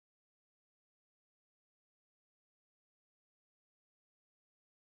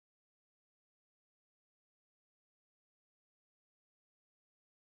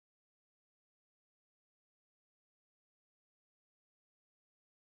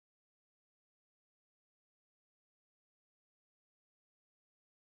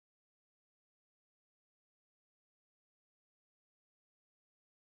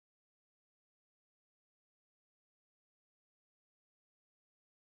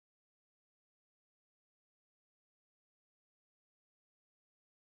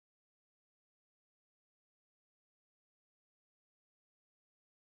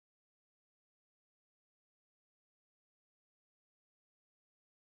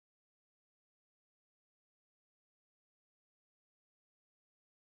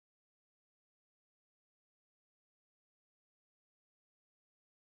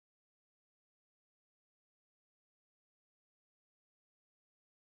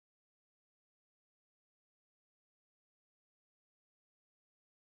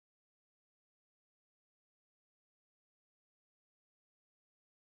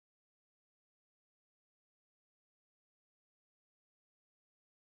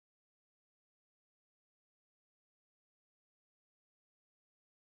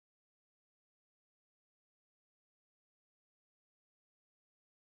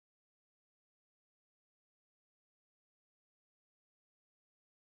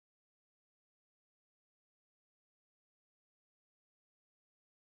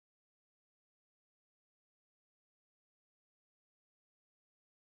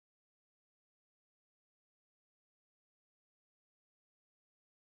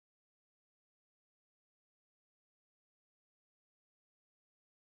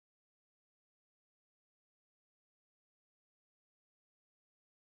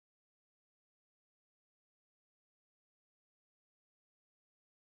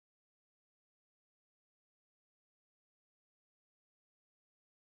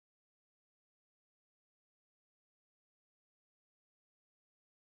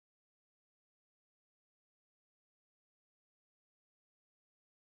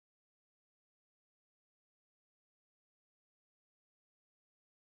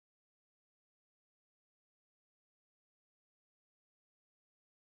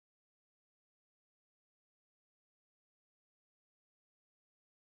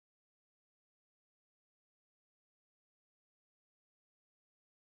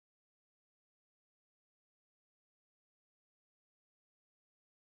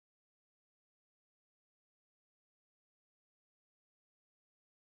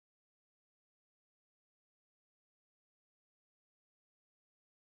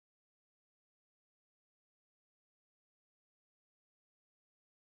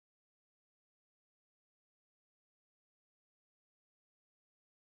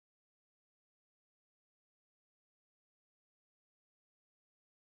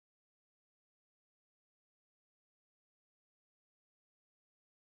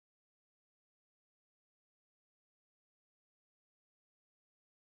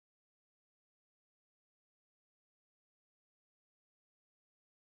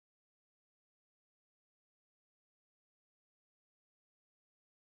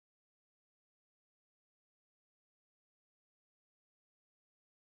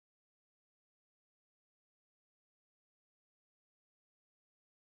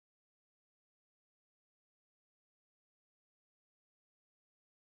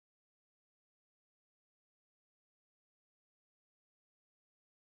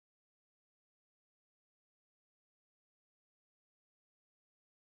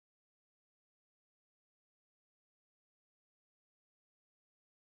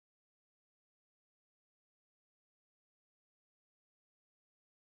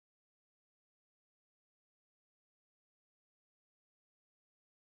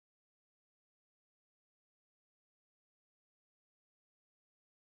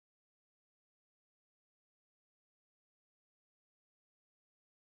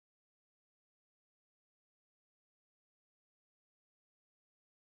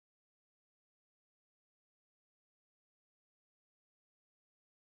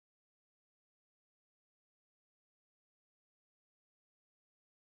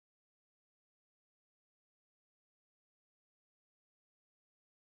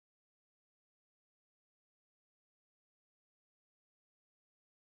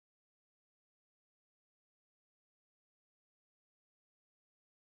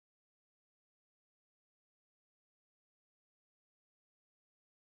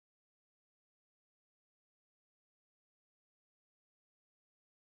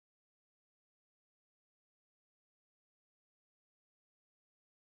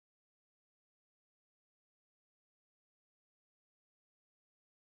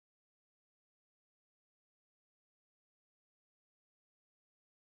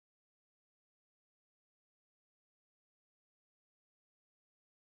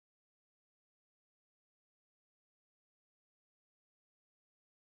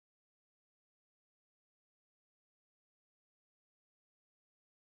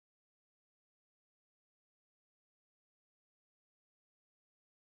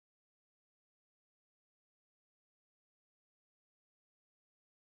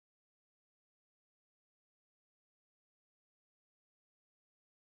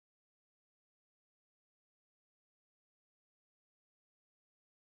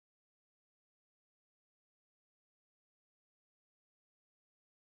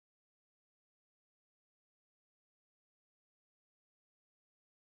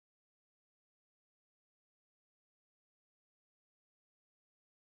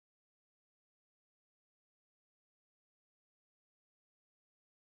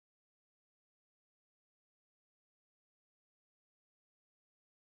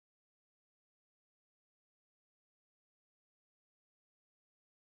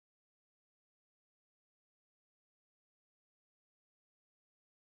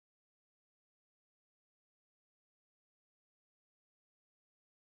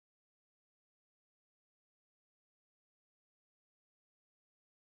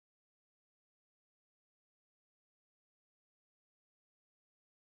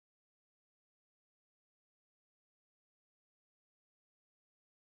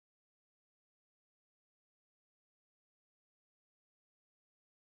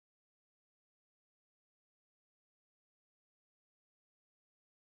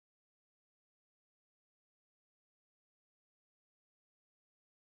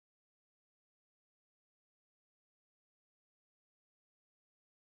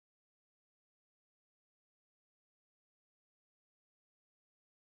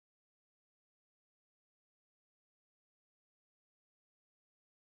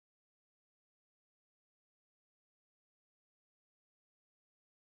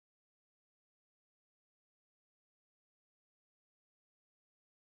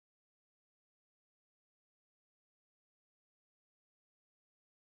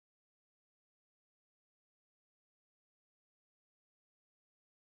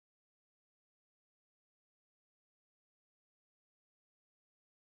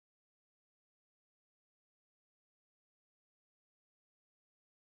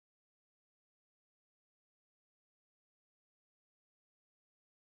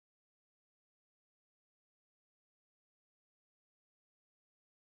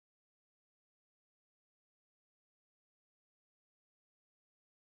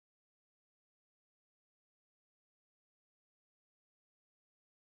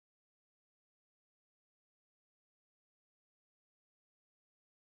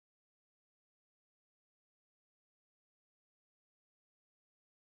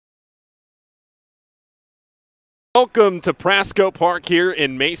Welcome to Prasco Park here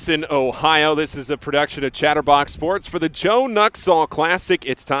in Mason, Ohio. This is a production of Chatterbox Sports for the Joe Nuxhall Classic.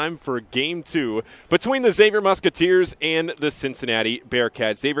 It's time for Game 2 between the Xavier Musketeers and the Cincinnati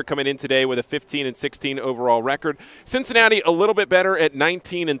Bearcats. Xavier coming in today with a 15-16 overall record. Cincinnati a little bit better at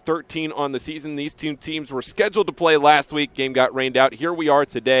 19-13 on the season. These two teams were scheduled to play last week. Game got rained out. Here we are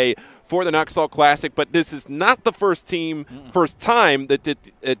today for the Nuxhall Classic, but this is not the first time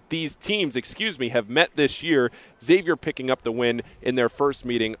that these teams, have met this year. Xavier picking up the win in their first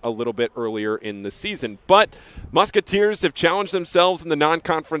meeting a little bit earlier in the season. But Musketeers have challenged themselves in the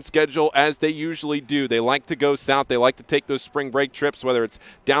non-conference schedule as they usually do. They like to go south. They like to take those spring break trips, whether it's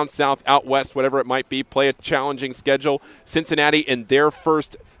down south, out west, whatever it might be, play a challenging schedule. Cincinnati in their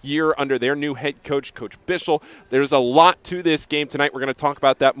first year under their new head coach, Coach Bischel. There's a lot to this game tonight. We're going to talk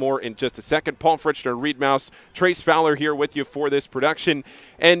about that more in just a second. Paul Fritchner, Reed Mouse, Trace Fowler here with you for this production.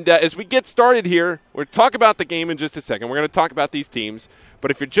 And as we get started here, we'll talk about the game in just a second. We're going to talk about these teams.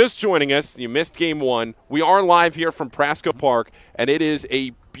 But if you're just joining us, you missed Game 1, we are live here from Prasco Park, and it is a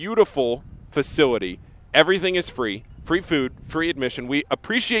beautiful facility. Everything is free food, free admission. We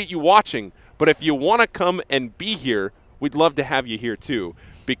appreciate you watching, but if you want to come and be here, we'd love to have you here too,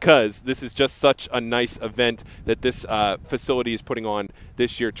 because this is just such a nice event that this facility is putting on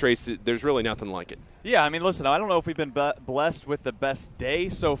this year. Trace, there's really nothing like it. Yeah, I mean, listen, I don't know if we've been blessed with the best day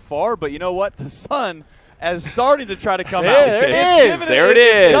so far, but you know what? The sun is starting to try to come out. There it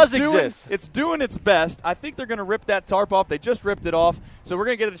is. It does exist. It's doing its best. I think they're going to rip that tarp off. They just ripped it off. So we're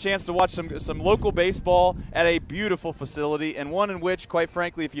going to get a chance to watch some local baseball at a beautiful facility, and one in which, quite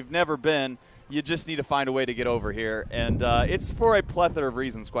frankly, if you've never been, you just need to find a way to get over here. And it's for a plethora of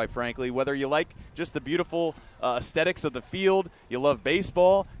reasons, quite frankly. Whether you like just the beautiful aesthetics of the field, you love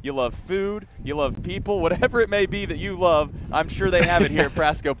baseball, you love food, you love people, whatever it may be that you love, I'm sure they have it here at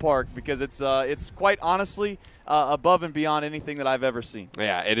Prasco Park, because it's quite honestly above and beyond anything that I've ever seen.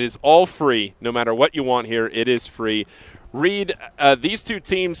 Yeah, it is all free. No matter what you want here, it is free. Reed, these two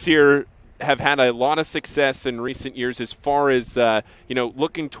teams here have had a lot of success in recent years as far as,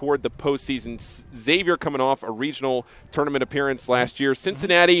 looking toward the postseason. Xavier coming off a regional tournament appearance last year.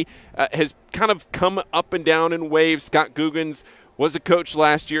 Cincinnati has kind of come up and down in waves. Scott Guggens was a coach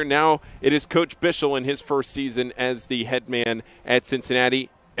last year. Now it is Coach Bischel in his first season as the head man at Cincinnati.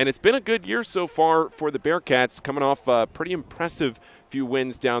 And it's been a good year so far for the Bearcats, coming off a pretty impressive few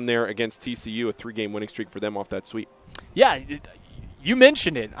wins down there against TCU, a 3-game winning streak for them off that sweep. Yeah, you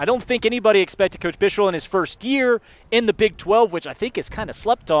mentioned it. I don't think anybody expected Coach Bischel in his first year in the Big 12, which I think is kind of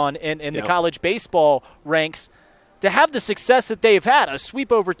slept on in the college baseball ranks, to have the success that they've had, a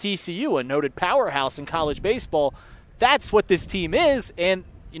sweep over TCU, a noted powerhouse in college baseball. That's what this team is. And,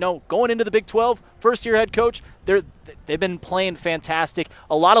 going into the Big 12, first-year head coach, they've been playing fantastic.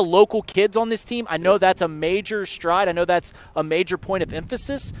 A lot of local kids on this team. I know that's a major stride. I know that's a major point of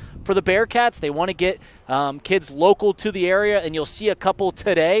emphasis for the Bearcats. They want to get kids local to the area, and you'll see a couple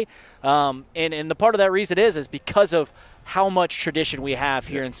today. And the part of that reason is because of how much tradition we have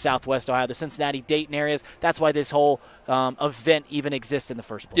here in Southwest Ohio, the Cincinnati, Dayton areas. That's why this whole event even exists in the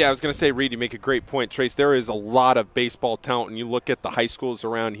first place. Yeah, I was going to say, Reed, you make a great point. Trace, there is a lot of baseball talent, and you look at the high schools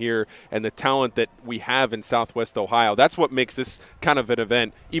around here and the talent that we have in Southwest Ohio. That's what makes this kind of an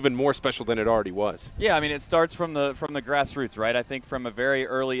event even more special than it already was. Yeah, I mean, it starts from the grassroots, right? I think from a very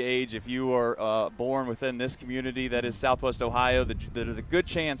early age, if you are born within this community that is Southwest Ohio, there's a good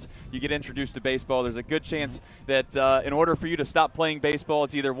chance you get introduced to baseball. There's a good chance that in order for you to stop playing baseball,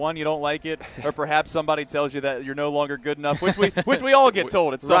 it's either one, you don't like it, or perhaps somebody tells you that you're no longer good enough, which we all get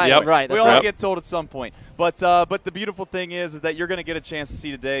told at some point. Right, we all get told at some point. But the beautiful thing is that you're going to get a chance to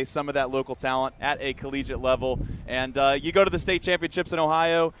see today some of that local talent at a collegiate level. And you go to the state championships in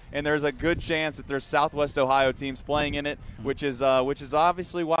Ohio, and there's a good chance that there's Southwest Ohio teams playing in it, which is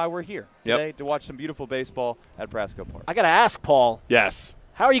obviously why we're here today, to watch some beautiful baseball at Prasco Park. I got to ask, Paul. Yes.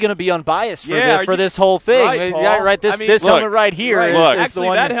 How are you going to be unbiased for this whole thing? This helmet right here. Right. Look, actually,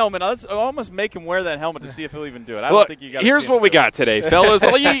 that helmet, let's almost make him wear that helmet to see if he'll even do it. I don't think you got. Here's what we got today, fellas.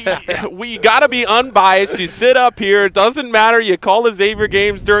 We got to be unbiased. You sit up here. It doesn't matter. You call the Xavier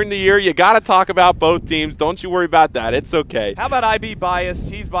games during the year. You got to talk about both teams. Don't you worry about that. It's okay. How about I be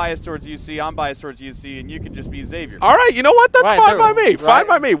biased? He's biased towards UC. I'm biased towards UC, and you can just be Xavier. All right. You know what? That's fine by me. Fine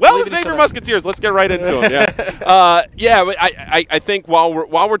by me. Well, the Xavier Musketeers. Let's get right into them. Yeah. I think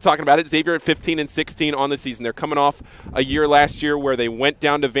while we're talking about it, Xavier at 15-16 on the season. They're coming off a year last year where they went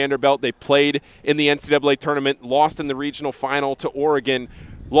down to Vanderbilt. They played in the NCAA tournament, lost in the regional final to Oregon,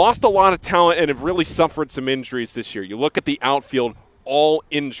 lost a lot of talent, and have really suffered some injuries this year. You look at the outfield, all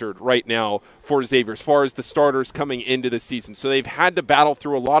injured right now for Xavier as far as the starters coming into the season. So they've had to battle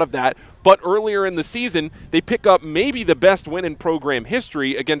through a lot of that. But earlier in the season, they pick up maybe the best win in program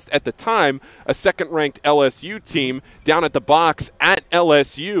history against, at the time, a second-ranked LSU team down at the box at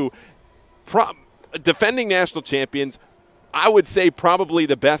LSU. Defending national champions, I would say probably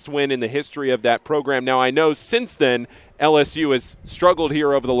the best win in the history of that program. Now, I know since then LSU has struggled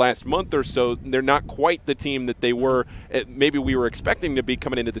here over the last month or so. They're not quite the team that they were, maybe we were expecting to be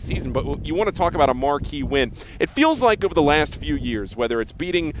coming into the season. But you want to talk about a marquee win. It feels like over the last few years, whether it's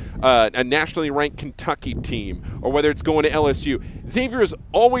beating a nationally ranked Kentucky team or whether it's going to LSU, Xavier is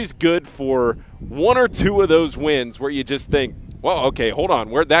always good for one or two of those wins where you just think, well, okay, hold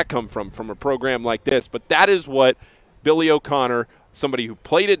on, where'd that come from a program like this? But that is what Billy O'Connor, somebody who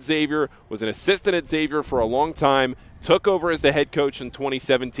played at Xavier, was an assistant at Xavier for a long time, took over as the head coach in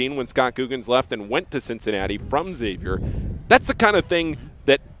 2017 when Scott Googins left and went to Cincinnati from Xavier. That's the kind of thing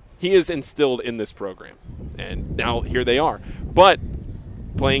that he has instilled in this program. And now here they are. But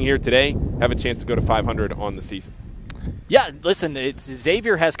playing here today, have a chance to go to 500 on the season. Yeah, listen,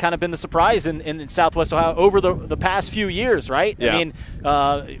 Xavier has kind of been the surprise in Southwest Ohio over the past few years, right? Yeah. I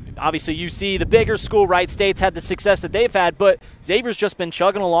mean, obviously you see the bigger school, Wright State's had the success that they've had, but Xavier's just been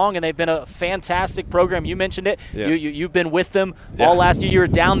chugging along, and they've been a fantastic program. You mentioned it. Yeah. You've been with them all last year. You were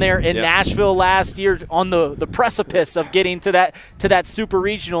down there in Nashville last year on the precipice of getting to that super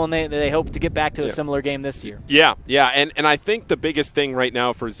regional, and they hope to get back to a similar game this year. Yeah, and I think the biggest thing right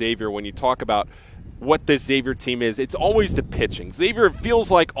now for Xavier when you talk about what this Xavier team is, it's always the pitching. Xavier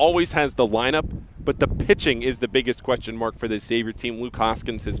feels like always has the lineup, but the pitching is the biggest question mark for this Xavier team. Luke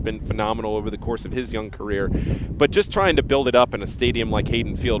Hoskins has been phenomenal over the course of his young career, but just trying to build it up in a stadium like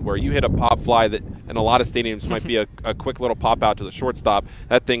Hayden Field where you hit a pop fly that in a lot of stadiums might be a quick little pop out to the shortstop,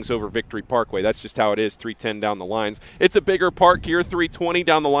 that thing's over Victory Parkway. That's just how it is, 310 down the lines. It's a bigger park here, 320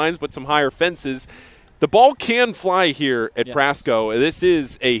 down the lines, but some higher fences. The ball can fly here at Prasco. This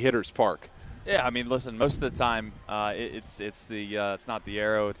is a hitter's park. Yeah, I mean, listen, most of the time it's not the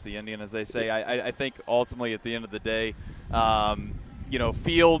arrow, it's the Indian, as they say. I think ultimately at the end of the day,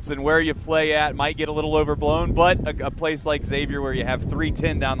 fields and where you play at might get a little overblown, but a place like Xavier where you have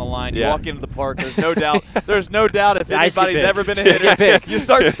 310 down the line, you walk into the park, there's no doubt if anybody's ever been a hitter, you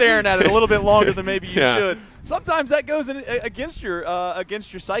start staring at it a little bit longer than maybe you should. Sometimes that goes against your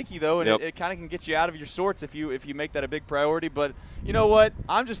psyche, though, and it kind of can get you out of your sorts if you make that a big priority. But you know what?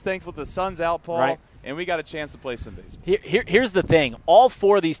 I'm just thankful the sun's out, Paul, and we got a chance to play some baseball. Here's the thing. All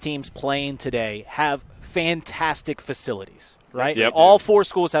four of these teams playing today have fantastic facilities, right? Yep. All four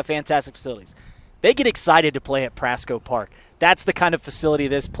schools have fantastic facilities. They get excited to play at Prasco Park. That's the kind of facility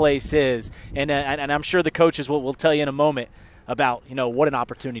this place is, and I'm sure the coaches will tell you in a moment about what an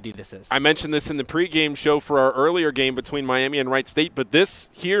opportunity this is. I mentioned this in the pregame show for our earlier game between Miami and Wright State, but this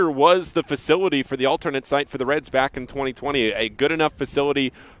here was the facility for the alternate site for the Reds back in 2020, a good enough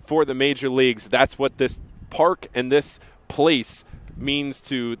facility for the major leagues. That's what this park and this place means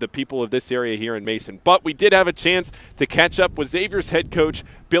to the people of this area here in Mason. But we did have a chance to catch up with Xavier's head coach,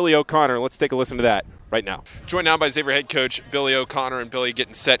 Billy O'Connor. Let's take a listen to that right now. Joined now by Xavier head coach Billy O'Connor, and Billy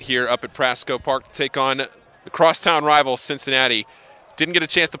getting set here up at Prasco Park to take on the crosstown rival Cincinnati. Didn't get a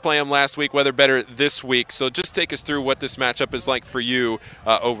chance to play them last week, weather better this week. So just take us through what this matchup is like for you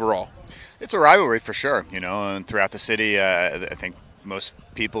overall. It's a rivalry for sure, and throughout the city, I think most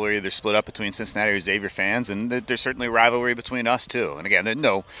people are either split up between Cincinnati or Xavier fans, and there's certainly a rivalry between us too. And again,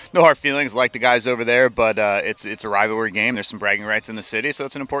 no hard feelings like the guys over there, but it's a rivalry game. There's some bragging rights in the city, so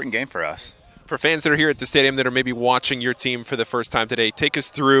it's an important game for us. For fans that are here at the stadium that are maybe watching your team for the first time today, take us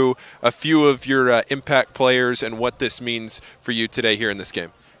through a few of your impact players and what this means for you today here in this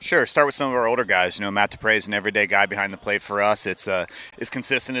game. Sure. Start with some of our older guys. Matt Dupre is an everyday guy behind the plate for us. It's as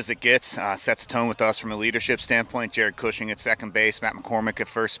consistent as it gets. Sets a tone with us from a leadership standpoint. Jared Cushing at second base, Matt McCormick at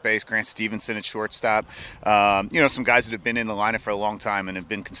first base, Grant Stevenson at shortstop. Some guys that have been in the lineup for a long time and have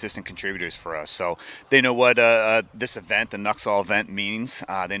been consistent contributors for us. So they know what this event, the Nuxhall event, means.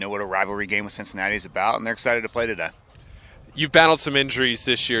 They know what a rivalry game with Cincinnati is about, and they're excited to play today. You've battled some injuries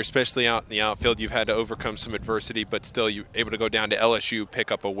this year, especially out in the outfield. You've had to overcome some adversity, but still you're able to go down to LSU,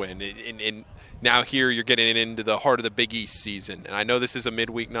 pick up a win. And now here you're getting into the heart of the Big East season. And I know this is a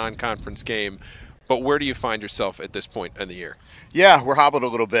midweek non-conference game, but where do you find yourself at this point in the year? Yeah, we're hobbled a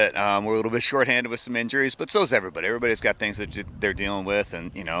little bit. We're a little bit shorthanded with some injuries, but so is everybody. Everybody's got things that they're dealing with, and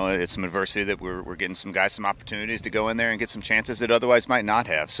it's some adversity that we're getting some guys some opportunities to go in there and get some chances that otherwise might not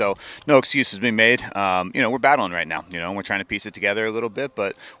have. So no excuses being made. We're battling right now. And we're trying to piece it together a little bit,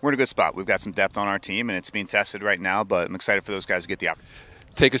 but we're in a good spot. We've got some depth on our team, and it's being tested right now. But I'm excited for those guys to get the opportunity.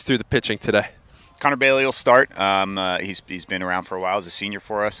 Take us through the pitching today. Connor Bailey will start. He's been around for a while as a senior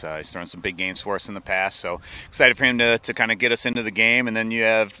for us. He's thrown some big games for us in the past, so excited for him to kind of get us into the game. And then you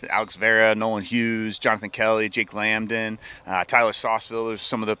have Alex Vera, Nolan Hughes, Jonathan Kelly, Jake Lambden, Tyler Sauceville. There's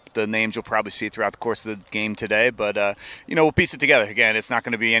some of the names you'll probably see throughout the course of the game today. But, we'll piece it together. Again, it's not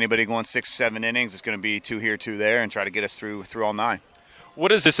going to be anybody going 6-7 innings. It's going to be 2 here, 2 there, and try to get us through all 9. What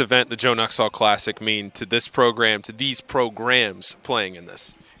does this event, the Joe Nuxhall Classic, mean to this program, to these programs playing in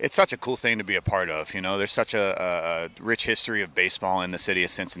this? It's such a cool thing to be a part of. There's such a rich history of baseball in the city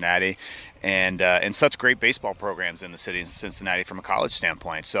of Cincinnati, and such great baseball programs in the city of Cincinnati from a college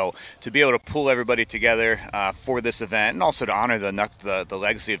standpoint. So to be able to pull everybody together for this event, and also to honor the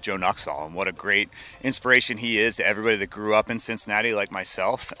legacy of Joe Nuxhall and what a great inspiration he is to everybody that grew up in Cincinnati like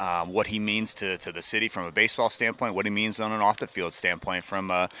myself, what he means to the city from a baseball standpoint, what he means on an off-the-field standpoint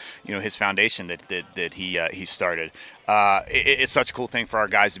from his foundation that he started. It's such a cool thing for our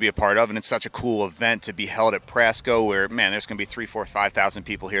guys to be a part of, and it's such a cool event to be held at Prasco where, man, there's going to be 3,000, 4,000, 5,000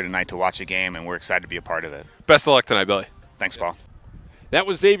 people here tonight to watch a game, and we're excited to be a part of it. Best of luck tonight, Billy. Thanks, Paul. That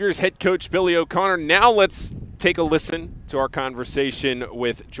was Xavier's head coach, Billy O'Connor. Now let's take a listen to our conversation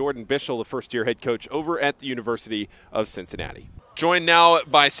with Jordan Bischel, the first-year head coach over at the University of Cincinnati. Joined now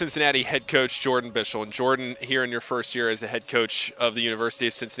by Cincinnati head coach Jordan Bischel. And Jordan, here in your first year as the head coach of the University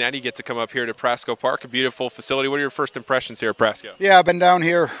of Cincinnati, you get to come up here to Prasco Park, a beautiful facility. What are your first impressions here at Prasco? Yeah, I've been down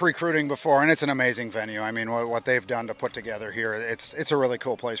here recruiting before, and it's an amazing venue. I mean, what they've done to put together here, it's a really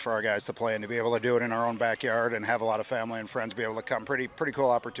cool place for our guys to play, and to be able to do it in our own backyard and have a lot of family and friends be able to come, pretty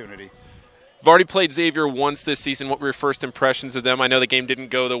cool opportunity. You've already played Xavier once this season. What were your first impressions of them? I know the game didn't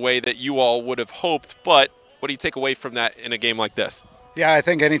go the way that you all would have hoped, but what do you take away from that in a game like this? Yeah, I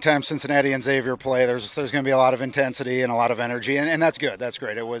think anytime Cincinnati and Xavier play, there's going to be a lot of intensity and a lot of energy, and that's good. That's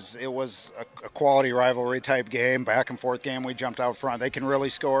great. It was a quality rivalry type game, back and forth game. We jumped out front. They can really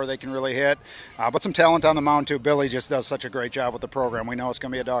score. They can really hit. But some talent on the mound too. Billy just does such a great job with the program. We know it's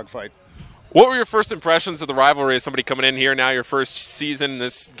going to be a dogfight. What were your first impressions of the rivalry as somebody coming in here now, your first season,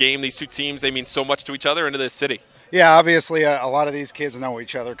 this game, these two teams, they mean so much to each other into this city? Yeah, obviously a lot of these kids know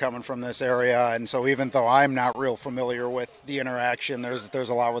each other coming from this area, and so even though I'm not real familiar with the interaction, there's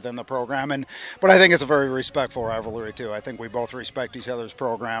a lot within the program, but I think it's a very respectful rivalry too. I think we both respect each other's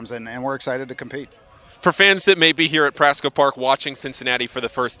programs, and we're excited to compete. For fans that may be here at Prasco Park watching Cincinnati for the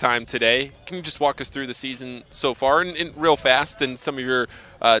first time today, can you just walk us through the season so far and real fast and some of your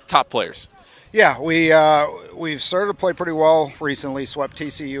top players? Yeah, we've started to play pretty well recently. Swept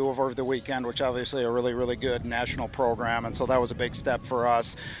TCU over the weekend, which obviously a really, really good national program, and so that was a big step for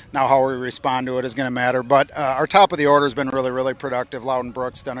us. Now how we respond to it is going to matter, but our top of the order has been really, really productive. Loudon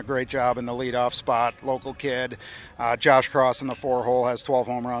Brooks done a great job in the leadoff spot, local kid. Josh Cross in the 4-hole has 12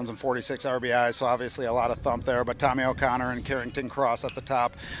 home runs and 46 RBIs, so obviously a lot of thump there, but Tommy O'Connor and Carrington Cross at the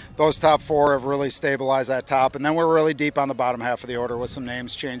top. Those top 4 have really stabilized that top, and then we're really deep on the bottom half of the order with some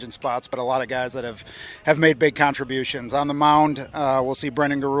names changing spots, but a lot of guys that have made big contributions. On the mound, we'll see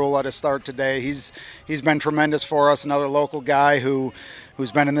Brendan Garula to start today. He's been tremendous for us, another local guy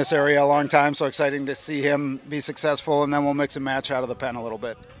who's been in this area a long time, so exciting to see him be successful, and then we'll mix and match out of the pen a little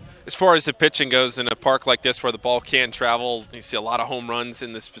bit. As far as the pitching goes in a park like this where the ball can travel, you see a lot of home runs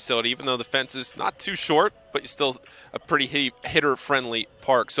in this facility, even though the fence is not too short, but still a pretty hitter-friendly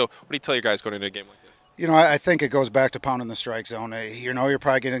park. So what do you tell your guys going into a game like this? I think it goes back to pounding the strike zone. You're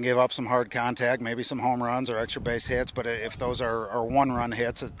probably going to give up some hard contact, maybe some home runs or extra base hits, but if those are one-run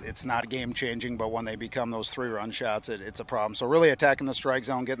hits, it's not game-changing, but when they become those 3-run shots, it's a problem. So really attacking the strike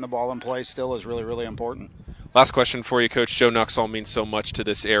zone, getting the ball in play still is really, really important. Last question for you, Coach. Joe Nuxhall means so much to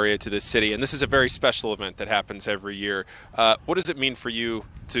this area, to this city, and this is a very special event that happens every year. What does it mean for you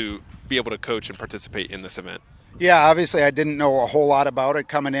to be able to coach and participate in this event? Yeah, obviously I didn't know a whole lot about it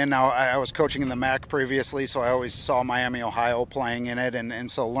coming in. Now, I was coaching in the MAC previously, so I always saw Miami, Ohio playing in it,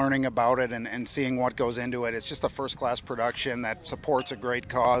 and so learning about it and seeing what goes into it, it's just a first-class production that supports a great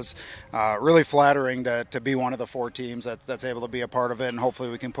cause. Really flattering to be one of the 4 teams that's able to be a part of it, and hopefully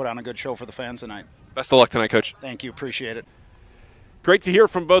we can put on a good show for the fans tonight. Best of luck tonight, Coach. Thank you. Appreciate it. Great to hear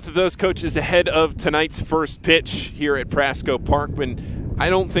from both of those coaches ahead of tonight's first pitch here at Prasco Park. I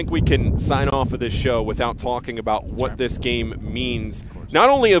don't think we can sign off of this show without talking about what this game means, not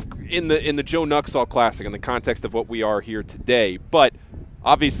only in the Joe Nuxhall Classic in the context of what we are here today, but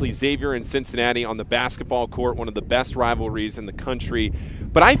obviously Xavier and Cincinnati on the basketball court, one of the best rivalries in the country.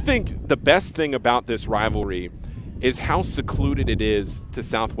 But I think the best thing about this rivalry is how secluded it is to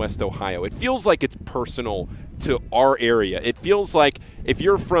Southwest Ohio. It feels like it's personal to our area. It feels like if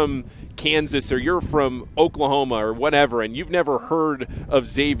you're from Kansas or you're from Oklahoma or whatever and you've never heard of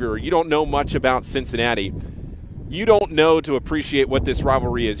Xavier, you don't know much about Cincinnati, you don't know to appreciate what this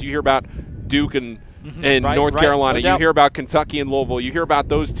rivalry is. You hear about Duke and Right, North right, Carolina. no doubt. You hear about Kentucky and Louisville. You hear about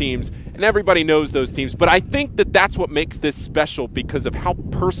those teams, and everybody knows those teams. But I think that that's what makes this special because of how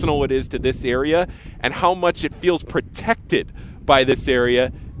personal it is to this area and how much it feels protected by this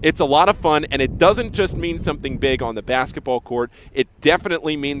area. It's a lot of fun, and it doesn't just mean something big on the basketball court. It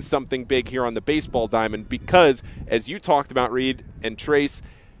definitely means something big here on the baseball diamond because, as you talked about, Reed and Trace,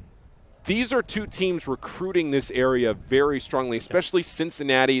 these are two teams recruiting this area very strongly, especially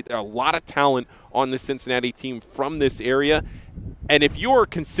Cincinnati. A lot of talent on the Cincinnati team from this area. And if you're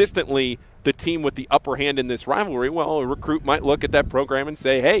consistently the team with the upper hand in this rivalry, well, a recruit might look at that program and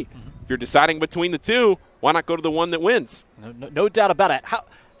say, hey, if you're deciding between the two, why not go to the one that wins? No doubt about it.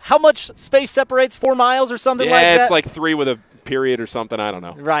 How much space separates 4 miles or something like that? Yeah, it's like 3 with a period or something. I don't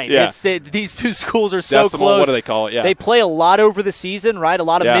know. Right. Yeah. These two schools are so Decimal, close. what do they call it? Yeah. They play a lot over the season, right? A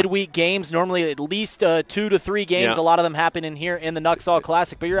lot of midweek games, normally at least 2 to 3 games. Yeah. A lot of them happen in here in the Nuxhall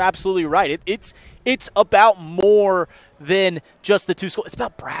Classic. But you're absolutely right. It's about more than just the two schools. It's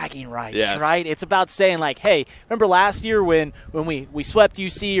about bragging rights, right? It's about saying, like, hey, remember last year when we swept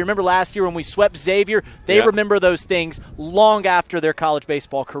UC? Remember last year when we swept Xavier? They remember those things long after their college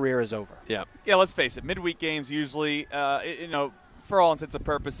baseball career is over. Yeah. Yeah, let's face it. Midweek games usually, for all intents and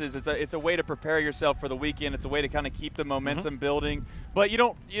purposes, it's a way to prepare yourself for the weekend. It's a way to kind of keep the momentum building. But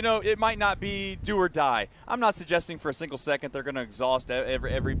it might not be do or die. I'm not suggesting for a single second they're going to exhaust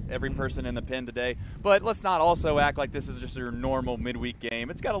every person in the pen today. But let's not also act like this is just your normal midweek game.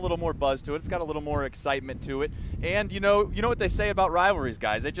 It's got a little more buzz to it. It's got a little more excitement to it. And you know what they say about rivalries,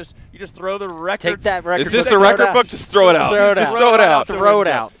 guys? You just throw the records. Take that record. Is this a record book? Just throw it out. Just throw it out. Throw it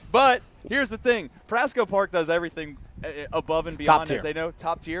out. But here's the thing. Prasco Park does everything above and beyond, Top tier. as they know,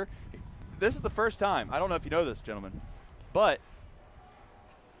 top tier. This is the first time. I don't know if you know this, gentlemen, but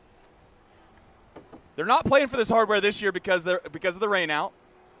they're not playing for this hardware this year because of the rain out.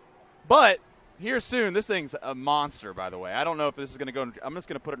 But here soon, this thing's a monster, by the way. I don't know if this is going to go. I'm just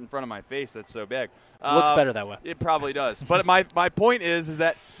going to put it in front of my face. That's so big. Looks better that way. It probably does. But my point is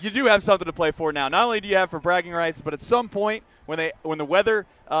that you do have something to play for now. Not only do you have for bragging rights, but at some point when the weather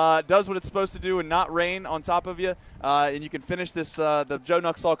does what it's supposed to do and not rain on top of you, and you can finish this the Joe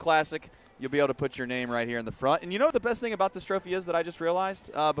Nuxhall Classic, you'll be able to put your name right here in the front. And you know what the best thing about this trophy is that I just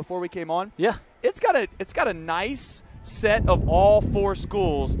realized before we came on? Yeah. It's got a nice set of all 4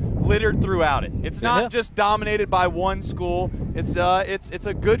 schools littered throughout it. It's not just dominated by one school. It's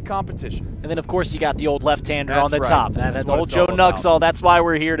a good competition. And then, of course, you got the old left-hander That's on the right. top. That's The what old it's Joe all about. Nuxhall. That's why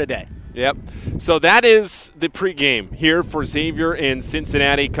we're here today. Yep. So that is the pregame here for Xavier and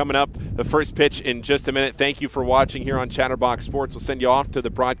Cincinnati coming up. The first pitch in just a minute. Thank you for watching here on Chatterbox Sports. We'll send you off to the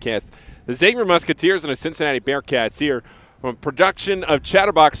broadcast. The Xavier Musketeers and the Cincinnati Bearcats here from production of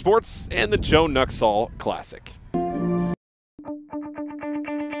Chatterbox Sports and the Joe Nuxhall Classic.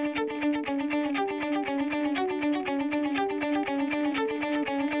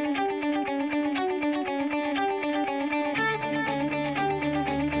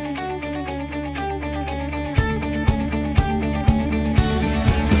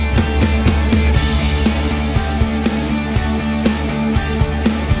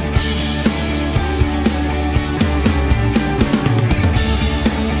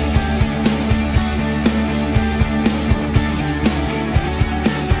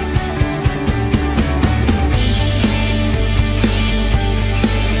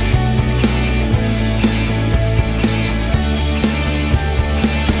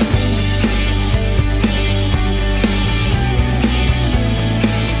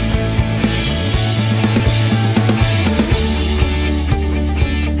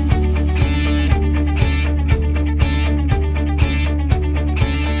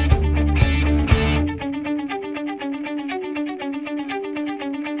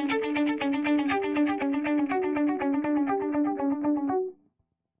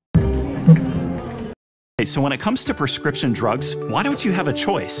 So when it comes to prescription drugs, why don't you have a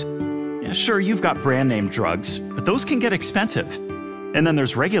choice? Yeah, sure, you've got brand name drugs, but those can get expensive. And then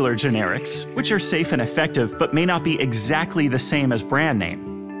there's regular generics, which are safe and effective, but may not be exactly the same as brand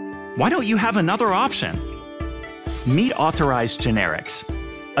name. Why don't you have another option? Meet authorized generics,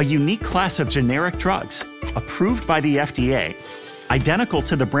 a unique class of generic drugs approved by the FDA, identical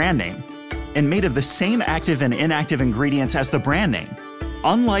to the brand name, and made of the same active and inactive ingredients as the brand name.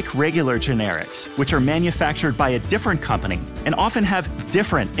 Unlike regular generics, which are manufactured by a different company and often have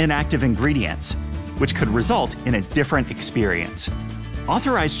different inactive ingredients, which could result in a different experience.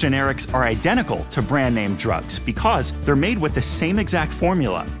 Authorized generics are identical to brand name drugs because they're made with the same exact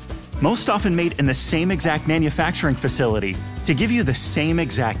formula, most often made in the same exact manufacturing facility to give you the same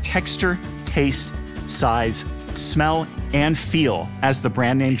exact texture, taste, size, smell, and feel as the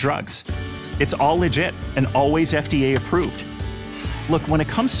brand name drugs. It's all legit and always FDA approved. Look, when it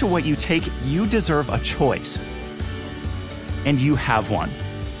comes to what you take, you deserve a choice. And you have one.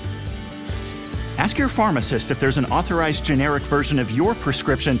 Ask your pharmacist if there's an authorized generic version of your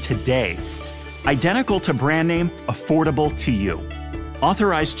prescription today. Identical to brand name, affordable to you.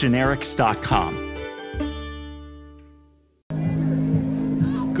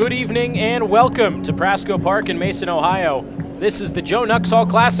 AuthorizedGenerics.com. Good evening and welcome to Prasco Park in Mason, Ohio. This is the Joe Nuxhall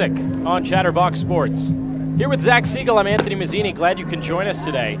Classic on Chatterbox Sports. Here with Zach Siegel, I'm Anthony Mazzini. Glad you can join us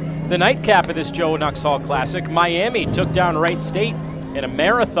today. The nightcap of this Joe Nuxhall Classic, Miami took down Wright State in a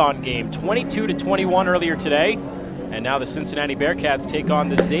marathon game, 22-21 earlier today. And now the Cincinnati Bearcats take on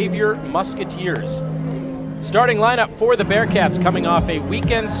the Xavier Musketeers. Starting lineup for the Bearcats coming off a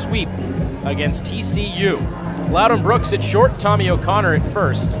weekend sweep against TCU. Loudon Brooks at short, Tommy O'Connor at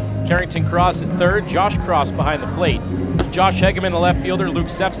first, Carrington Cross at third, Josh Cross behind the plate. Josh Hegeman, the left fielder, Luke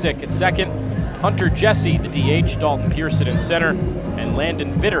Sefcik at second, Hunter Jesse, the DH, Dalton Pearson in center, and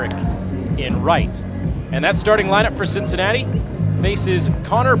Landon Vitterick in right. And that starting lineup for Cincinnati faces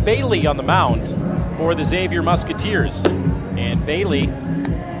Connor Bailey on the mound for the Xavier Musketeers. And Bailey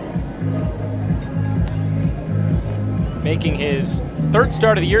making his third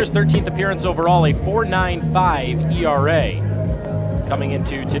start of the year, his 13th appearance overall, a 4.95 ERA coming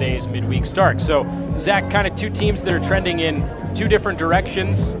into today's midweek start. So, Zach, kind of two teams that are trending in two different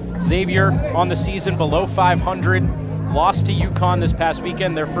directions. Xavier on the season below 500, lost to UConn this past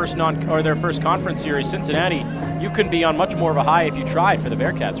weekend, their first conference series. Cincinnati, you can be on much more of a high if you tried for the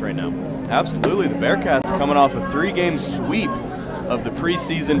Bearcats right now. Absolutely. The Bearcats coming off a 3-game sweep of the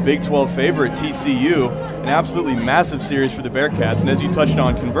preseason Big 12 favorite TCU. An absolutely massive series for the Bearcats. And as you touched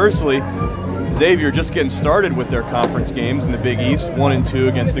on, conversely, Xavier just getting started with their conference games in the Big East, 1-2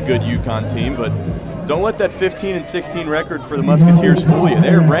 against a good UConn team. But don't let that 15-16 record for the Musketeers fool you.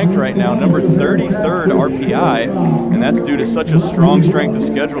 They're ranked right now number 33rd RPI, and that's due to such a strong strength of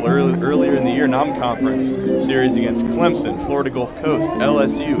schedule earlier in the year non-conference series against Clemson, Florida Gulf Coast,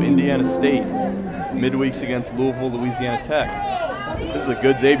 LSU, Indiana State, midweeks against Louisville, Louisiana Tech. This is a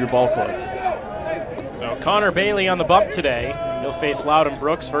good Xavier ball club. So Connor Bailey on the bump today. He'll face Loudon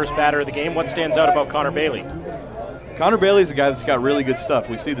Brooks, first batter of the game. What stands out about Connor Bailey? Connor Bailey's a guy that's got really good stuff.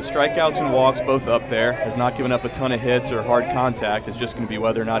 We see the strikeouts and walks both up there. Has not given up a ton of hits or hard contact. It's just going to be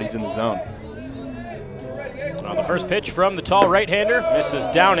whether or not he's in the zone. Well, the first pitch from the tall right-hander misses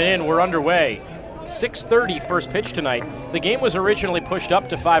down and in. We're underway. 6:30 first pitch tonight. The game was originally pushed up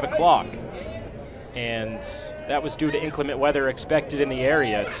to 5 o'clock. And that was due to inclement weather expected in the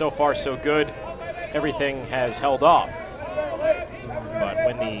area. So far, so good. Everything has held off. But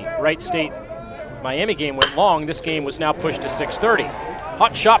when the Wright State Miami game went long, this game was now pushed to 6:30.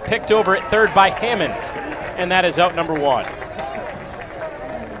 Hot shot picked over at third by Hammond, and that is out number 1.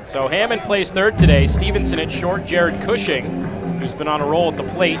 So Hammond plays third today. Stevenson at short, Jared Cushing, who's been on a roll at the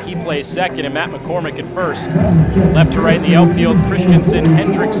plate, he plays second, and Matt McCormick at first. Left to right in the outfield, Christensen,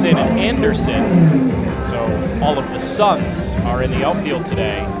 Hendrickson, and Anderson. So all of the Suns are in the outfield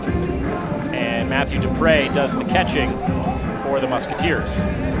today. And Matthew Dupre does the catching for the Musketeers.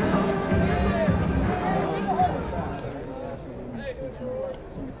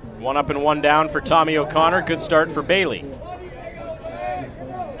 One up and one down for Tommy O'Connor. Good start for Bailey.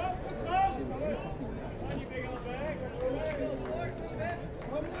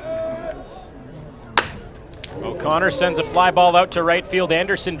 O'Connor sends a fly ball out to right field.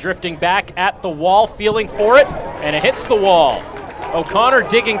 Anderson drifting back at the wall, feeling for it, and it hits the wall. O'Connor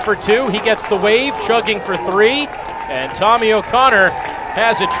digging for 2. He gets the wave, chugging for 3, and Tommy O'Connor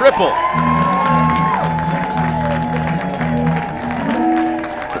has a triple.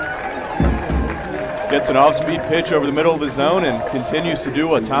 Gets an off-speed pitch over the middle of the zone and continues to do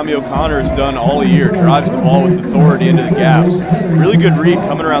what Tommy O'Connor has done all year. Drives the ball with authority into the gaps. Really good read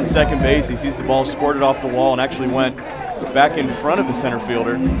coming around second base. He sees the ball squirted off the wall and actually went back in front of the center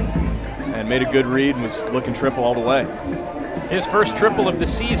fielder and made a good read and was looking triple all the way. His first triple of the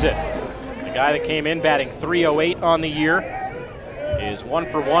season. The guy that came in batting .308 on the year is 1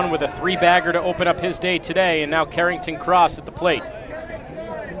 for 1 with a 3-bagger to open up his day today, and now Carrington Cross at the plate.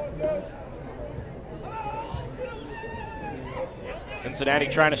 Cincinnati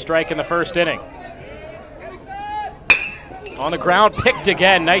trying to strike in the first inning. On the ground, picked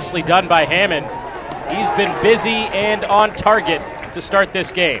again. Nicely done by Hammond. He's been busy and on target to start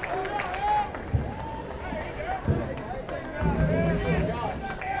this game.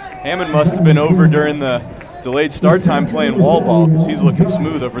 Hammond must have been over during the delayed start time playing wall ball because he's looking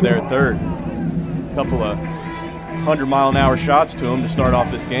smooth over there at third. A couple of 100-mile-an-hour shots to him to start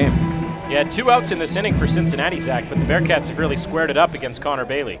off this game. Yeah, 2 outs in this inning for Cincinnati, Zach, but the Bearcats have really squared it up against Connor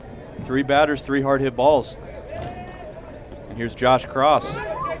Bailey. 3 batters, 3 hard hit balls. And here's Josh Cross,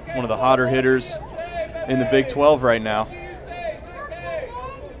 one of the hotter hitters in the Big 12 right now.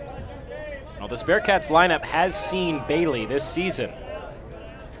 Well, this Bearcats lineup has seen Bailey this season.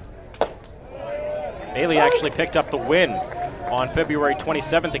 Bailey actually picked up the win on February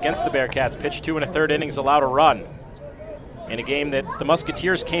 27th against the Bearcats, pitched 2 1/3 innings, allowed a run. In a game that the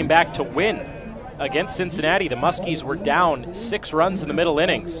Musketeers came back to win against Cincinnati. The Muskies were down 6 runs in the middle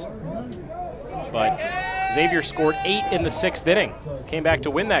innings. But Xavier scored 8 in the 6th inning, came back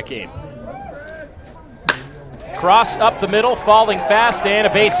to win that game. Cross up the middle, falling fast, and a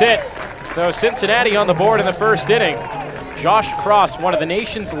base hit. So Cincinnati on the board in the 1st inning. Josh Cross, one of the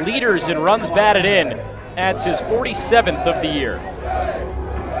nation's leaders in runs batted in, adds his 47th of the year.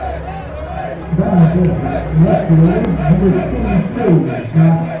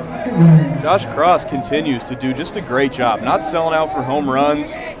 Josh Cross continues to do just a great job, not selling out for home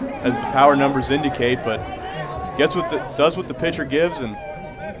runs as the power numbers indicate, but does what the pitcher gives and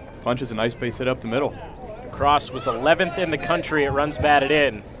punches a nice base hit up the middle. Cross was 11th in the country at runs batted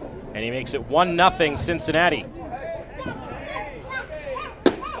in, and he makes it 1-0 Cincinnati.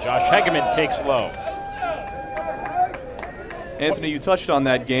 Josh Hegeman takes low. Anthony, you touched on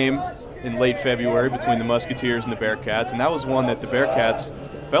that game in late February between the Musketeers and the Bearcats, and that was one that the Bearcats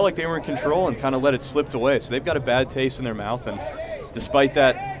felt like they were in control and kind of let it slip away. So they've got a bad taste in their mouth, and despite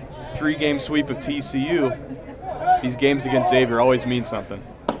that 3-game sweep of TCU, these games against Xavier always mean something.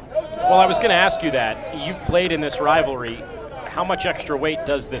 Well, I was going to ask you that. You've played in this rivalry. How much extra weight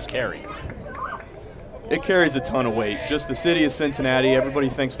does this carry? It carries a ton of weight. Just the city of Cincinnati, everybody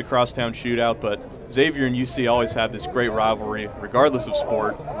thinks the crosstown shootout, but Xavier and UC always have this great rivalry, regardless of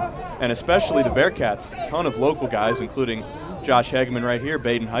sport, and especially the Bearcats. A ton of local guys, including Josh Hegeman right here,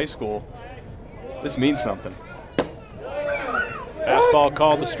 Baden High School. This means something. Fastball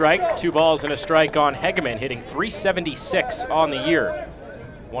called the strike. 2 balls and a strike on Hegeman, hitting .376 on the year.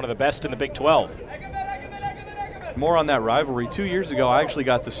 One of the best in the Big 12. More on that rivalry. 2 years ago, I actually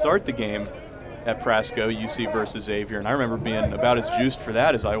got to start the game at Prasco, UC versus Xavier, and I remember being about as juiced for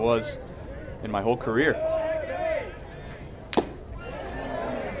that as I was in my whole career.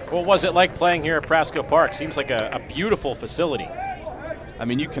 What was it like playing here at Prasco Park? Seems like a beautiful facility. I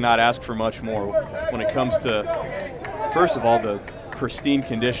mean, you cannot ask for much more when it comes to, first of all, the pristine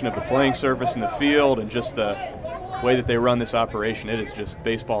condition of the playing surface in the field and just the way that they run this operation. It is just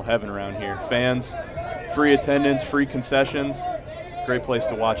baseball heaven around here. Fans, free attendance, free concessions. Great place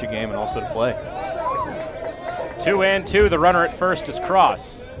to watch a game and also to play. 2-2. The runner at first is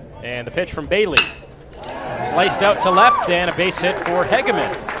Cross. And the pitch from Bailey. Sliced out to left and a base hit for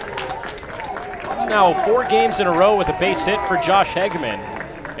Hegeman. It's now 4 games in a row with a base hit for Josh Hegeman.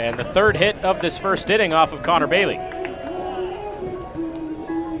 And the 3rd hit of this 1st inning off of Connor Bailey.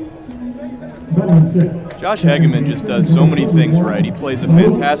 Josh Hegeman just does so many things right. He plays a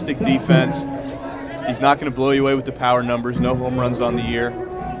fantastic defense. He's not going to blow you away with the power numbers, no home runs on the year,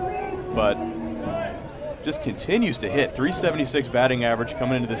 but just continues to hit. .376 batting average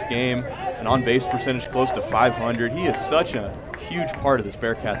coming into this game, an on-base percentage close to .500. He is such a huge part of this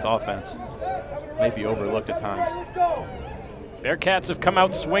Bearcats offense. Maybe overlooked at times. Bearcats have come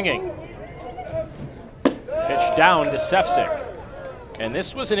out swinging. Pitch down to Sefcik. And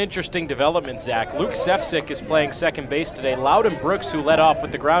this was an interesting development, Zach. Luke Sefcik is playing second base today. Loudon Brooks, who led off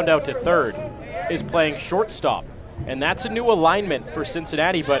with the ground out to 3rd, is playing shortstop. And that's a new alignment for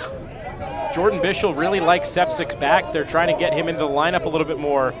Cincinnati, but Jordan Bischel really likes Sefcik's back. They're trying to get him into the lineup a little bit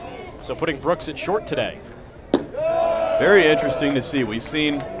more, so putting Brooks at short today. Very interesting to see. We've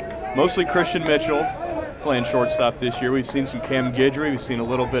seen mostly Christian Mitchell playing shortstop this year. We've seen some Cam Guidry. We've seen a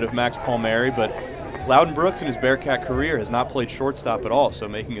little bit of Max Palmieri, but Loudon Brooks in his Bearcat career has not played shortstop at all, so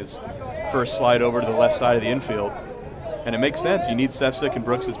making his first slide over to the left side of the infield. And it makes sense. You need Sefcik and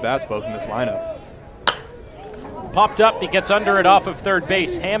Brooks' bats both in this lineup. Popped up, he gets under it off of 3rd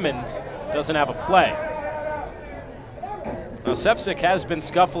base. Hammond doesn't have a play. Now Sefcik has been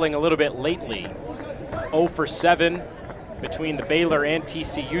scuffling a little bit lately. 0 for 7 between the Baylor and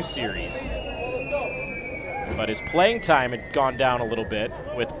TCU series. But his playing time had gone down a little bit,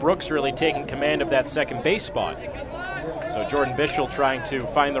 with Brooks really taking command of that second base spot. So Jordan Bischel trying to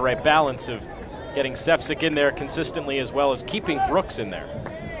find the right balance of getting Sefcik in there consistently as well as keeping Brooks in there.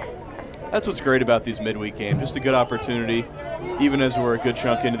 That's what's great about these midweek games. Just a good opportunity, even as we're a good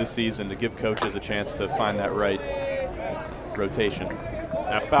chunk into the season, to give coaches a chance to find that right rotation.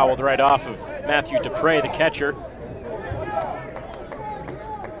 Now fouled right off of Matthew Dupre, the catcher.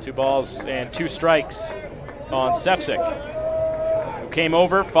 2 balls and 2 strikes on Sefcik, who came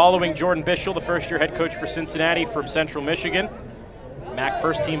over following Jordan Bischel, the first-year head coach for Cincinnati from Central Michigan. MAC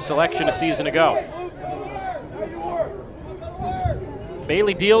first-team selection a season ago.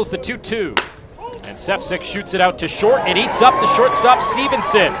 Bailey deals the 2-2. And Sefcik shoots it out to short. It eats up the shortstop,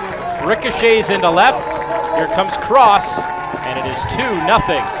 Stevenson. Ricochets into left. Here comes Cross, and it is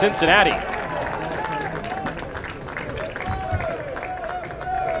 2-0 Cincinnati.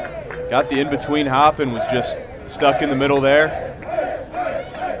 Got the in-between hop and was just stuck in the middle there.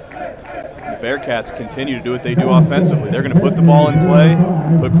 The Bearcats continue to do what they do offensively. They're going to put the ball in play,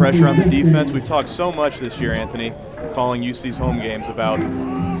 put pressure on the defense. We've talked so much this year, Anthony, calling UC's home games about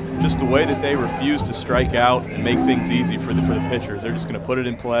just the way that they refuse to strike out and make things easy for the pitchers. They're just going to put it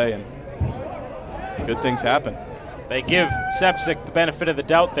in play, and good things happen. They give Sefcik the benefit of the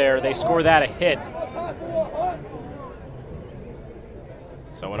doubt there. They score that a hit.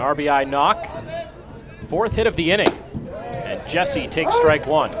 So an RBI knock. 4th hit of the inning. And Jesse takes strike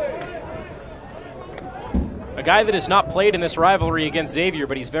 1. A guy that has not played in this rivalry against Xavier,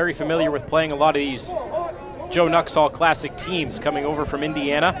 but he's very familiar with playing a lot of these Joe Nuxhall Classic teams coming over from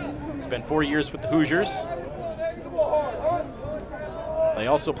Indiana. Spent 4 years with the Hoosiers. They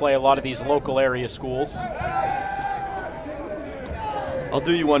also play a lot of these local area schools. I'll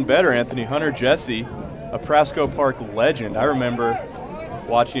do you one better, Anthony. Hunter Jesse, a Prasco Park legend. I remember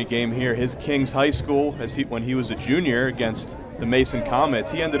watching a game here, his Kings High School, when he was a junior against the Mason Comets.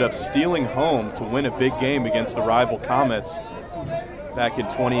 He ended up stealing home to win a big game against the rival Comets back in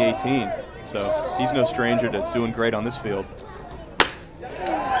 2018. So he's no stranger to doing great on this field.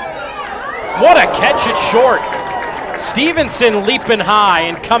 What a catch at short. Stevenson leaping high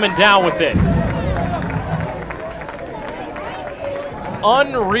and coming down with it.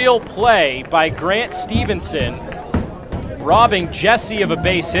 Unreal play by Grant Stevenson, robbing Jesse of a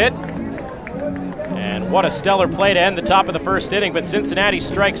base hit. And what a stellar play to end the top of the 1st inning, but Cincinnati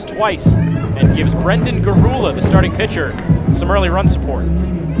strikes twice and gives Brendan Garula, the starting pitcher, some early run support.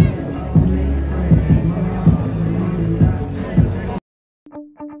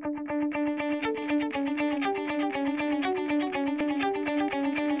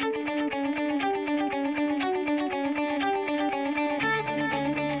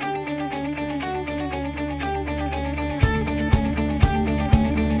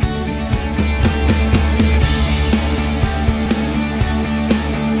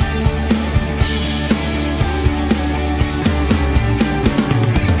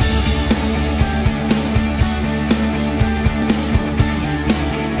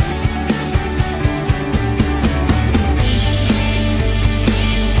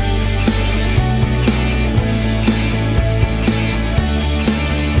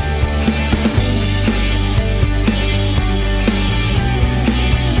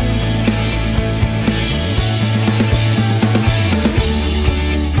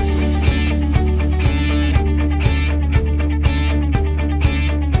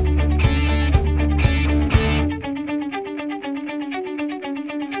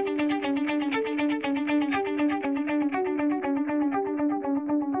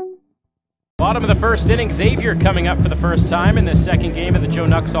 Bottom of the 1st inning, Xavier coming up for the first time in this 2nd game of the Joe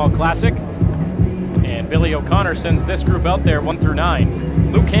Nuxhall Classic. And Billy O'Connor sends this group out there 1 through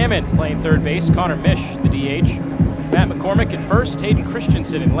 9. Luke Hammond playing 3rd base, Connor Mish, the DH. Matt McCormick at 1st, Hayden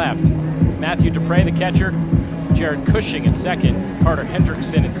Christensen in left. Matthew Dupre, the catcher. Jared Cushing at 2nd, Carter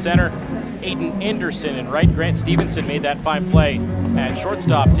Hendrickson at center. Aiden Anderson in right. Grant Stevenson made that fine play at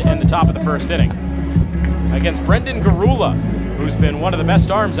shortstop to end the top of the 1st inning. Against Brendan Garula, who's been one of the best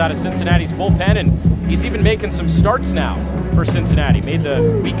arms out of Cincinnati's bullpen, and he's even making some starts now for Cincinnati. Made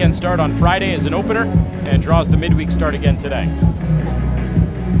the weekend start on Friday as an opener and draws the midweek start again today.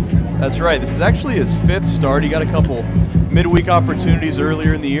 That's right. This is actually his 5th start. He got a couple midweek opportunities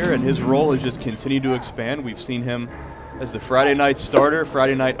earlier in the year, and his role has just continued to expand. We've seen him as the Friday night starter,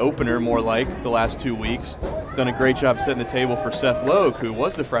 Friday night opener more like the last 2 weeks. Done a great job setting the table for Seth Logue, who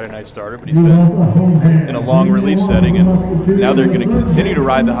was the Friday night starter, but he's been in a long relief setting, and now they're going to continue to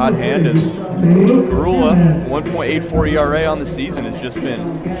ride the hot hand as Garula, 1.84 ERA on the season, has just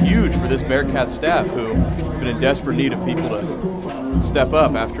been huge for this Bearcat staff, who has been in desperate need of people to step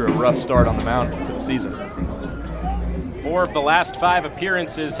up after a rough start on the mound to the season. 4 of the last 5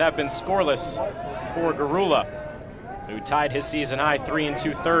 appearances have been scoreless for Garula, who tied his season high 3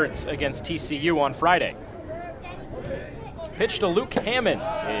 2/3 against TCU on Friday. Pitch to Luke Hammond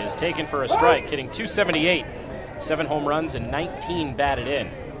is taken for a strike, hitting .278, 7 home runs and 19 batted in.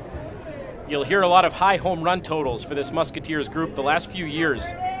 You'll hear a lot of high home run totals for this Musketeers group. The last few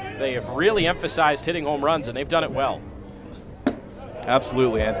years, they have really emphasized hitting home runs, and they've done it well.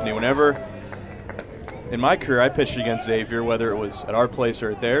 Absolutely, Anthony. Whenever in my career I pitched against Xavier, whether it was at our place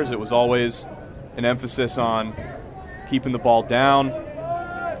or at theirs, it was always an emphasis on keeping the ball down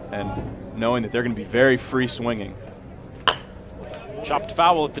and knowing that they're going to be very free swinging. Chopped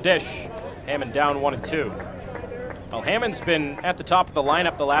foul at the dish. Hammond down 1-2. Well, Hammond's been at the top of the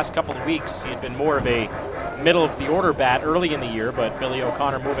lineup the last couple of weeks. He had been more of a middle of the order bat early in the year, but Billy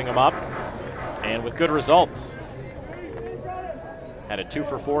O'Connor moving him up, and with good results. Had a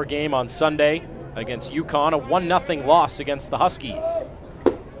 2-for-4 game on Sunday against UConn, a 1-0 loss against the Huskies.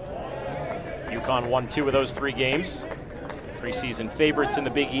 UConn won 2 of those 3 games. Preseason favorites in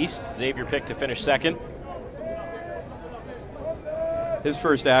the Big East. Xavier picked to finish second. His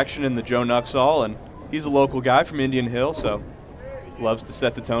first action in the Joe Nuxhall, and he's a local guy from Indian Hill, so loves to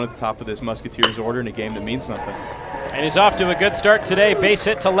set the tone at the top of this Musketeers order in a game that means something. And he's off to a good start today. Base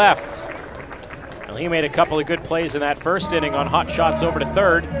hit to left. Well, he made a couple of good plays in that first inning on hot shots over to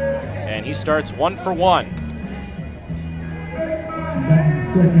third, and he starts 1 for 1.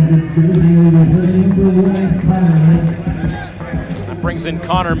 That brings in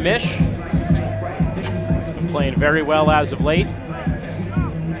Connor Mish. Been playing very well as of late.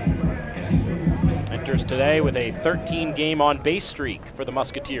 Enters today with a 13-game on-base streak for the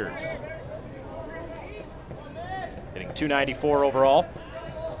Musketeers. Hitting .294 overall.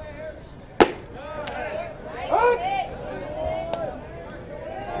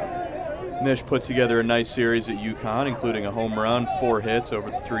 Mish put together a nice series at UConn, including a home run, 4 hits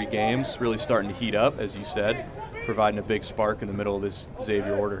over the 3 games. Really starting to heat up, as you said, providing a big spark in the middle of this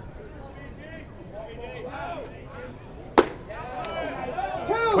Xavier order.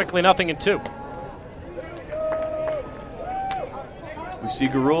 Quickly 0-2. We see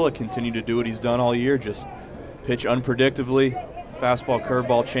Garula continue to do what he's done all year, just pitch unpredictably, fastball,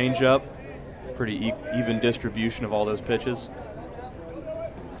 curveball, changeup, pretty even distribution of all those pitches.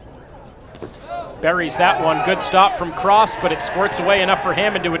 Buries that one, good stop from Cross, but it squirts away enough for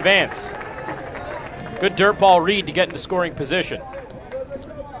Hammond to advance. Good dirt ball read to get into scoring position.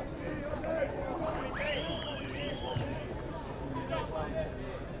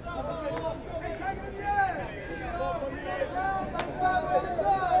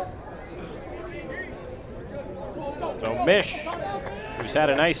 So Mish, who's had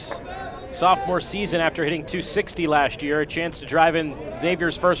a nice sophomore season after hitting .260 last year, a chance to drive in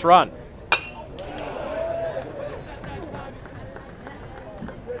Xavier's first run.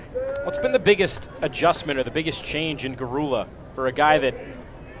 What's been the biggest adjustment or the biggest change in Garula for a guy that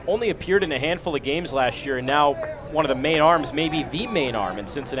only appeared in a handful of games last year and now one of the main arms, maybe the main arm in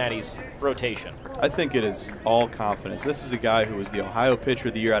Cincinnati's rotation? I think it is all confidence. This is a guy who was the Ohio Pitcher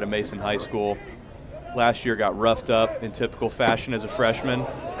of the Year out of Mason High School. Last year got roughed up in typical fashion as a freshman.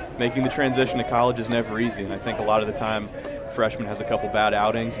 Making the transition to college is never easy, and I think a lot of the time freshman has a couple bad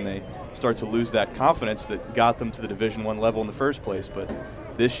outings and they start to lose that confidence that got them to the Division I level in the first place. But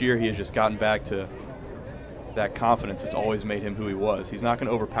this year he has just gotten back to that confidence that's always made him who he was. He's not going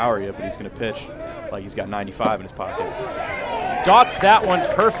to overpower you, but he's going to pitch like he's got 95 in his pocket. Dots that one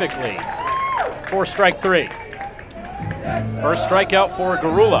perfectly for strike 3. First strikeout for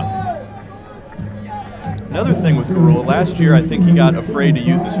Garula. Another thing with Garula, last year I think he got afraid to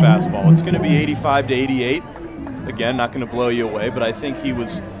use his fastball. It's going to be 85 to 88. Again, not going to blow you away, but I think he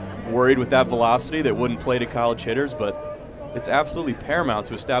was worried with that velocity that wouldn't play to college hitters, but it's absolutely paramount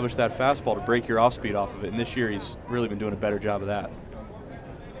to establish that fastball to break your off-speed off of it, and this year he's really been doing a better job of that.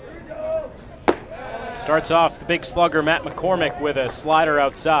 Starts off the big slugger Matt McCormick with a slider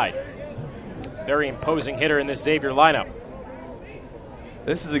outside. Very imposing hitter in this Xavier lineup.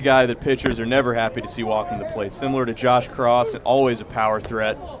 This is a guy that pitchers are never happy to see walking the plate. Similar to Josh Cross, and always a power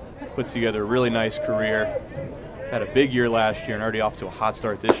threat. Puts together a really nice career. Had a big year last year and already off to a hot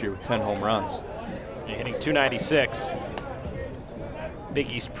start this year with 10 home runs. You're hitting .296.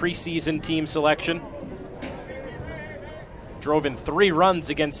 Big East preseason team selection. Drove in 3 runs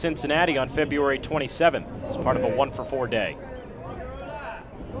against Cincinnati on February 27th as part of a 1-for-4 day.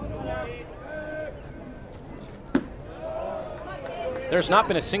 There's not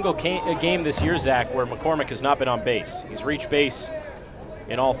been a single game this year, Zach, where McCormick has not been on base. He's reached base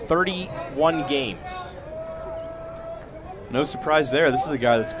in all 31 games. No surprise there. This is a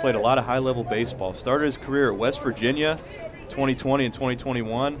guy that's played a lot of high-level baseball. Started his career at West Virginia, 2020 and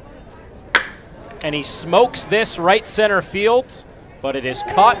 2021. And he smokes this right center field, but it is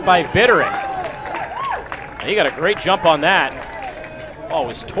caught by Vitterick. And he got a great jump on that. Oh, it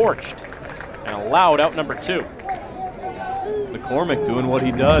was torched and allowed out number 2. McCormick doing what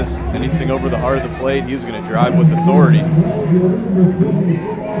he does. Anything over the heart of the plate, he's going to drive with authority.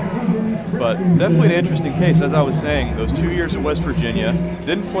 But definitely an interesting case. As I was saying, those 2 years at West Virginia,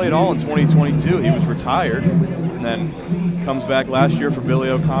 didn't play at all in 2022. He was retired and then Comes back last year for Billy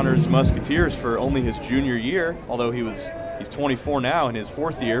O'Connor's Musketeers for only his junior year, although he's 24 now in his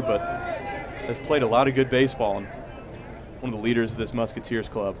 4th year, but has played a lot of good baseball and one of the leaders of this Musketeers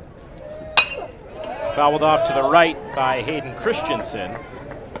club. Fouled off to the right by Hayden Christensen.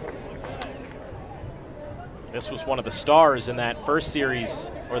 This was one of the stars in that first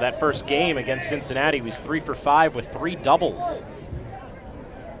series, or that first game against Cincinnati. He was 3 for 5 with 3 doubles.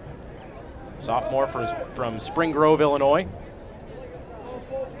 Sophomore from Spring Grove, Illinois.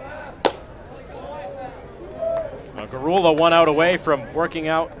 Garula 1 out away from working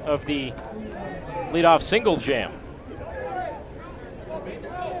out of the leadoff single jam.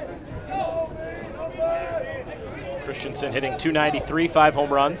 Christensen hitting .293, 5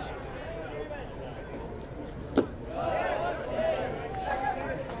 home runs.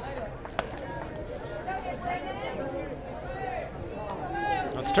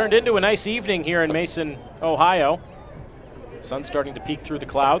 It's turned into a nice evening here in Mason, Ohio. Sun starting to peek through the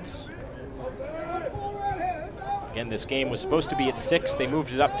clouds. Again, this game was supposed to be at 6. They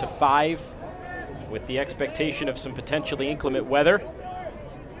moved it up to 5 with the expectation of some potentially inclement weather.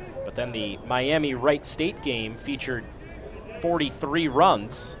 But then the Miami Wright State game featured 43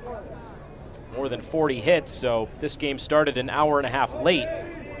 runs, more than 40 hits, so this game started an hour and a half late,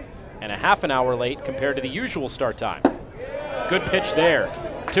 and a half an hour late compared to the usual start time. Good pitch there,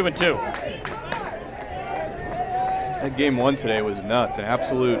 2-2. That game 1 today was nuts, an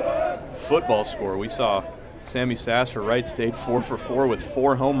absolute football score. We saw Sammy Sass for Wright State 4 for 4 with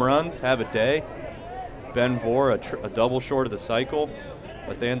 4 home runs, have a day. Ben Vore a double short of the cycle.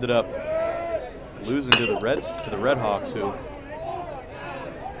 But they ended up losing to the Red Hawks, who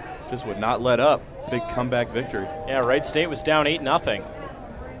just would not let up. Big comeback victory. Yeah, Wright State was down 8-0.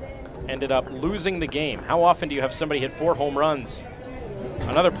 Ended up losing the game. How often do you have somebody hit 4 home runs?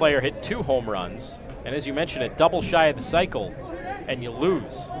 Another player hit 2 home runs, and as you mentioned, a double shy of the cycle, and you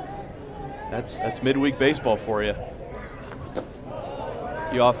lose. That's midweek baseball for you.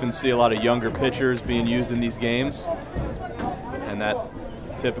 You often see a lot of younger pitchers being used in these games, and that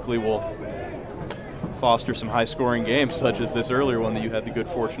typically will foster some high-scoring games, such as this earlier one that you had the good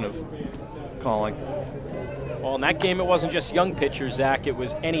fortune of calling. Well, in that game, it wasn't just young pitchers, Zach. It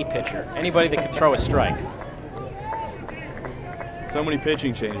was any pitcher, anybody that could throw a strike. So many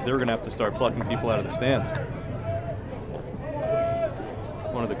pitching changes. They were going to have to start plucking people out of the stands.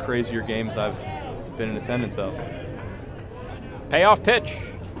 One of the crazier games I've been in attendance of. Payoff pitch,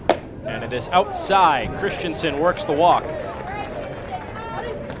 and it is outside. Christensen works the walk.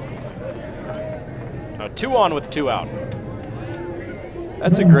 2 on with 2 out.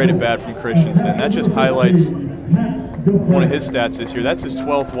 That's a great at-bat from Christensen. That just highlights one of his stats this year. That's his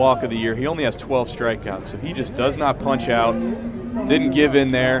 12th walk of the year. He only has 12 strikeouts, so he just does not punch out. Didn't give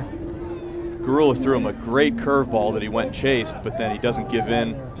in there. Garula threw him a great curveball that he went and chased, but then he doesn't give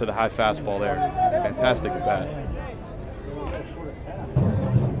in to the high fastball there. Fantastic at-bat.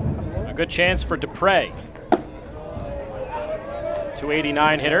 A good chance for Dupre.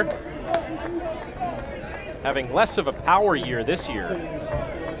 289 hitter. Having less of a power year this year.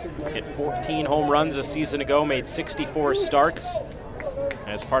 Hit 14 home runs a season ago, made 64 starts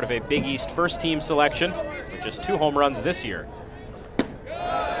as part of a Big East first-team selection, with just 2 home runs this year.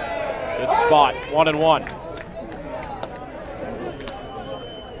 Good spot, 1-1.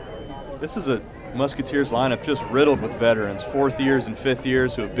 This is a Musketeers lineup just riddled with veterans, 4th years and 5th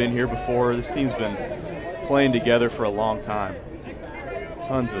years who have been here before. This team's been playing together for a long time.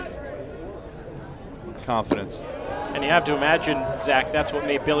 Tons of confidence. And you have to imagine, Zach, that's what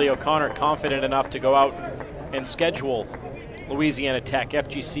made Billy O'Connor confident enough to go out and schedule Louisiana Tech,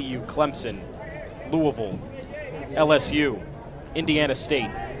 FGCU, Clemson, Louisville, LSU, Indiana State.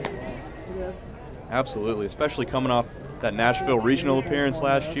 Absolutely, especially coming off that Nashville regional appearance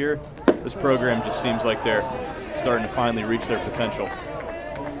last year. This program just seems like they're starting to finally reach their potential.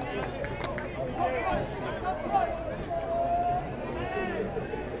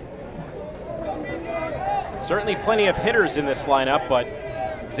 Certainly plenty of hitters in this lineup, but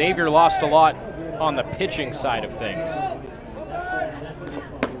Xavier lost a lot on the pitching side of things.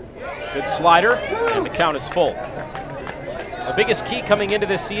 Good slider, and the count is full. The biggest key coming into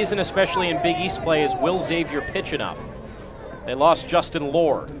this season, especially in Big East play, is will Xavier pitch enough? They lost Justin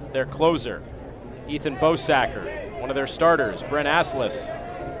Lohr, their closer. Ethan Bosacker, one of their starters. Brent Aslis,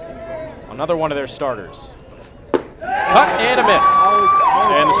 another one of their starters. Cut and a miss.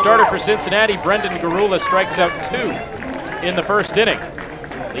 And the starter for Cincinnati, Brendan Garula, strikes out 2 in the first inning.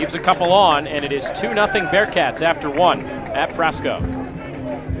 Leaves a couple on, and it is 2-0 Bearcats after 1 at Prasco.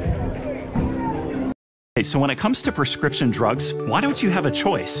 Okay, so when it comes to prescription drugs, why don't you have a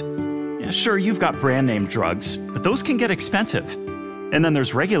choice? Sure, you've got brand name drugs, but those can get expensive. And then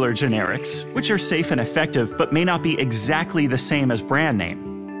there's regular generics, which are safe and effective, but may not be exactly the same as brand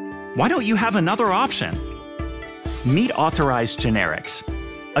name. Why don't you have another option? Meet authorized generics,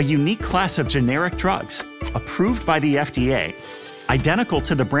 a unique class of generic drugs approved by the FDA, identical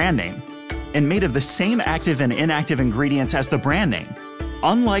to the brand name, and made of the same active and inactive ingredients as the brand name.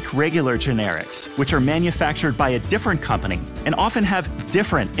 Unlike regular generics, which are manufactured by a different company and often have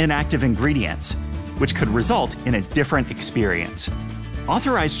different inactive ingredients, which could result in a different experience.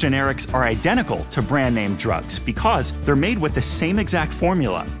 Authorized generics are identical to brand name drugs because they're made with the same exact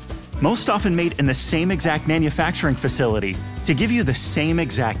formula, most often made in the same exact manufacturing facility to give you the same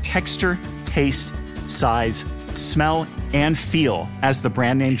exact texture, taste, size, smell, and feel as the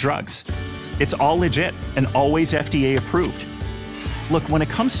brand name drugs. It's all legit and always FDA approved. Look, when it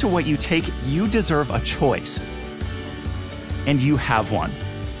comes to what you take, you deserve a choice. And you have one.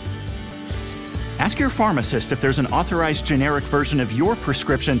 Ask your pharmacist if there's an authorized generic version of your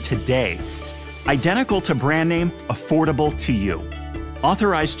prescription today. Identical to brand name, affordable to you.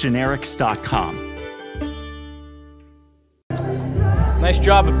 AuthorizedGenerics.com. Nice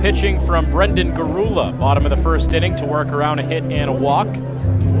job of pitching from Brendan Garula, bottom of the first inning, to work around a hit and a walk.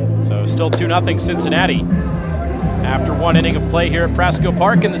 So still 2-0 Cincinnati after one inning of play here at Prasco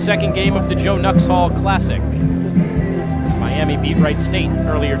Park in the second game of the Joe Nuxhall Classic. Miami beat Wright State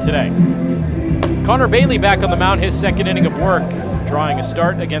earlier today. Connor Bailey back on the mound, his second inning of work, drawing a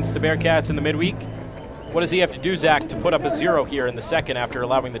start against the Bearcats in the midweek. What does he have to do, Zach, to put up a 0 here in the second after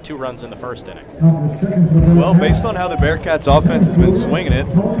allowing the 2 runs in the first inning? Well, based on how the Bearcats offense has been swinging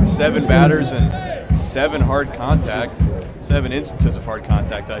it, 7 batters and 7 hard contact, 7 instances of hard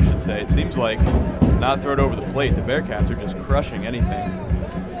contact, I should say. It seems like not thrown over the plate. The Bearcats are just crushing anything.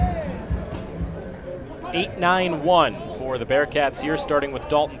 8-9-1 for the Bearcats here, starting with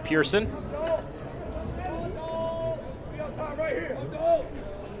Dalton Pearson.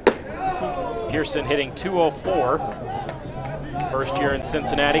 Pearson hitting .204. First year in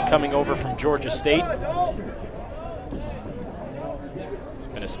Cincinnati, coming over from Georgia State. He's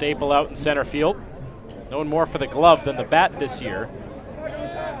been a staple out in center field. Known more for the glove than the bat this year.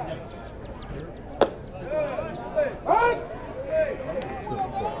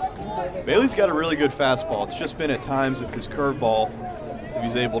 Bailey's got a really good fastball. It's just been at times if his curveball, if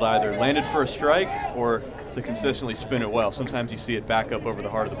he's able to either land it for a strike or to consistently spin it well. Sometimes you see it back up over the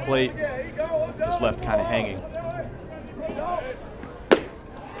heart of the plate, just left kind of hanging.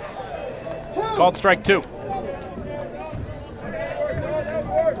 Called strike 2.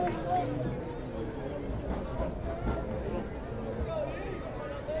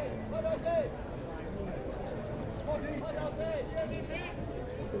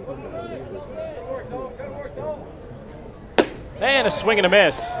 And a swing and a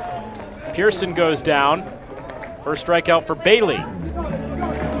miss. Pearson goes down. First strikeout for Bailey.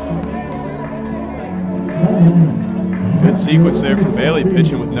 Good sequence there from Bailey,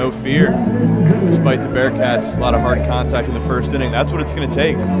 pitching with no fear. Despite the Bearcats, a lot of hard contact in the first inning. That's what it's going to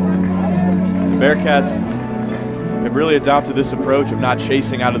take. The Bearcats have really adopted this approach of not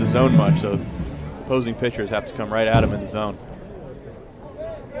chasing out of the zone much, so opposing pitchers have to come right at them in the zone.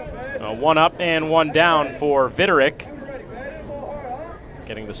 1 up and 1 down for Vitterick.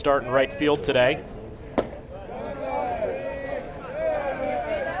 Getting the start in right field today.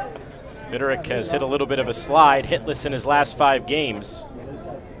 Vitterick has hit a little bit of a slide, hitless in his last 5 games.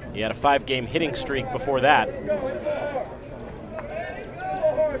 He had a 5-game hitting streak before that.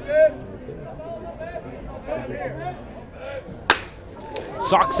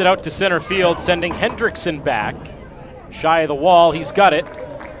 Socks it out to center field, sending Hendrickson back. Shy of the wall, he's got it.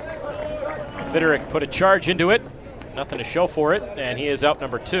 Vitterick put a charge into it. Nothing to show for it, and he is out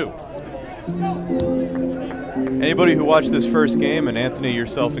number 2. Anybody who watched this first game, and Anthony,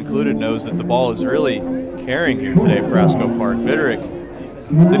 yourself included, knows that the ball is really carrying here today at Prasco Park. Vitterick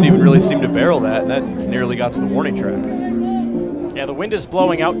didn't even really seem to barrel that, and that nearly got to the warning track. Yeah, the wind is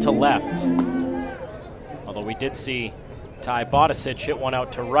blowing out to left. Although we did see Ty Bodicic hit one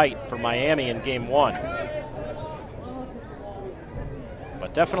out to right for Miami in Game 1.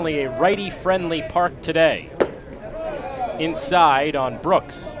 But definitely a righty-friendly park today. Inside on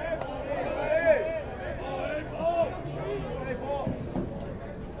Brooks.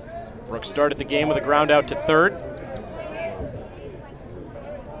 Brooks started the game with a ground out to third.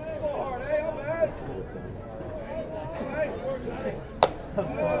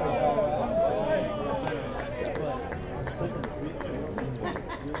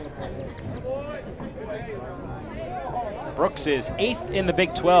 Brooks is 8th in the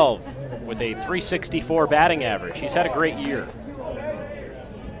Big 12 with a .364 batting average. He's had a great year.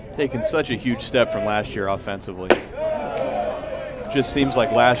 taken such a huge step from last year offensively. Just seems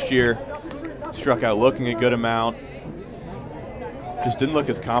like last year struck out looking a good amount. Just didn't look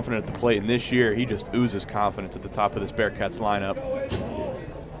as confident at the plate. And this year, he just oozes confidence at the top of this Bearcats lineup.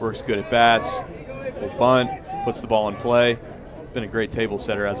 Works good at bats, will bunt, puts the ball in play. Been a great table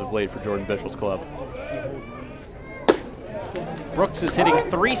setter as of late for Jordan Bischel's club. Brooks is hitting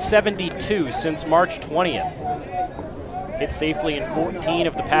 .372 since March 20th. Hit safely in 14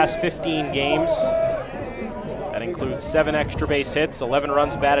 of the past 15 games. That includes 7 extra base hits, 11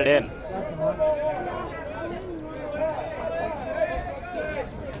 runs batted in.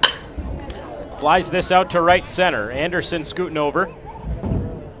 Flies this out to right center. Anderson scooting over.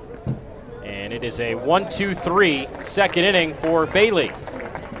 And it is a 1-2-3 second inning for Bailey.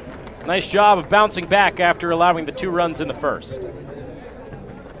 Nice job of bouncing back after allowing the 2 runs in the first.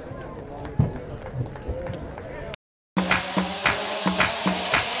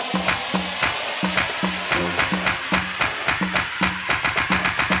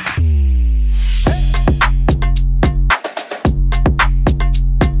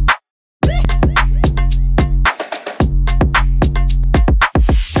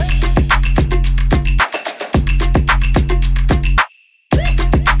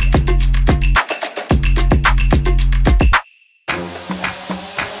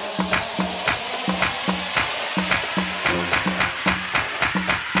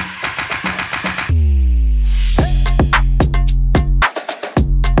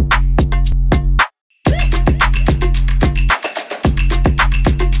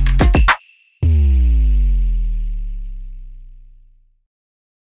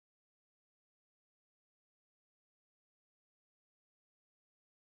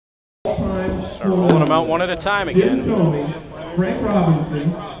 Start rolling them out one at a time again. Frank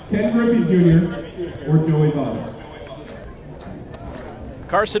Robinson, Ken Griffey Jr., or Joey Vaughn.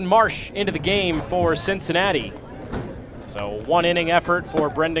 Carson Marsh into the game for Cincinnati. So 1 inning effort for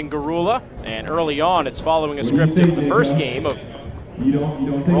Brendan Garula, and early on it's following a script of the first game of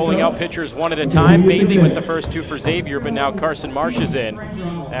rolling out pitchers 1 at a time. Bailey with the first 2 for Xavier, but now Carson Marsh is in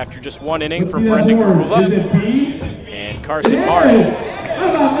after just 1 inning from Brendan Garula. And Carson Marsh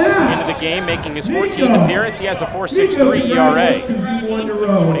into the game, making his 14th appearance. He has a 4.63 ERA.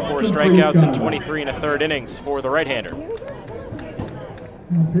 24 strikeouts and 23 1/3 innings for the right-hander.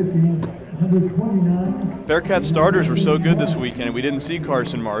 Bearcat starters were so good this weekend, and we didn't see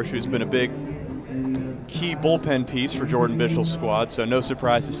Carson Marsh, who's been a big key bullpen piece for Jordan Bischel's squad, so no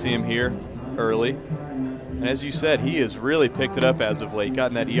surprise to see him here early. And as you said, he has really picked it up as of late,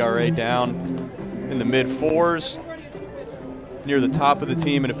 gotten that ERA down in the mid-4s, near the top of the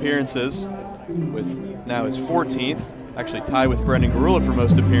team in appearances, with now his 14th, actually tied with Brendan Garula for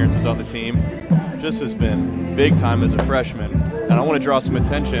most appearances on the team. Just has been big time as a freshman. And I want to draw some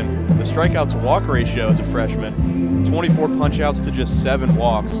attention. The strikeout to walk ratio as a freshman, 24 punch-outs to just 7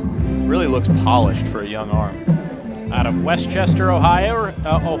 walks. Really looks polished for a young arm. Out of Westchester,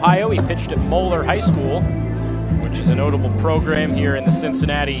 Ohio, he pitched at Moeller High School, which is a notable program here in the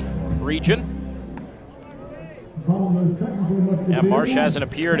Cincinnati region. Yeah, Marsh hasn't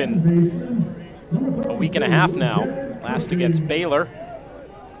appeared in a week and a half now. Last against Baylor.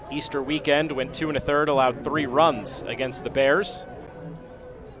 Easter weekend, went 2 1/3, allowed 3 runs against the Bears.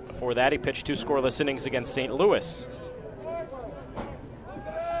 Before that, he pitched 2 scoreless innings against St. Louis.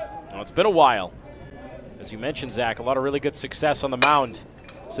 Well, it's been a while. As you mentioned, Zach, a lot of really good success on the mound.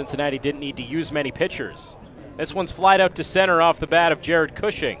 Cincinnati didn't need to use many pitchers. This one's flied out to center off the bat of Jared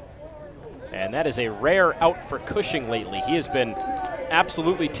Cushing. And that is a rare out for Cushing lately. He has been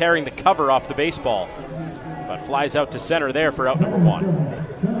absolutely tearing the cover off the baseball, but flies out to center there for out number 1.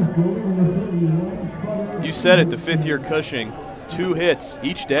 You said it, the 5th-year Cushing, 2 hits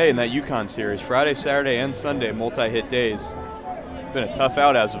each day in that UConn series, Friday, Saturday, and Sunday, multi-hit days. Been a tough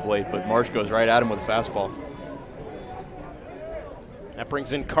out as of late, but Marsh goes right at him with a fastball. That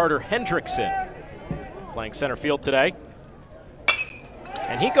brings in Carter Hendrickson, playing center field today.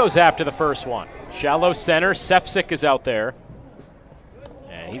 And he goes after the first one. Shallow center, Sefcik is out there.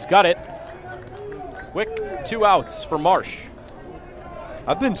 And he's got it. Quick 2 outs for Marsh.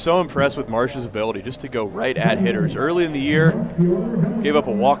 I've been so impressed with Marsh's ability just to go right at hitters. Early in the year, gave up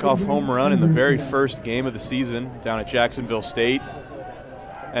a walk-off home run in the very first game of the season down at Jacksonville State.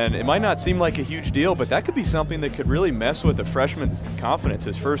 And it might not seem like a huge deal, but that could be something that could really mess with a freshman's confidence.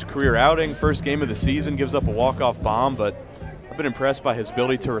 His first career outing, first game of the season, gives up a walk-off bomb, but I've been impressed by his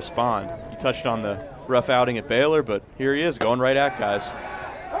ability to respond. You touched on the rough outing at Baylor, but here he is going right at guys.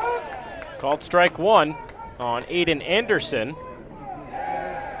 Called strike 1 on Aiden Anderson.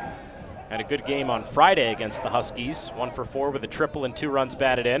 Had a good game on Friday against the Huskies. 1 for 4 with a triple and 2 runs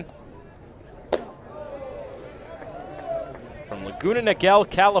batted in. From Laguna Niguel,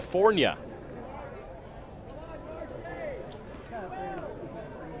 California.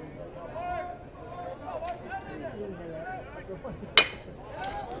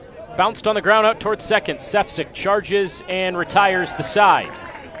 Bounced on the ground out towards second. Sefcik charges and retires the side.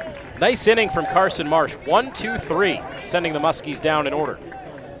 Nice inning from Carson Marsh. 1, 2, 3, sending the Muskies down in order.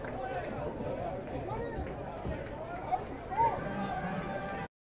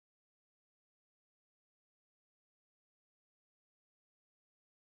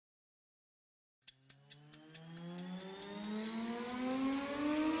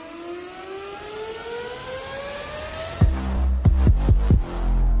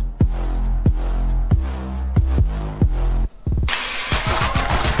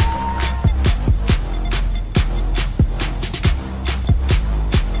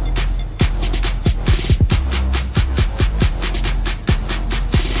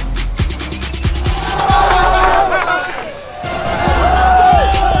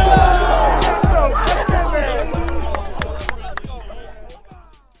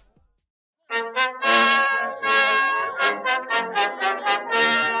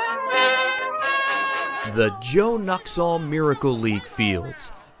 The Joe Nuxhall Miracle League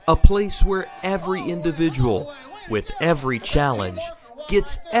Fields, a place where every individual, with every challenge,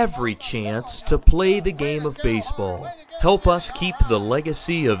 gets every chance to play the game of baseball. Help us keep the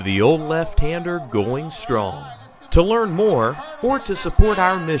legacy of the old left-hander going strong. To learn more or to support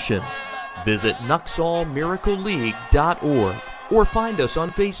our mission, visit NuxhallMiracleLeague.org or find us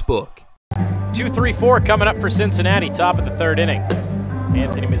on Facebook. 2-3-4 coming up for Cincinnati, top of the third inning.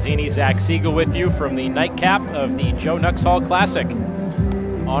 Anthony Mazzini, Zach Siegel with you from the nightcap of the Joe Nuxhall Classic,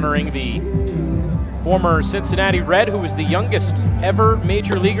 honoring the former Cincinnati Red, who was the youngest ever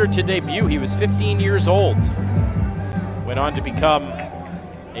major leaguer to debut. He was 15 years old. Went on to become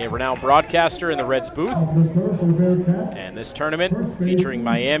a renowned broadcaster in the Reds booth. And this tournament, featuring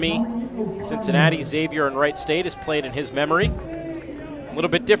Miami, Cincinnati, Xavier, and Wright State, is played in his memory. A little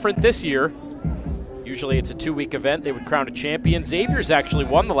bit different this year. Usually it's a 2-week event. They would crown a champion. Xavier's actually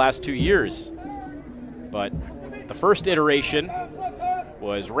won the last 2 years. But the first iteration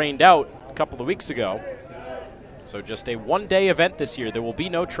was rained out a couple of weeks ago. So just a one-day event this year. There will be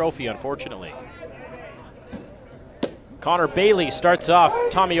no trophy, unfortunately. Connor Bailey starts off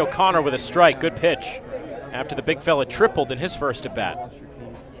Tommy O'Connor with a strike. Good pitch after the big fella tripled in his first at-bat.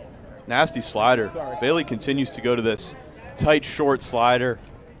 Nasty slider. Bailey continues to go to this tight, short slider.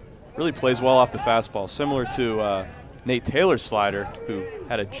 Really plays well off the fastball, similar to Nate Taylor's slider, who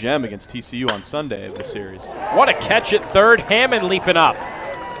had a gem against TCU on Sunday of the series. What a catch at third. Hammond leaping up.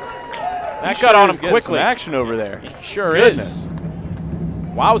 That got on him quickly. Some action over there. He sure is.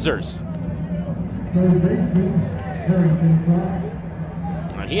 Wowzers.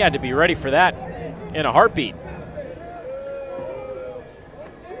 He had to be ready for that in a heartbeat.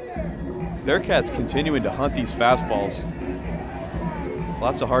 Bearcats continuing to hunt these fastballs.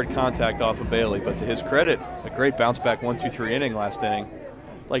 Lots of hard contact off of Bailey, but to his credit, a great bounce-back 1-2-3 inning last inning.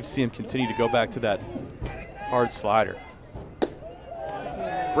 I'd like to see him continue to go back to that hard slider.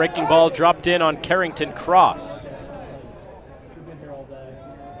 Breaking ball dropped in on Carrington Cross.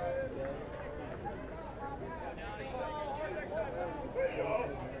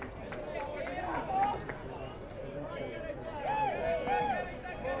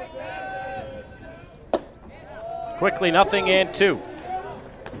 Quickly, 0-2.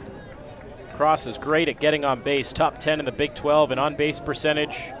 Cross is great at getting on base, top 10 in the Big 12 in on-base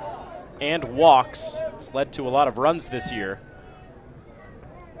percentage and walks. It's led to a lot of runs this year.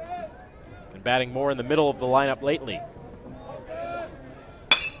 Been batting more in the middle of the lineup lately.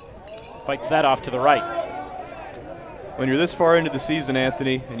 Fights that off to the right. When you're this far into the season,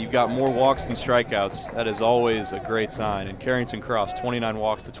 Anthony, and you've got more walks than strikeouts, that is always a great sign. And Carrington Cross, 29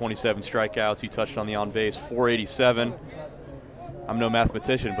 walks to 27 strikeouts. He touched on the on-base, 487. I'm no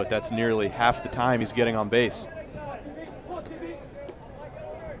mathematician, but that's nearly half the time he's getting on base.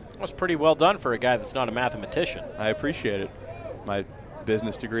 That's pretty well done for a guy that's not a mathematician. I appreciate it. My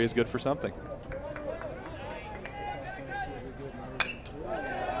business degree is good for something.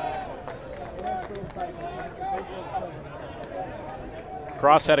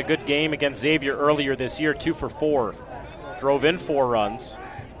 Cross had a good game against Xavier earlier this year, 2 for 4. Drove in 4 runs.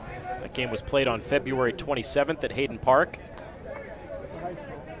 That game was played on February 27th at Hayden Park.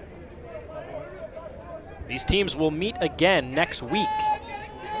 These teams will meet again next week.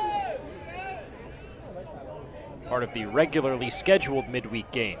 Part of the regularly scheduled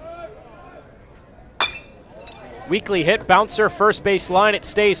midweek game. Weekly hit bouncer, first base line. It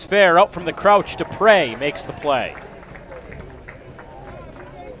stays fair. Out from the crouch. Dupre makes the play.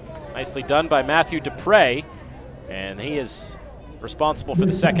 Nicely done by Matthew Dupre, and he is responsible for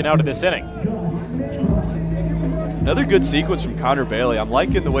the second out of this inning. Another good sequence from Connor Bailey. I'm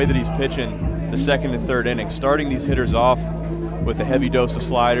liking the way that he's pitching the second and third inning, starting these hitters off with a heavy dose of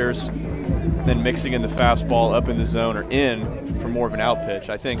sliders, then mixing in the fastball up in the zone or in for more of an out pitch.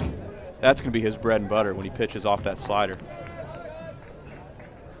 I think that's going to be his bread and butter when he pitches off that slider.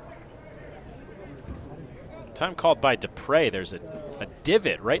 Time called by Dupre. There's a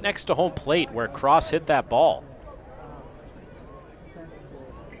divot right next to home plate where Cross hit that ball.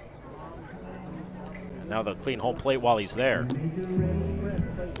 And now they'll clean home plate while he's there.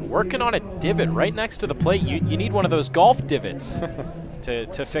 Working on a divot right next to the plate. You need one of those golf divots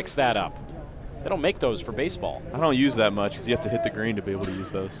to fix that up. They don't make those for baseball. I don't use that much because you have to hit the green to be able to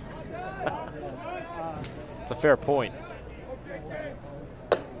use those. It's a fair point.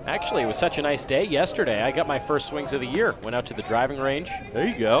 Actually, it was such a nice day yesterday. I got my first swings of the year. Went out to the driving range. There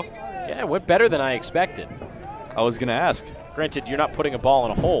you go. Yeah, it went better than I expected. I was going to ask. Granted, you're not putting a ball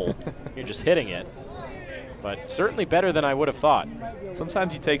in a hole. You're just hitting it. But certainly better than I would have thought.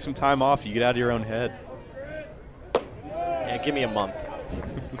 Sometimes you take some time off. You get out of your own head. Yeah, give me a month.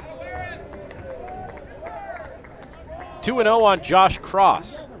 2-0 on Josh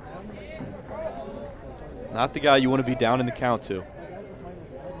Cross. Not the guy you want to be down in the count to.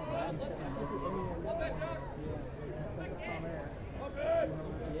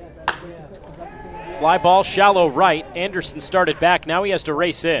 Fly ball, shallow right. Anderson started back. Now he has to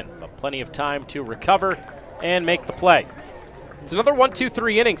race in. But plenty of time to recover and make the play. It's another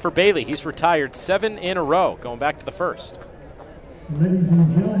 1-2-3 inning for Bailey. He's retired 7 in a row, going back to the first. Ladies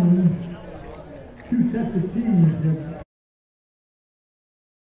and gentlemen, 2 sets of teams.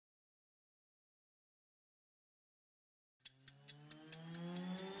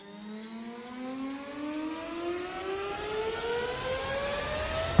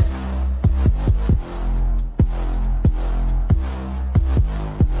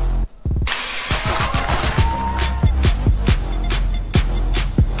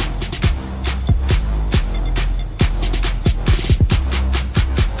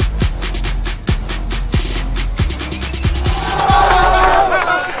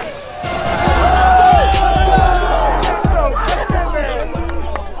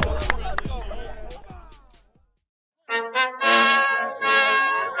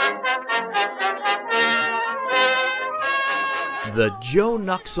 The Joe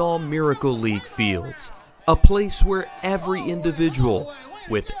Nuxhall Miracle League Fields, a place where every individual,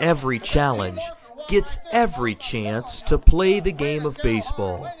 with every challenge, gets every chance to play the game of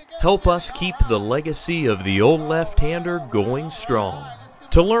baseball. Help us keep the legacy of the old left-hander going strong.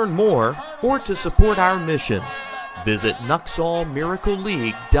 To learn more or to support our mission, visit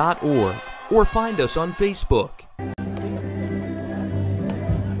NuxhallMiracleLeague.org or find us on Facebook.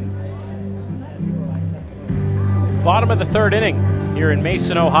 Bottom of the third inning here in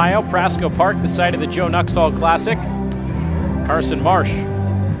Mason, Ohio. Prasco Park, the site of the Joe Nuxhall Classic. Carson Marsh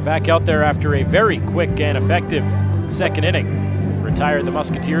back out there after a very quick and effective second inning. Retired the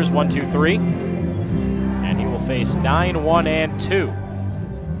Musketeers 1-2-3. And he will face 9-1 and 2.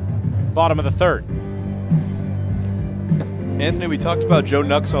 Bottom of the third. Anthony, we talked about Joe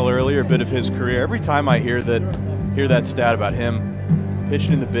Nuxhall earlier, a bit of his career. Every time I hear that stat about him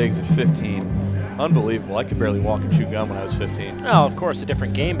pitching in the bigs at 15, unbelievable. I could barely walk and chew gum when I was 15. Well, of course, a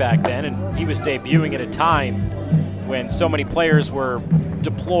different game back then, and he was debuting at a time when so many players were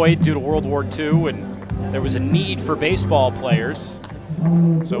deployed due to World War II, and there was a need for baseball players.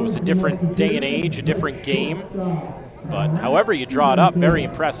 So it was a different day and age, a different game. But however you draw it up, very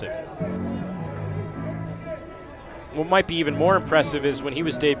impressive. What might be even more impressive is when he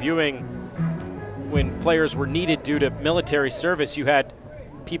was debuting, when players were needed due to military service, you had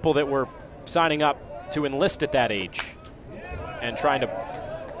people that were signing up to enlist at that age and trying to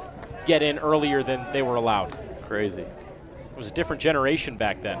get in earlier than they were allowed. Crazy. It was a different generation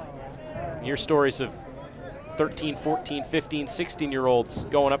back then. You hear stories of 13, 14, 15, 16-year-olds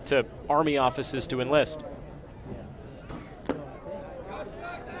going up to Army offices to enlist,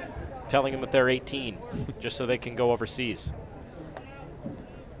 telling them that they're 18 just so they can go overseas.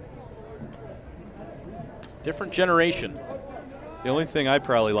 Different generation. The only thing I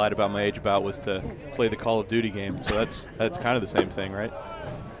probably lied about my age about was to play the Call of Duty game, so that's kind of the same thing, right?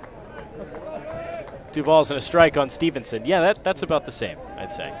 2 balls and a strike on Stevenson. Yeah, that's about the same,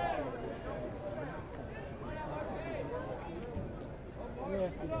 I'd say.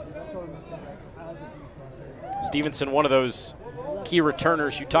 Stevenson, one of those key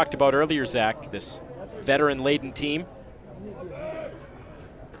returners you talked about earlier, Zach, this veteran-laden team.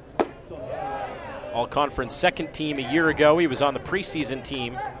 All-conference second team a year ago. He was on the preseason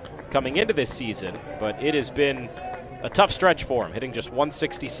team coming into this season, but it has been a tough stretch for him, hitting just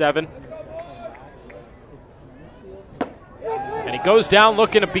 167. And he goes down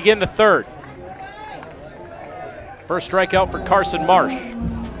looking to begin the third. First strikeout for Carson Marsh.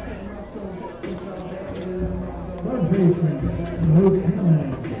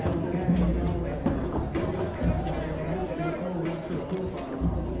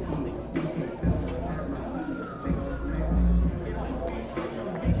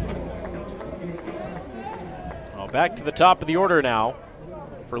 Back to the top of the order now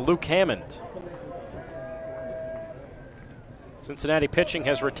for Luke Hammond. Cincinnati pitching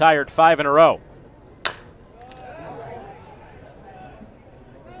has retired 5 in a row.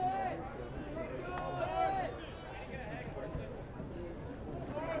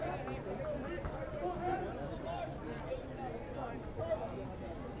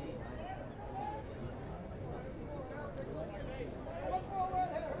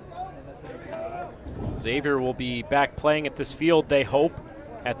 Xavier will be back playing at this field, they hope,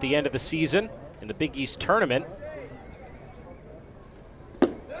 at the end of the season in the Big East tournament.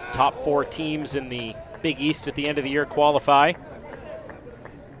 Top 4 teams in the Big East at the end of the year qualify.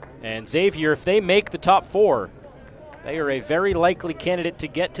 And Xavier, if they make the top 4, they are a very likely candidate to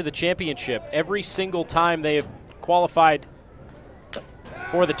get to the championship. Every single time they have qualified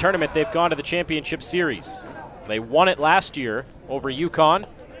for the tournament, they've gone to the championship series. They won it last year over UConn.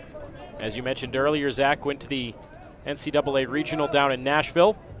 As you mentioned earlier, Zach went to the NCAA Regional down in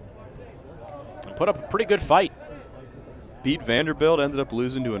Nashville and put up a pretty good fight. Beat Vanderbilt, ended up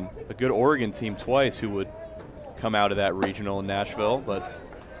losing to a good Oregon team twice who would come out of that regional in Nashville. But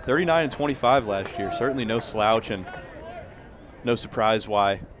 39-25 last year, certainly no slouch, and no surprise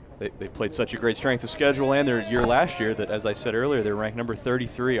why they played such a great strength of schedule and their year last year that, as I said earlier, they're ranked number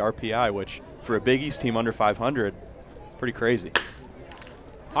 33 RPI, which for a Big East team under 500, pretty crazy.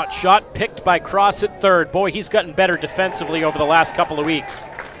 Hot shot picked by Cross at third. Boy, he's gotten better defensively over the last couple of weeks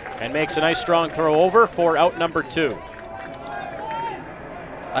and makes a nice strong throw over for out number 2.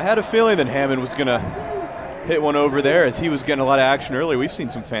 I had a feeling that Hammond was going to hit one over there as he was getting a lot of action early. We've seen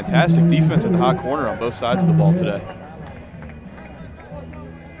some fantastic defense at the hot corner on both sides of the ball today.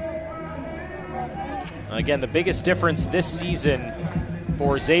 Again, the biggest difference this season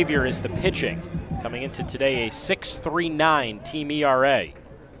for Xavier is the pitching. Coming into today, a 6.39 team ERA.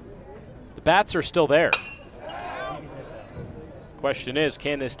 The bats are still there. Question is,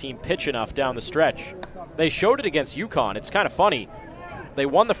 can this team pitch enough down the stretch? They showed it against UConn. It's kind of funny. They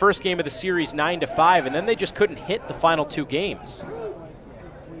won the first game of the series 9-5, and then they just couldn't hit the final 2 games.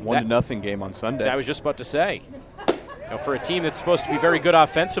 1-0 game on Sunday. I was just about to say. You know, for a team that's supposed to be very good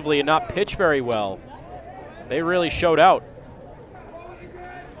offensively and not pitch very well, they really showed out.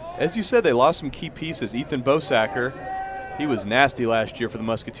 As you said, they lost some key pieces. Ethan Bosacker, he was nasty last year for the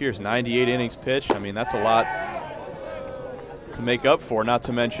Musketeers. 98 innings pitched. I mean, that's a lot to make up for, not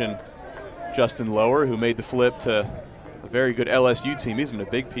to mention Justin Lower, who made the flip to a very good LSU team. He's been a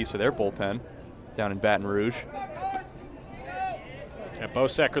big piece of their bullpen down in Baton Rouge. And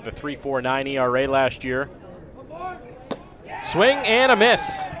Bosacker, the 3.49 ERA last year. Swing and a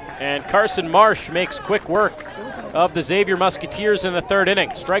miss. And Carson Marsh makes quick work of the Xavier Musketeers in the 3rd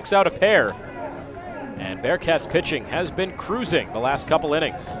inning. Strikes out a pair. And Bearcats pitching has been cruising the last couple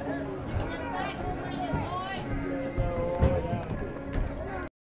innings.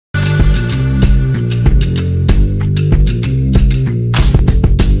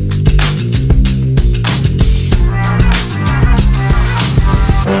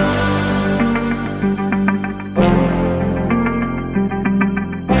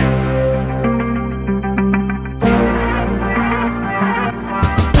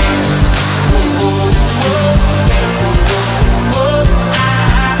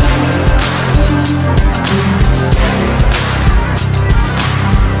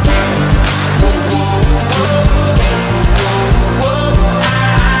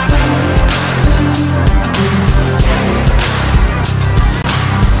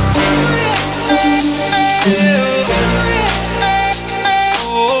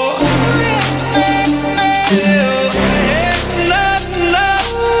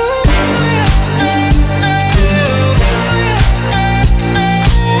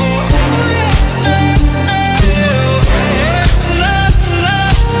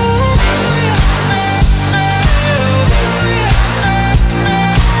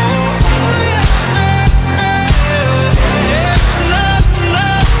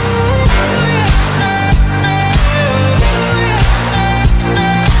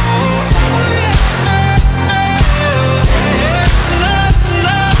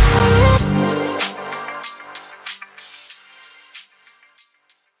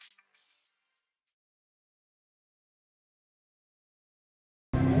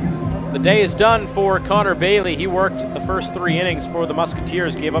 The day is done for Connor Bailey. He worked the first 3 innings for the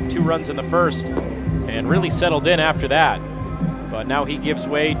Musketeers, gave up 2 runs in the first, and really settled in after that. But now he gives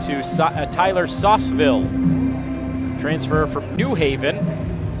way to Tyler Sauceville, transfer from New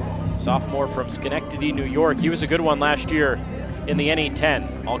Haven, sophomore from Schenectady, New York. He was a good one last year in the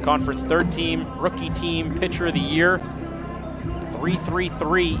NE10. All-conference 3rd team, rookie team, pitcher of the year.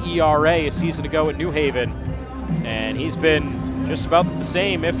 3.33 ERA a season ago at New Haven. And he's been just about the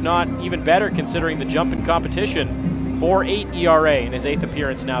same, if not even better, considering the jump in competition. 4.8 ERA in his 8th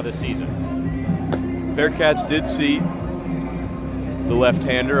appearance now this season. Bearcats did see the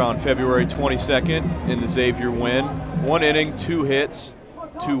left-hander on February 22nd in the Xavier win. 1 inning, 2 hits,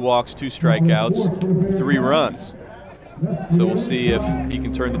 2 walks, 2 strikeouts, 3 runs. So we'll see if he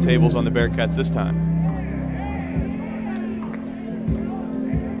can turn the tables on the Bearcats this time.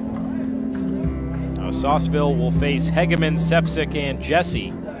 Sauceville will face Hegeman, Sefcik, and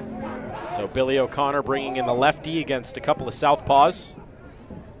Jesse. So Billy O'Connor bringing in the lefty against a couple of southpaws.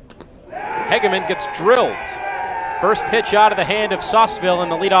 Hegeman gets drilled. First pitch out of the hand of Sauceville,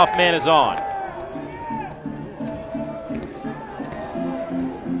 and the leadoff man is on.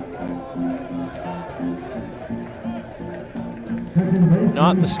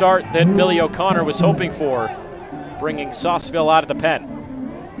 Not the start that Billy O'Connor was hoping for, bringing Sauceville out of the pen.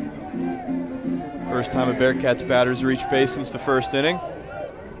 First time a Bearcats batter's reached base since the first inning.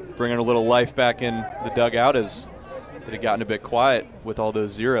 Bringing a little life back in the dugout as it had gotten a bit quiet with all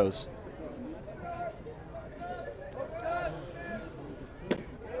those zeros.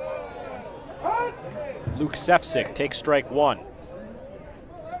 Luke Sefcik takes strike 1.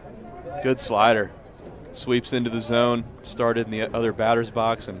 Good slider. Sweeps into the zone, started in the other batter's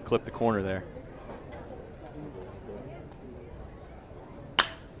box and clipped the corner there.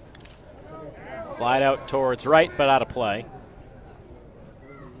 Flied out towards right, but out of play.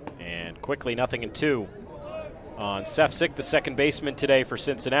 And quickly 0-2 on Sefcik, the second baseman today for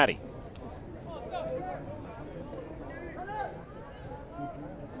Cincinnati.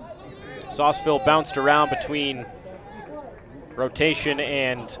 Sauceville bounced around between rotation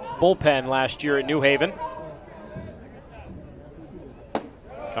and bullpen last year at New Haven.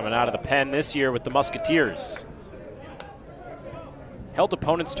 Coming out of the pen this year with the Musketeers. Held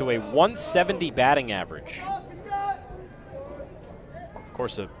opponents to a 170 batting average. Of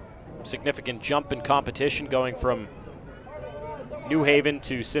course, a significant jump in competition going from New Haven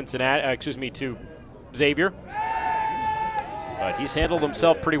to Cincinnati, to Xavier. But he's handled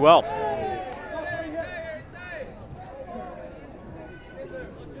himself pretty well.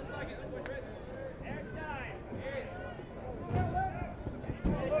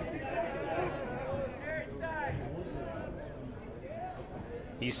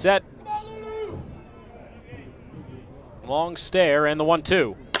 He's set. Long stare and the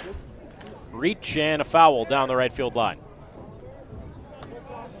 1-2. Reach and a foul down the right field line.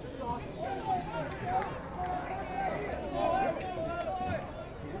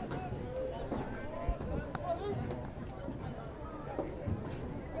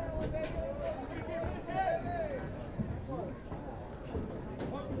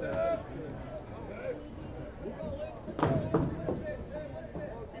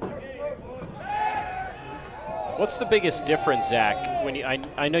 What's the biggest difference, Zach? When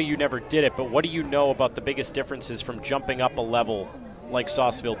I know you never did it, but what do you know about the biggest differences from jumping up a level like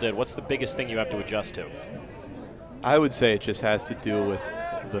Sauceville did? What's the biggest thing you have to adjust to? I would say it just has to do with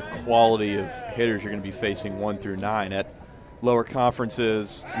the quality of hitters you're going to be facing 1 through 9 at lower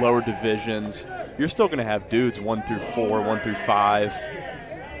conferences, lower divisions. You're still going to have dudes 1 through 4, 1 through 5,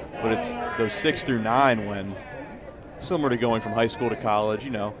 but it's those 6 through 9 when, similar to going from high school to college,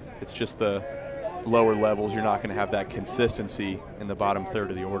 it's just the lower levels, you're not going to have that consistency in the bottom third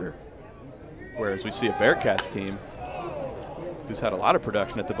of the order. Whereas we see a Bearcats team who's had a lot of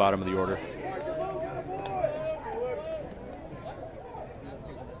production at the bottom of the order.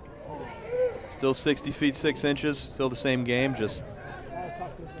 Still 60 feet 6 inches, still the same game, just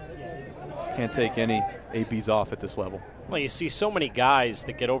can't take any ABs off at this level. Well, you see so many guys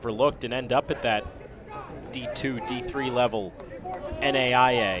that get overlooked and end up at that D2, D3 level,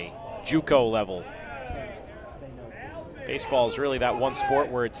 NAIA, JUCO level. Baseball is really that one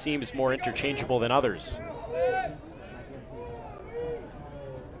sport where it seems more interchangeable than others.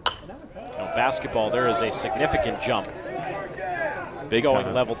 Basketball, there is a significant jump. Big going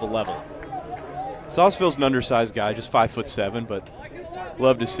time. level to level. Sauceville's an undersized guy, just 5'7", but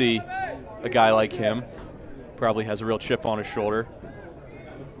love to see a guy like him. Probably has a real chip on his shoulder.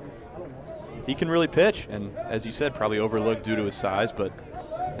 He can really pitch, and as you said, probably overlooked due to his size, but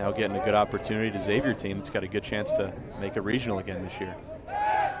now getting a good opportunity to Xavier team that's got a good chance to make a regional again this year.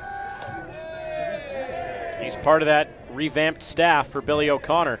 He's part of that revamped staff for Billy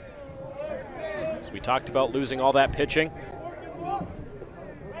O'Connor. So we talked about losing all that pitching.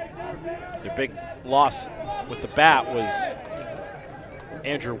 Their big loss with the bat was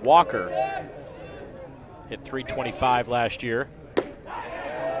Andrew Walker. Hit .325 last year.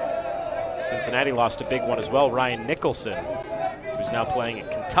 Cincinnati lost a big one as well, Ryan Nicholson, who's now playing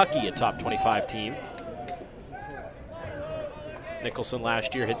at Kentucky, a top 25 team. Nicholson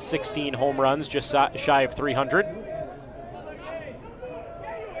last year hit 16 home runs, just shy of 300.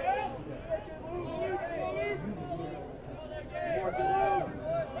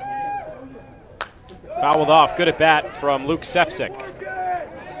 Fouled off, good at bat from Luke Sefcik.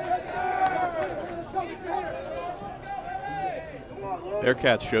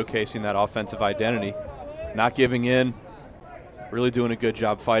 Bearcats showcasing that offensive identity, not giving in, really doing a good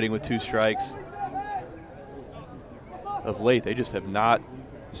job fighting with 2 strikes. Of late, they just have not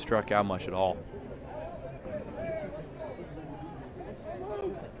struck out much at all.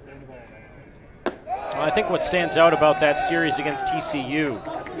 Well, I think what stands out about that series against TCU,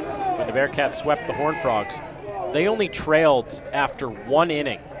 when the Bearcats swept the Horned Frogs, they only trailed after 1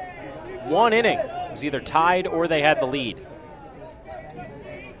 inning. 1 inning. It was either tied or they had the lead.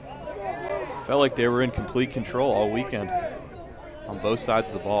 Felt like they were in complete control all weekend on both sides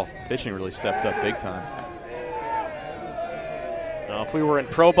of the ball. Pitching really stepped up big time. Now, if we were in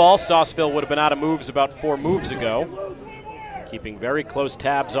pro ball, Sauceville would have been out of moves about 4 moves ago, keeping very close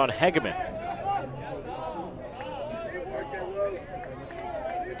tabs on Hegeman.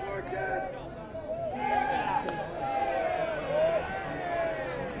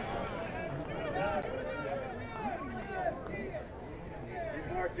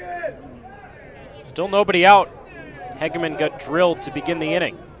 Still nobody out. Hegeman got drilled to begin the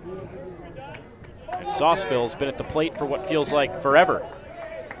inning. And Sauceville's been at the plate for what feels like forever.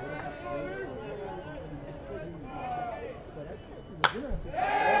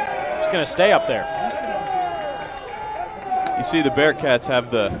 He's going to stay up there. You see the Bearcats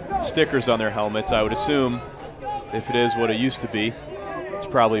have the stickers on their helmets. I would assume if it is what it used to be, it's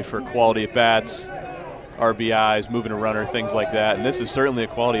probably for quality at bats, RBIs, moving a runner, things like that. And this is certainly a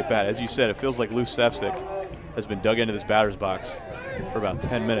quality at bat. As you said, it feels like Lou Sefcik has been dug into this batter's box for about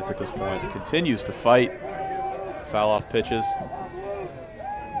 10 minutes at this point. Continues to fight, foul off pitches.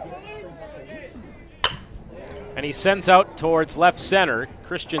 And he sends out towards left center.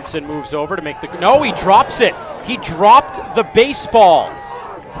 Christensen moves over to make the... No, he drops it. He dropped the baseball.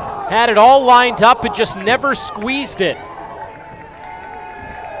 Had it all lined up and just never squeezed it.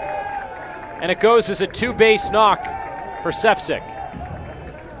 And it goes as a 2-base knock for Sefcik.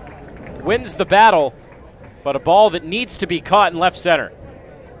 Wins the battle, but a ball that needs to be caught in left center.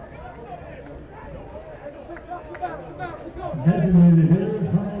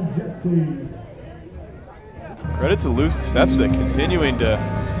 Credit to Luke Sefcik continuing to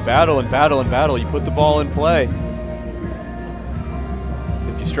battle and battle and battle. You put the ball in play.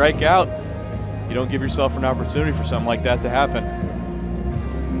 If you strike out, you don't give yourself an opportunity for something like that to happen.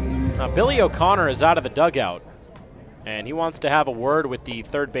 Now, Billy O'Connor is out of the dugout, and he wants to have a word with the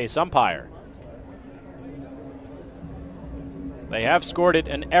third base umpire. They have scored it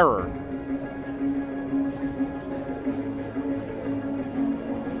an error.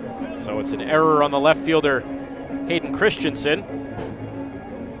 So it's an error on the left fielder, Hayden Christensen.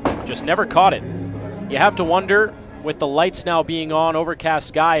 Just never caught it. You have to wonder, with the lights now being on, overcast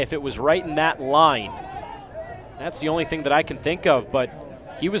sky, if it was right in that line. That's the only thing that I can think of, but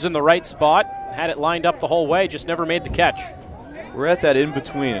he was in the right spot, had it lined up the whole way, just never made the catch. We're at that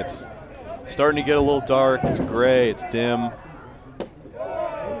in-between. It's starting to get a little dark. It's gray. It's dim.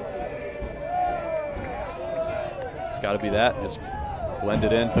 It's got to be that. Just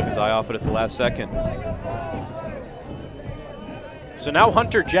blended in, took his eye off it at the last second. So now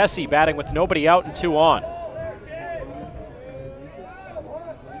Hunter Jesse batting with nobody out and 2 on.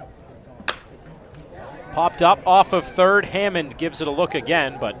 Popped up off of third. Hammond gives it a look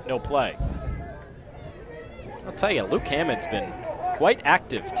again, but no play. I'll tell you, Luke Hammond's been quite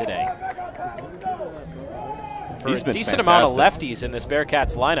active today. For He's a been decent fantastic. amount of lefties in this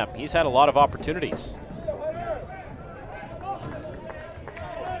Bearcats lineup, he's had a lot of opportunities.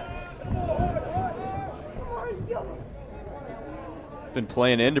 Been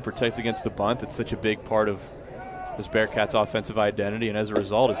playing in to protect against the bunt. That's such a big part of this Bearcats offensive identity, and as a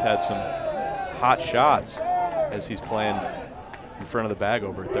result has had some hot shots as he's playing in front of the bag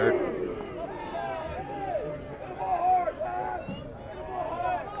over at third.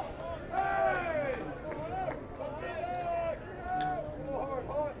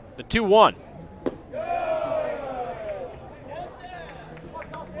 The 2-1.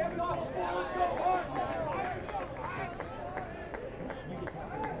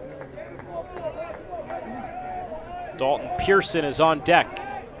 Dalton Pearson is on deck.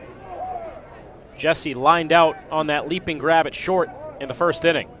 Jesse lined out on that leaping grab at short in the first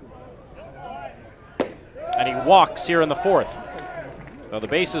inning. And he walks here in the fourth. So the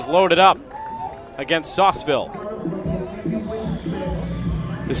base is loaded up against Sauceville.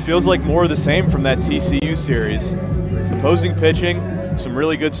 This feels like more of the same from that TCU series. Opposing pitching, some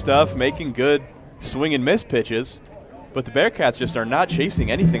really good stuff, making good swing and miss pitches, but the Bearcats just are not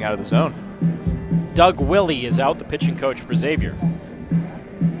chasing anything out of the zone. Doug Willey is out, the pitching coach for Xavier.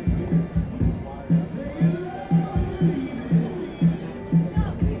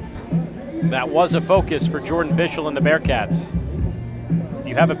 That was a focus for Jordan Bischel and the Bearcats. If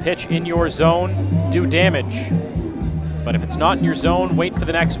you have a pitch in your zone, do damage. But if it's not in your zone, wait for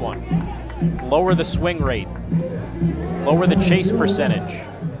the next one. Lower the swing rate. Lower the chase percentage.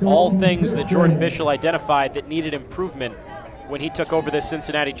 All things that Jordan Bischel identified that needed improvement when he took over this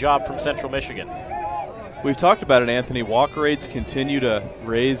Cincinnati job from Central Michigan. We've talked about it, Anthony. Walk rates continue to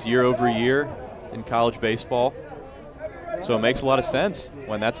raise year over year in college baseball. So it makes a lot of sense.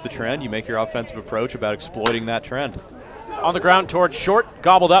 When that's the trend, you make your offensive approach about exploiting that trend. On the ground towards short,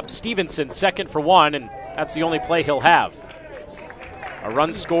 gobbled up Stevenson, second for one, and that's the only play he'll have. A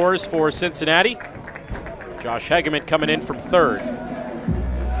run scores for Cincinnati. Josh Hegeman coming in from third.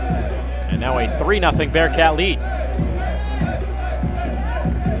 And now a 3-0 Bearcat lead.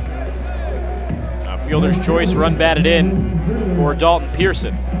 A fielder's choice run batted in for Dalton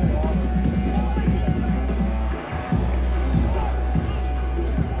Pearson.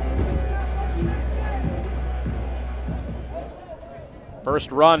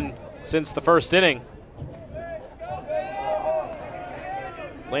 First run since the first inning.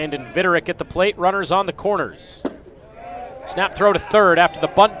 Landon Vitterick at the plate, runners on the corners. Snap throw to third after the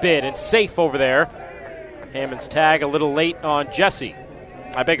bunt bid, and safe over there. Hammond's tag a little late on Jesse.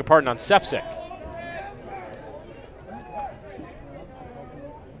 I beg your pardon, on Sefcik.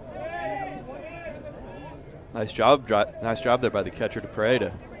 Nice job there by the catcher to Dupre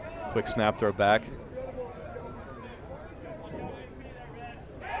to quick snap throw back.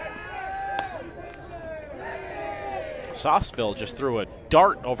 Sauceville just threw a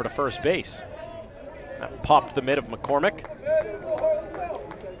dart over to first base. That popped the mid of McCormick.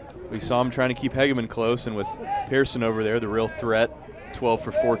 We saw him trying to keep Hegeman close, and with Pearson over there, the real threat, 12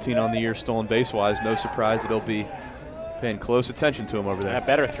 for 14 on the year stolen base-wise, no surprise that he'll be paying close attention to him over there. That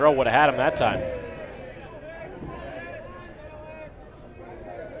better throw would have had him that time.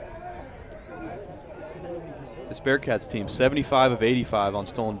 This Bearcats team, 75 of 85 on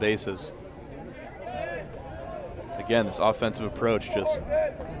stolen bases. Again, this offensive approach just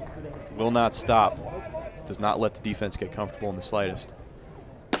will not stop. Does not let the defense get comfortable in the slightest.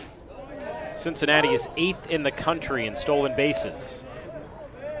 Cincinnati is 8th in the country in stolen bases.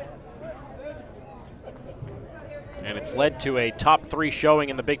 And it's led to a top 3 showing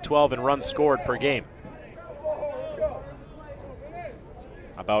in the Big 12 in runs scored per game.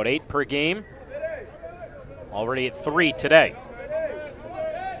 About 8 per game. Already at 3 today.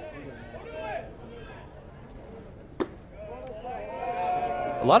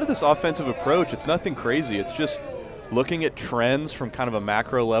 A lot of this offensive approach, it's nothing crazy. It's just looking at trends from kind of a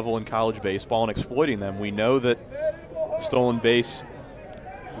macro level in college baseball and exploiting them. We know that stolen base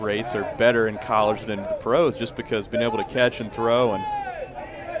rates are better in college than the pros just because being able to catch and throw and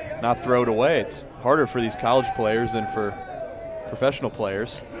not throw it away. It's harder for these college players than for professional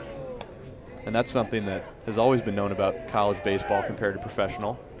players. And that's something that has always been known about college baseball compared to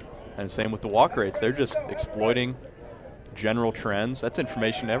professional. And same with the walk rates. They're just exploiting general trends. That's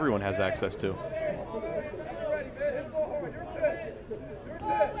information everyone has access to.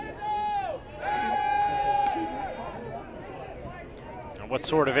 And what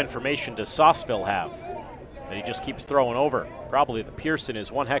sort of information does Sauceville have that he just keeps throwing over? Probably that Pearson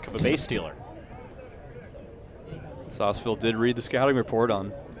is one heck of a base stealer. Sauceville did read the scouting report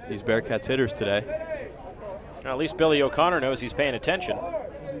on these Bearcats hitters today. Now, at least Billy O'Connor knows he's paying attention.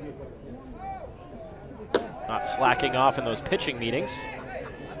 Not slacking off in those pitching meetings.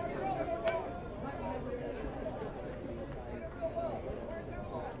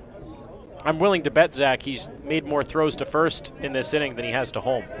 I'm willing to bet, Zach, he's made more throws to first in this inning than he has to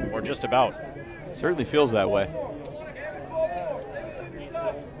home, or just about. It certainly feels that way.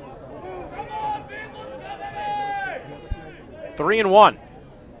 Three and one.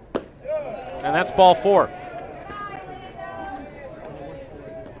 And that's ball 4.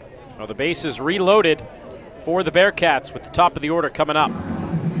 Well, the base is reloaded for the Bearcats with the top of the order coming up.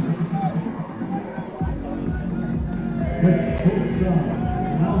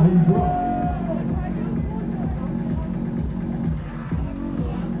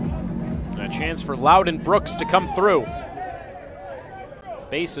 chance for Loudon Brooks to come through.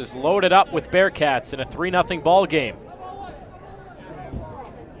 Bases loaded up with Bearcats in a 3-0 ball game.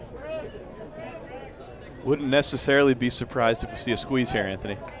 Wouldn't necessarily be surprised if we see a squeeze here,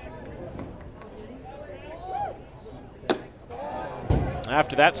 Anthony.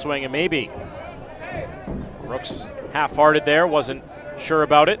 After that swing, and maybe. Brooks half-hearted there, wasn't sure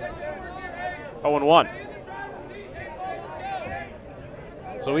about it. 0-1.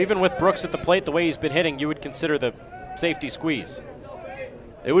 So even with Brooks at the plate, the way he's been hitting, you would consider the safety squeeze.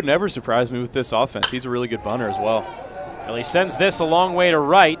 It would never surprise me with this offense. He's a really good bunter as well. Well, he sends this a long way to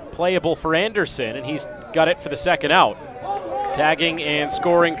right, playable for Anderson, and he's got it for the second out. Tagging and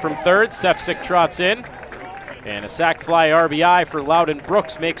scoring from third, Sefcik trots in, and a sac fly RBI for Loudon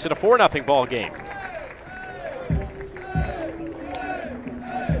Brooks makes it a 4-0 ball game.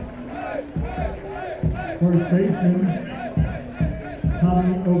 First baseman,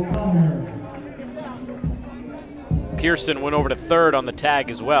 Tommy O'Connor. Pearson went over to third on the tag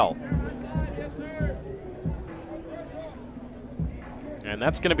as well. And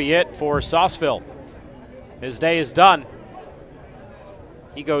that's going to be it for Sauceville. His day is done.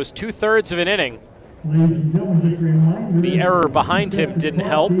 He goes 2/3 of an inning. The error behind him didn't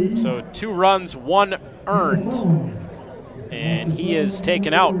help, so 2 runs, 1 earned. And he is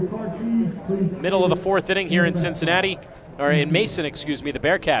taken out. Middle of the 4th inning here in Cincinnati, or in Mason, excuse me, the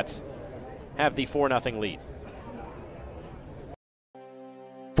Bearcats have the 4-0 lead.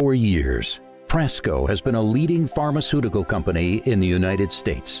 For years, Prasco has been a leading pharmaceutical company in the United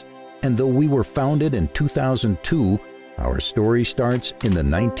States. And though we were founded in 2002, our story starts in the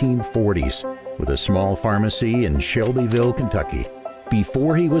 1940s with a small pharmacy in Shelbyville, Kentucky.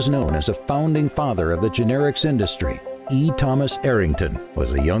 Before he was known as a founding father of the generics industry, E. Thomas Arrington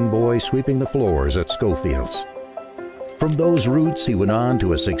was a young boy sweeping the floors at Schofield's. From those roots, he went on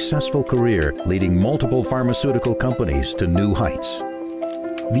to a successful career, leading multiple pharmaceutical companies to new heights.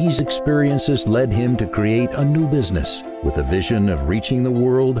 These experiences led him to create a new business with a vision of reaching the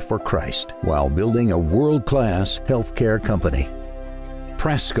world for Christ while building a world-class healthcare company.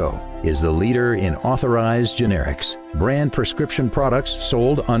 Prasco is the leader in authorized generics, brand prescription products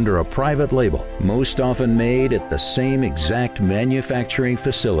sold under a private label, most often made at the same exact manufacturing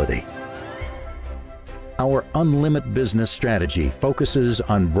facility. Our unlimited business strategy focuses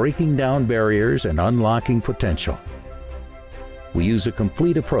on breaking down barriers and unlocking potential. We use a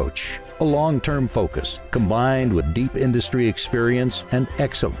complete approach, a long-term focus, combined with deep industry experience and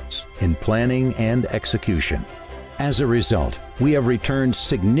excellence in planning and execution. As a result, we have returned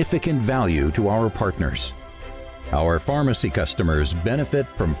significant value to our partners. Our pharmacy customers benefit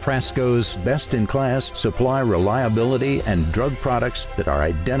from Prasco's best-in-class supply reliability and drug products that are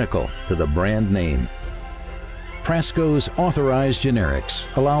identical to the brand name. Prasco's authorized generics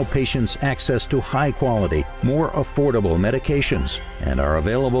allow patients access to high-quality, more affordable medications and are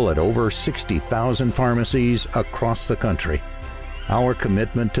available at over 60,000 pharmacies across the country. Our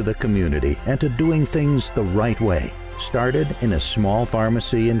commitment to the community and to doing things the right way, started in a small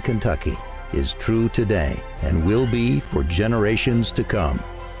pharmacy in Kentucky, is true today and will be for generations to come.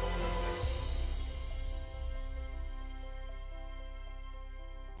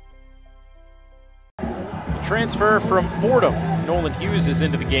 Transfer from Fordham. Nolan Hughes is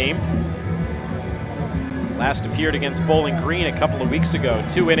into the game. Last appeared against Bowling Green a couple of weeks ago.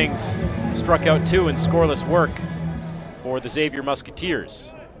 2 innings, struck out 2 in scoreless work for the Xavier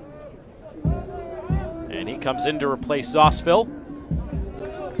Musketeers. And he comes in to replace Sauceville.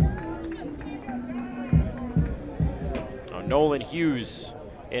 Now Nolan Hughes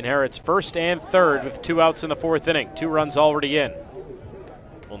inherits first and third with 2 outs in the 4th inning. 2 runs already in.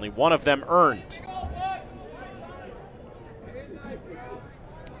 Only 1 of them earned.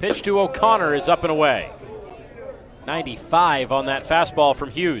 Pitch to O'Connor is up and away. 95 on that fastball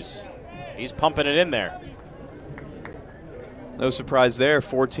from Hughes. He's pumping it in there. No surprise there.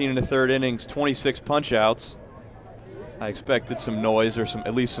 14 1/3 innings, 26 punch-outs. I expected some noise or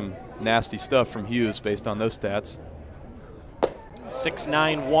at least some nasty stuff from Hughes based on those stats.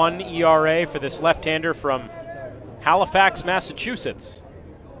 6.91 ERA for this left-hander from Halifax, Massachusetts.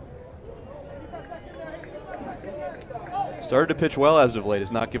 Started to pitch well as of late.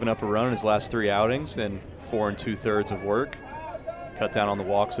 Has not given up a run in his last 3 outings and 4 2/3 of work. Cut down on the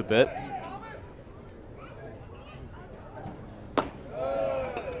walks a bit.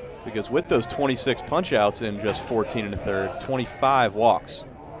 Because with those 26 punch outs in just 14 1/3, 25 walks.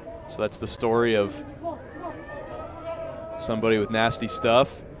 So that's the story of somebody with nasty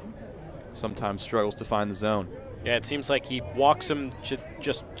stuff, sometimes struggles to find the zone. Yeah, it seems like he walks him to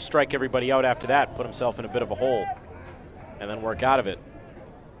just strike everybody out after that, put himself in a bit of a hole, and then work out of it.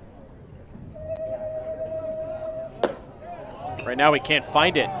 Right now he can't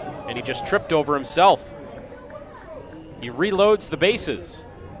find it, and he just tripped over himself. He reloads the bases.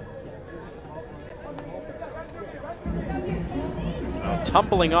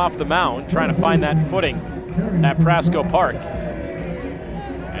 Tumbling off the mound, trying to find that footing at Prasco Park.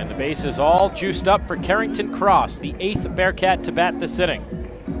 And the base is all juiced up for Carrington Cross, the 8th Bearcat to bat this inning.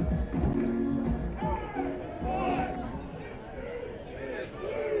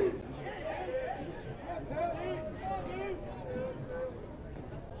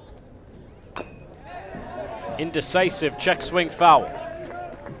 Indecisive check swing foul.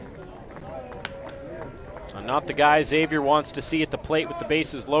 Not the guy Xavier wants to see at the plate with the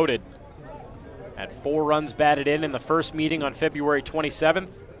bases loaded. Had 4 runs batted in the first meeting on February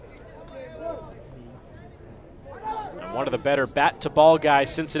 27th. And one of the better bat-to-ball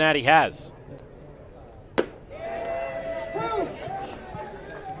guys Cincinnati has.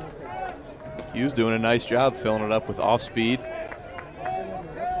 He was doing a nice job filling it up with off-speed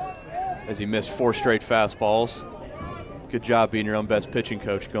as he missed 4 straight fastballs. Good job being your own best pitching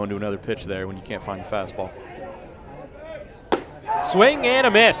coach, going to another pitch there when you can't find the fastball. Swing and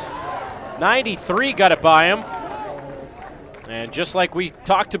a miss. 93 got it by him. And just like we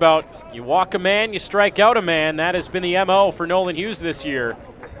talked about, you walk a man, you strike out a man. That has been the MO for Nolan Hughes this year.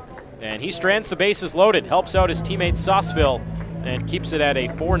 And he strands the bases loaded, helps out his teammate Sauceville, and keeps it at a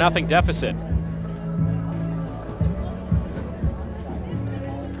 4-0 deficit.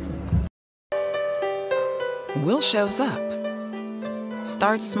 Will shows up,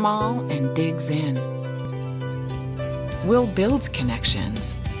 starts small and digs in. Will builds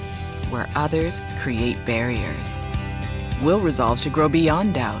connections where others create barriers. Will resolves to grow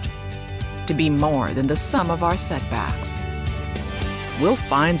beyond doubt, to be more than the sum of our setbacks. Will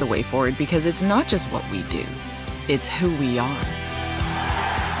finds a way forward because it's not just what we do, it's who we are.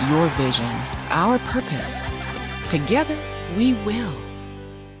 Your vision, our purpose. Together, we will.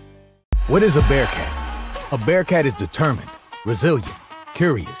 What is a Bearcat? A Bearcat is determined, resilient,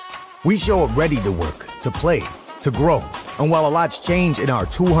 curious. We show up ready to work, to play, to grow. And while a lot's changed in our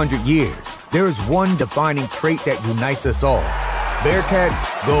 200 years, there is one defining trait that unites us all. Bearcats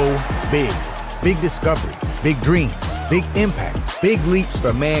go big. Big discoveries, big dreams, big impact, big leaps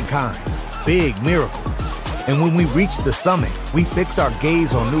for mankind, big miracles. And when we reach the summit, we fix our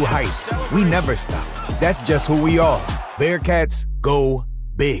gaze on new heights. We never stop. That's just who we are. Bearcats go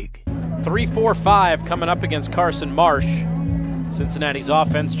big. 3-4-5 coming up against Carson Marsh. Cincinnati's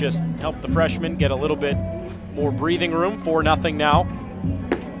offense just helped the freshman get a little bit more breathing room. 4-0 now.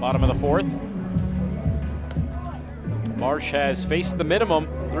 Bottom of the 4th. Marsh has faced the minimum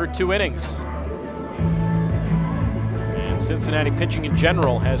through 2 innings. And Cincinnati pitching in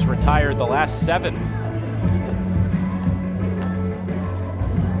general has retired the last 7.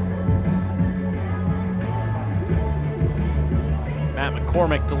 Matt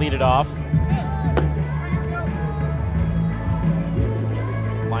McCormick to lead it off.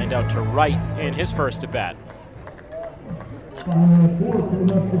 Lined out to right in his first at bat.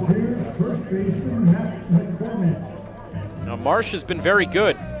 Now Marsh has been very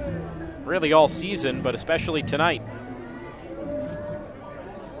good, really all season, but especially tonight.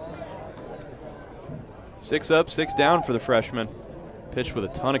 6 up, 6 down for the freshman. Pitched with a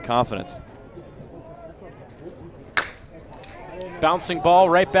ton of confidence. Bouncing ball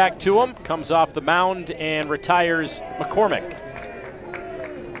right back to him, comes off the mound and retires McCormick.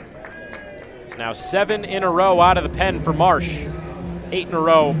 It's now 7 in a row out of the pen for Marsh. 8 in a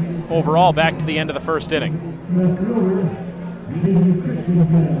row overall back to the end of the first inning.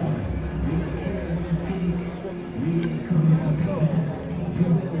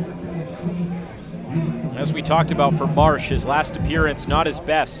 As we talked about for Marsh, his last appearance not his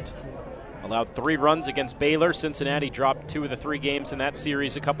best. Allowed 3 runs against Baylor. Cincinnati dropped 2 of the 3 games in that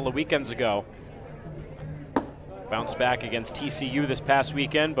series a couple of weekends ago. Bounced back against TCU this past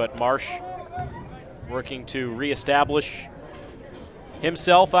weekend, but Marsh working to reestablish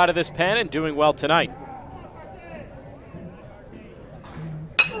himself out of this pen and doing well tonight.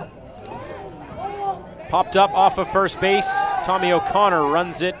 Popped up off of first base. Tommy O'Connor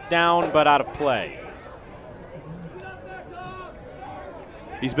runs it down, but out of play.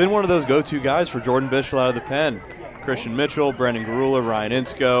 He's been one of those go-to guys for Jordan Bischel out of the pen. Christian Mitchell, Brendan Garula, Ryan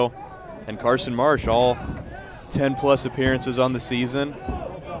Insko, and Carson Marsh, all 10-plus appearances on the season.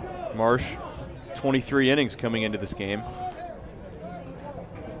 Marsh, 23 innings coming into this game.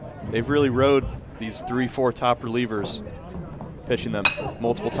 They've really rode these 3-4 top relievers, pitching them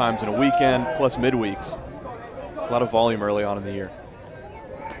multiple times in a weekend, plus midweeks. A lot of volume early on in the year.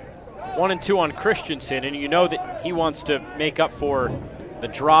 1-2 on Christensen, and you know that he wants to make up for the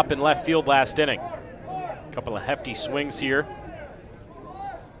drop in left field last inning. A couple of hefty swings here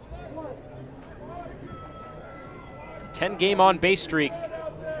 10-game on-base streak.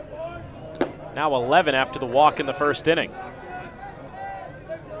 Now 11 after the walk in the first inning.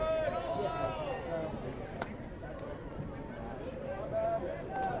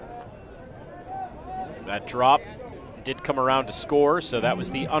 That drop did come around to score, so that was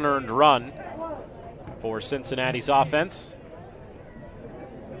the unearned run for Cincinnati's offense.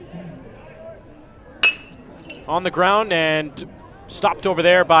 On the ground and stopped over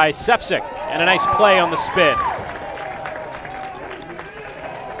there by Sefcik, and a nice play on the spin.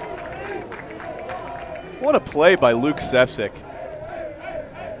 What a play by Luke Sefcik.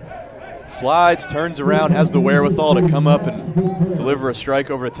 Slides, turns around, has the wherewithal to come up and deliver a strike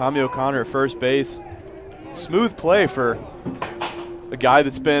over to Tommy O'Connor at first base. Smooth play for a guy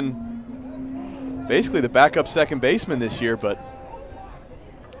that's been basically the backup second baseman this year, but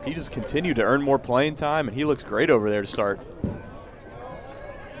he just continued to earn more playing time, and he looks great over there to start.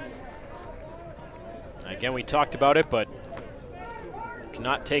 Again, we talked about it, but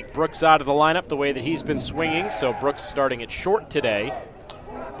cannot take Brooks out of the lineup the way that he's been swinging, so Brooks starting at short today,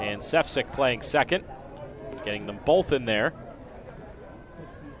 and Sefcik playing second, getting them both in there.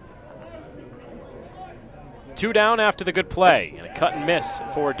 2 down after the good play, and a cut and miss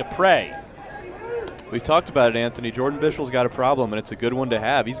for Dupre. We talked about it, Anthony. Jordan Bischel's got a problem, and it's a good one to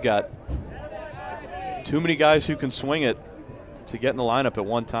have. He's got too many guys who can swing it to get in the lineup at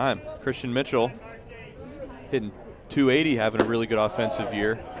one time. Christian Mitchell hitting .280, having a really good offensive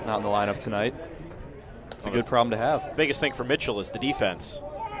year, not in the lineup tonight. It's a good problem to have. Biggest thing for Mitchell is the defense.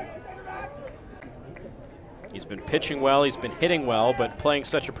 He's been pitching well, he's been hitting well, but playing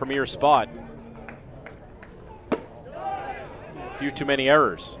such a premier spot. A few too many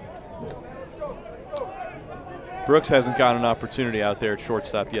errors. Brooks hasn't gotten an opportunity out there at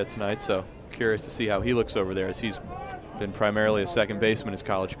shortstop yet tonight, so curious to see how he looks over there, as he's been primarily a second baseman his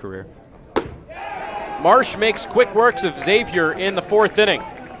college career. Marsh makes quick works of Xavier in the 4th inning.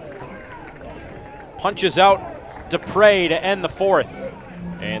 Punches out Dupre to end the 4th.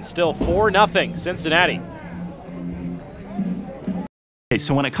 And still 4-0 Cincinnati. Okay,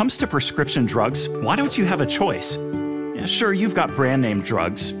 so when it comes to prescription drugs, why don't you have a choice? Yeah, sure, you've got brand name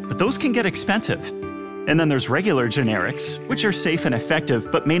drugs, but those can get expensive. And then there's regular generics, which are safe and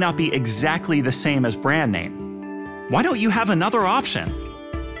effective, but may not be exactly the same as brand name. Why don't you have another option?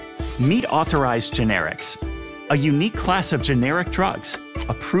 Meet authorized generics, a unique class of generic drugs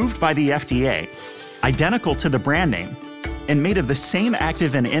approved by the FDA, identical to the brand name, and made of the same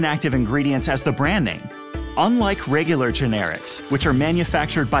active and inactive ingredients as the brand name. Unlike regular generics, which are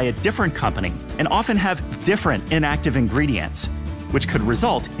manufactured by a different company and often have different inactive ingredients, which could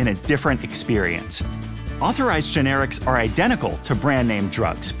result in a different experience. Authorized generics are identical to brand name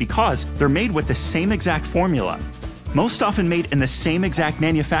drugs because they're made with the same exact formula, most often made in the same exact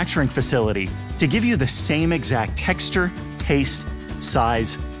manufacturing facility to give you the same exact texture, taste,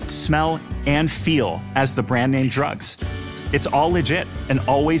 size, smell, and feel as the brand name drugs. It's all legit and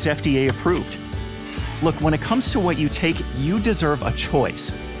always FDA approved. Look, when it comes to what you take, you deserve a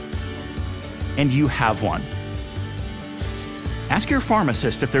choice. And you have one. Ask your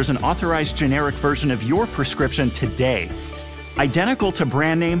pharmacist if there's an authorized generic version of your prescription today. Identical to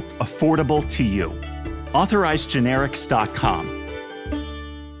brand name, affordable to you. AuthorizedGenerics.com.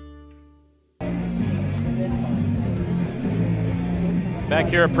 Back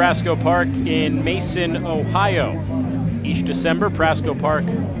here at Prasco Park in Mason, Ohio. Each December, Prasco Park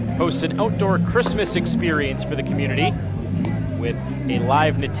hosts an outdoor Christmas experience for the community with a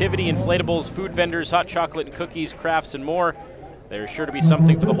live nativity, inflatables, food vendors, hot chocolate and cookies, crafts, and more. There's sure to be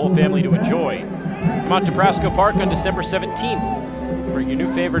something for the whole family to enjoy. Come out to Prasco Park on December 17th for your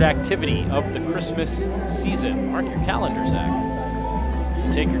new favorite activity of the Christmas season. Mark your calendar, Zach. You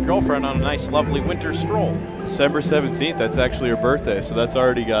can take your girlfriend on a nice, lovely winter stroll. December 17th, that's actually her birthday, so that's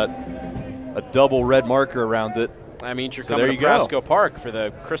already got a double red marker around it. That means you're coming to Prasco Park for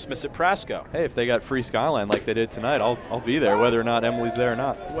the Christmas at Prasco. Hey, if they got free Skyline like they did tonight, I'll be there, whether or not Emily's there or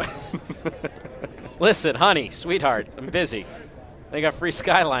not. Listen, honey, sweetheart, I'm busy. They got free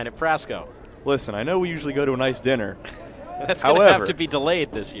Skyline at Prasco. Listen, I know we usually go to a nice dinner. That's going to have to be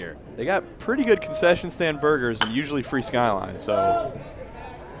delayed this year. They got pretty good concession stand burgers and usually free Skyline, so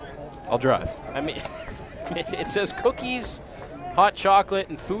I'll drive. I mean, it says cookies, hot chocolate,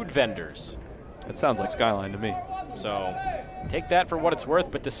 and food vendors. That sounds like Skyline to me. So take that for what it's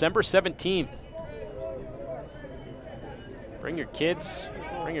worth, but December 17th, bring your kids,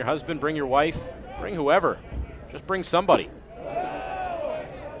 bring your husband, bring your wife, bring whoever. Just bring somebody.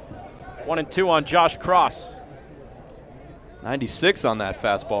 1-2 on Josh Cross. 96 on that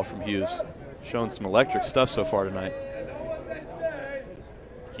fastball from Hughes. Showing some electric stuff so far tonight.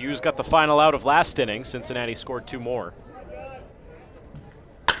 Hughes got the final out of last inning. Cincinnati scored 2 more.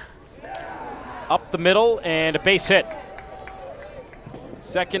 Up the middle and a base hit.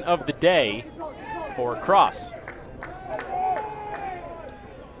 Second of the day for Cross.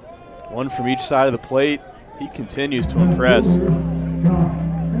 One from each side of the plate. He continues to impress.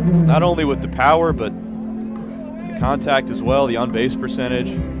 Not only with the power, but the contact as well, the on-base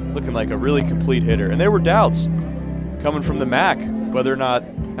percentage. Looking like a really complete hitter. And there were doubts coming from the MAC whether or not,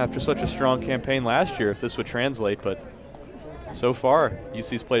 after such a strong campaign last year, if this would translate. But so far,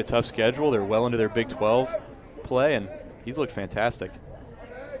 UC's played a tough schedule. They're well into their Big 12 play, and he's looked fantastic.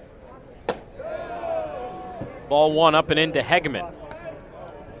 Ball one up and into Hegeman.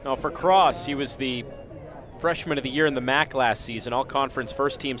 Now for Cross, he was the freshman of the year in the MAC last season, all-conference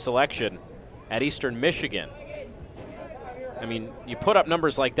first-team selection at Eastern Michigan. I mean, you put up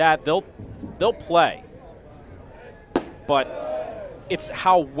numbers like that, they'll play. But it's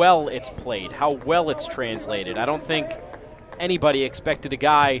how well it's played, how well it's translated. I don't think anybody expected a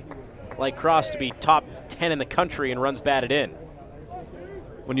guy like Cross to be top 10 in the country and runs batted in.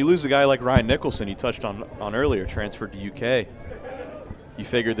 When you lose a guy like Ryan Nicholson, you touched on earlier, transferred to UK, you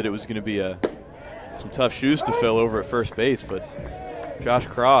figured that it was going to be some tough shoes to fill over at first base, but Josh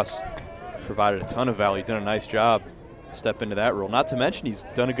Cross provided a ton of value, done a nice job step into that role. Not to mention he's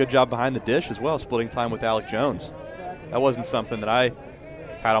done a good job behind the dish as well, splitting time with Alec Jones. That wasn't something that I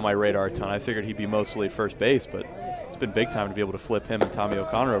had on my radar a ton. I figured he'd be mostly at first base, but it's been big time to be able to flip him and Tommy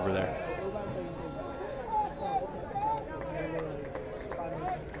O'Connor over there.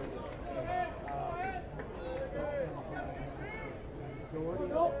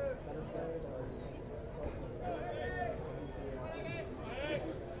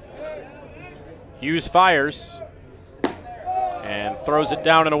 Hughes fires and throws it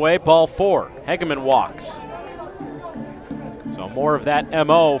down and away. Ball four. Hegeman walks. So more of that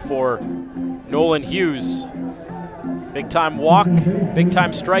MO for Nolan Hughes. Big time walk, big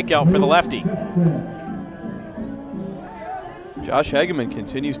time strikeout for the lefty. Josh Hegeman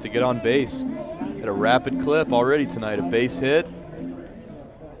continues to get on base at a rapid clip already tonight. A base hit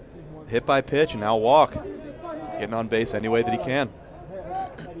by pitch, and now walk. Getting on base any way that he can.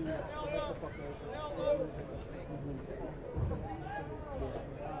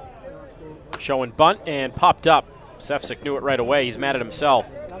 Showing bunt and popped up. Sefcik knew it right away. He's mad at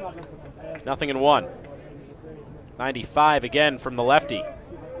himself. 0-1. 95 again from the lefty.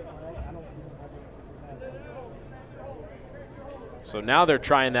 So now they're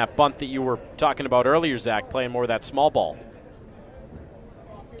trying that bunt that you were talking about earlier, Zach, playing more of that small ball.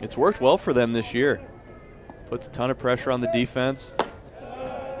 It's worked well for them this year. Puts a ton of pressure on the defense.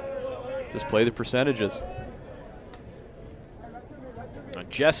 Just play the percentages. Now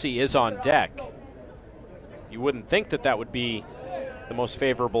Jesse is on deck. You wouldn't think that that would be the most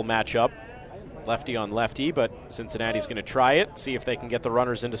favorable matchup, lefty on lefty, but Cincinnati's going to try it, see if they can get the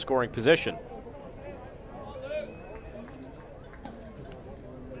runners into scoring position.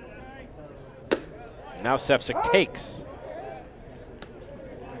 Now Sefcik takes.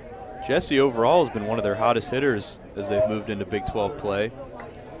 Jesse overall has been one of their hottest hitters as they've moved into Big 12 play.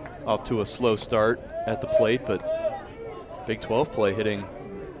 Off to a slow start at the plate, but Big 12 play hitting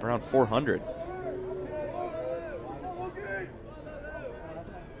around 400.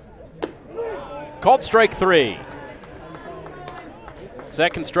 Called strike three.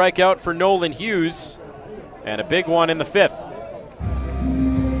 Second strikeout for Nolan Hughes, and a big one in the fifth.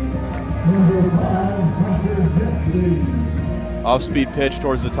 Off-speed pitch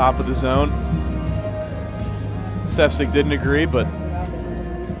towards the top of the zone. Sefcik didn't agree, but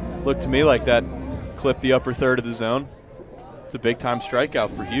looked to me like that clipped the upper third of the zone. It's a big-time strikeout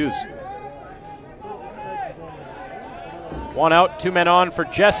for Hughes. One out, two men on for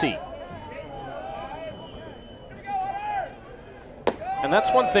Jesse. And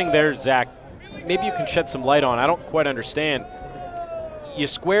that's one thing there, Zach, maybe you can shed some light on. I don't quite understand. You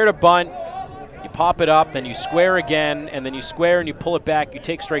square to bunt, you pop it up, then you square again, and then you square and you pull it back, you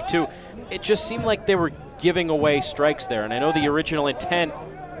take strike two. It just seemed like they were giving away strikes there, and I know the original intent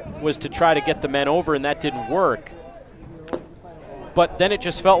was to try to get the men over, and that didn't work. But then it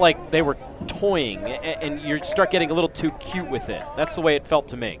just felt like they were toying, and you start getting a little too cute with it. That's the way it felt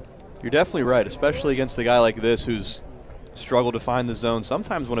to me. You're definitely right, especially against a guy like this who's struggled to find the zone.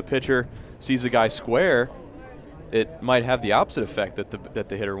 Sometimes when a pitcher sees a guy square, it might have the opposite effect that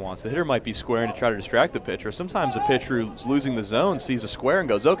the hitter wants. The hitter might be squaring to try to distract the pitcher. Sometimes a pitcher who's losing the zone sees a square and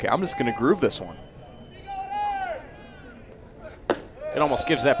goes, okay, I'm just going to groove this one. It almost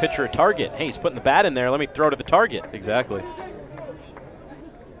gives that pitcher a target. Hey, he's putting the bat in there. Let me throw to the target. Exactly.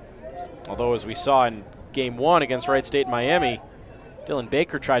 Although, as we saw in Game 1 against Wright State and Miami, Dylan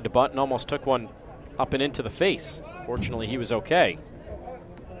Baker tried to bunt and almost took one up and into the face. Fortunately, he was okay.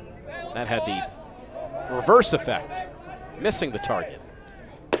 That had the reverse effect, missing the target.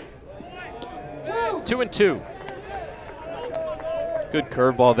 2-2. Good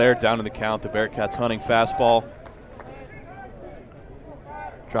curveball there, down in the count. The Bearcats hunting fastball.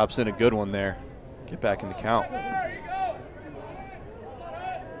 Drops in a good one there. Get back in the count.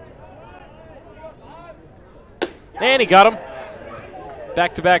 And he got him.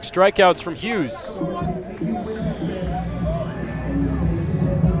 Back-to-back strikeouts from Hughes.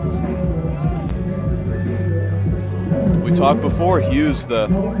 We talked before, Hughes, the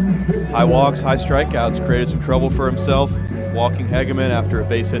high walks, high strikeouts, created some trouble for himself. Walking Hegeman after a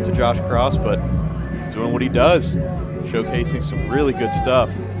base hit to Josh Cross, but doing what he does, showcasing some really good stuff.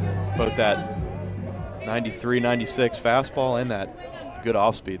 Both that 93, 96 fastball and that good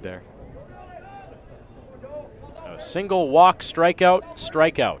off speed there. A single walk, strikeout,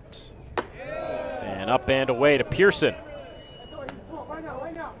 strikeout. And up and away to Pearson.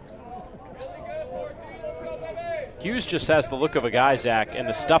 Hughes just has the look of a guy, Zach, and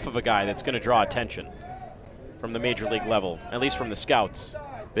the stuff of a guy that's going to draw attention from the major league level, at least from the scouts.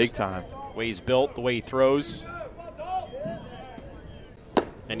 Big time. The way he's built, the way he throws.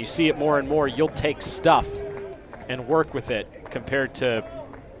 And you see it more and more. You'll take stuff and work with it compared to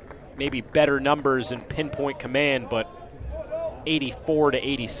maybe better numbers and pinpoint command, but 84 to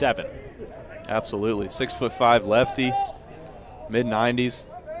 87. Absolutely. 6'5" lefty, mid-90s.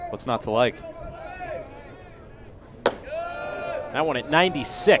 What's not to like? That one at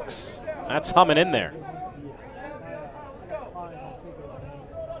 96. That's humming in there.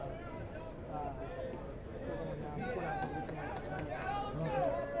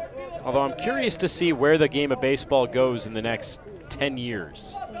 Although I'm curious to see where the game of baseball goes in the next 10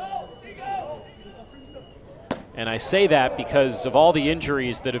 years. And I say that because of all the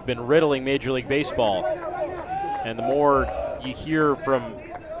injuries that have been riddling Major League Baseball. And the more you hear from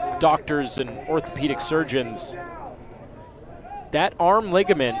doctors and orthopedic surgeons, that arm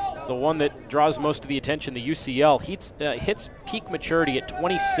ligament, the one that draws most of the attention, the UCL, hits peak maturity at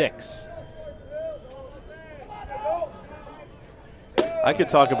 26. I could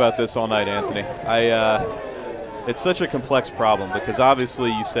talk about this all night, Anthony. It's such a complex problem because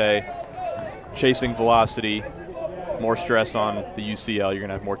obviously you say chasing velocity, more stress on the UCL, you're going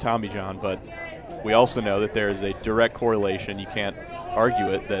to have more Tommy John, but we also know that there is a direct correlation, you can't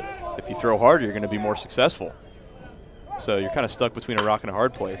argue it, that if you throw harder, you're going to be more successful. So you're kind of stuck between a rock and a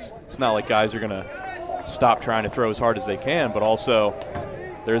hard place. It's not like guys are going to stop trying to throw as hard as they can, but also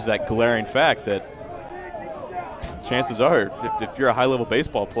there's that glaring fact that chances are, if you're a high-level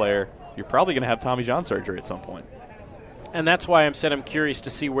baseball player, you're probably going to have Tommy John surgery at some point. And that's why I'm curious to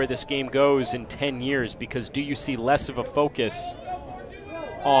see where this game goes in 10 years, because do you see less of a focus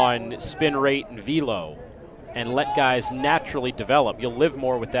on spin rate and velo and let guys naturally develop? You'll live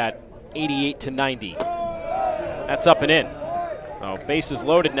more with that 88 to 90. That's up and in. Oh, bases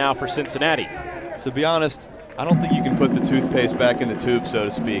loaded now for Cincinnati. To be honest, I don't think you can put the toothpaste back in the tube, so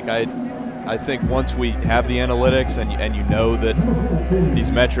to speak. I think once we have the analytics and you know that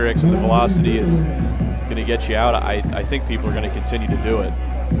these metrics and the velocity is going to get you out, I think people are going to continue to do it.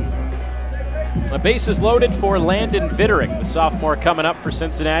 A bases loaded for Landon Vitterick, the sophomore coming up for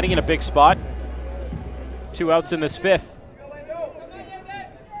Cincinnati in a big spot. 2 outs in this fifth.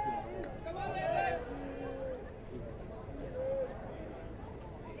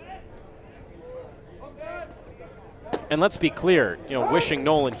 And let's be clear, wishing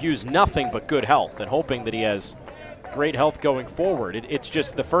Nolan Hughes nothing but good health and hoping that he has great health going forward. It's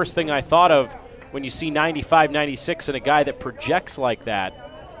just the first thing I thought of when you see 95, 96 and a guy that projects like that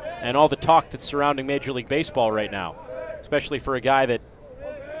and all the talk that's surrounding Major League Baseball right now, especially for a guy that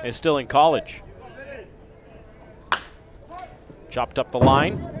is still in college. Chopped up the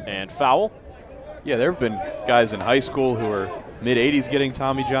line and foul. Yeah, there have been guys in high school who are mid-80s getting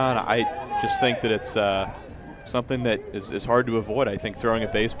Tommy John. I just think that it's something that is hard to avoid. I think throwing a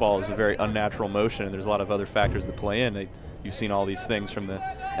baseball is a very unnatural motion, and there's a lot of other factors that play in. You've seen all these things from the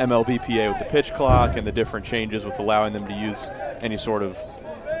MLBPA with the pitch clock and the different changes with allowing them to use any sort of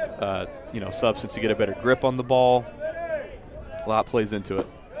substance to get a better grip on the ball. A lot plays into it.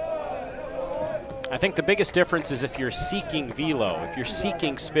 I think the biggest difference is if you're seeking velo, if you're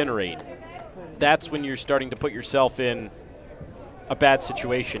seeking spin rate, that's when you're starting to put yourself in a bad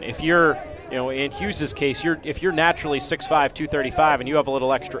situation. If you're, in Hughes' case, if you're naturally 6'5", 235 and you have a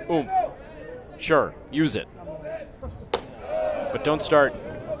little extra oomph, sure, use it. But don't start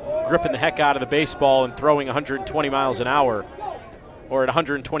gripping the heck out of the baseball and throwing 120 miles an hour or at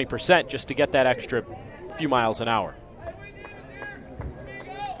 120% just to get that extra few miles an hour.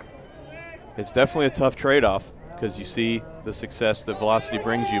 It's definitely a tough trade-off because you see the success that velocity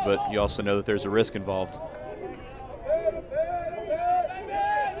brings you, but you also know that there's a risk involved.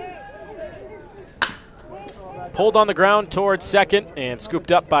 Pulled on the ground towards second and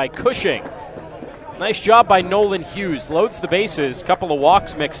scooped up by Cushing. Nice job by Nolan Hughes. Loads the bases, couple of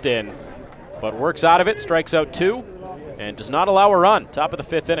walks mixed in, but works out of it, strikes out 2, and does not allow a run. Top of the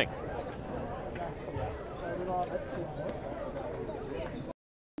 5th inning.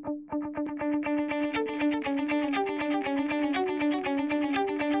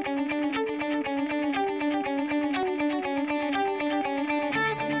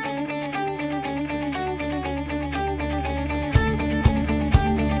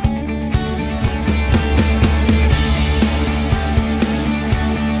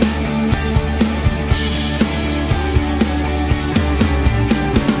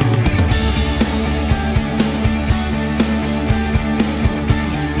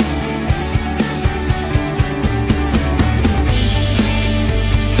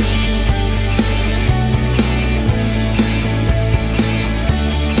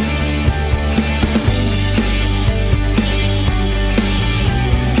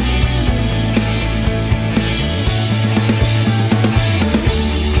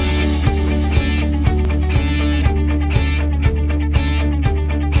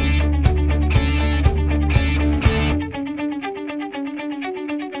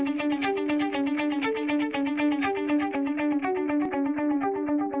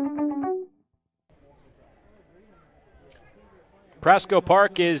 Prasco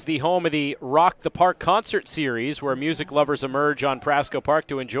Park is the home of the Rock the Park concert series, where music lovers emerge on Prasco Park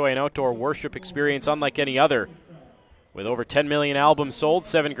to enjoy an outdoor worship experience unlike any other. With over 10 million albums sold,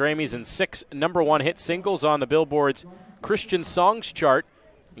 7 Grammys, and 6 #1 hit singles on the Billboard's Christian Songs chart,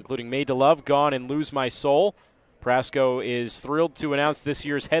 including Made to Love, Gone, and Lose My Soul, Prasco is thrilled to announce this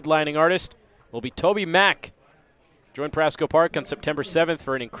year's headlining artist will be Toby Mac. Join Prasco Park on September 7th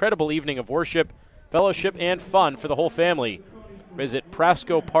for an incredible evening of worship, fellowship, and fun for the whole family. Visit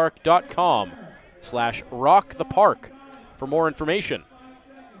prascopark.com/rockthepark for more information.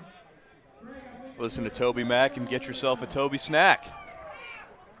 Listen to Toby Mac and get yourself a Toby snack,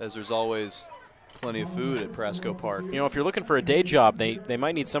 as there's always plenty of food at Prasco Park. You know, if you're looking for a day job, they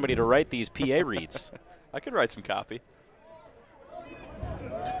might need somebody to write these PA reads. I could write some copy.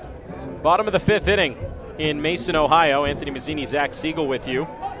 Bottom of the 5th inning in Mason, Ohio. Anthony Mazzini, Zach Siegel with you.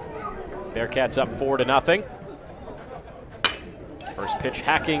 Bearcats up 4-0. First pitch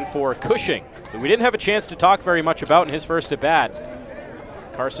hacking for Cushing, who we didn't have a chance to talk very much about in his first at-bat.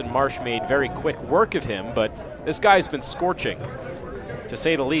 Carson Marsh made very quick work of him, but this guy's been scorching, to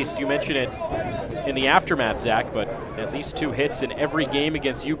say the least. You mentioned it in the aftermath, Zach, but at least 2 hits in every game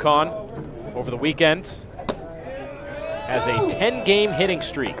against UConn over the weekend. Has a 10-game hitting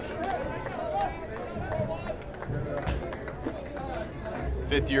streak.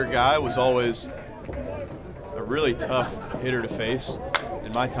 Fifth-year guy was always a really tough hitter to face.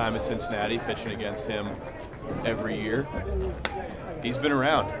 In my time at Cincinnati, pitching against him every year. He's been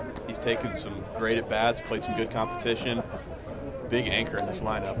around. He's taken some great at-bats, played some good competition. Big anchor in this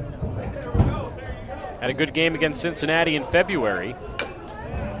lineup. Had a good game against Cincinnati in February.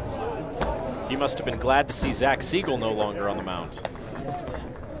 He must have been glad to see Zach Siegel no longer on the mound.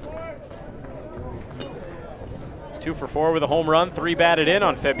 2 for 4 with a home run, 3 batted in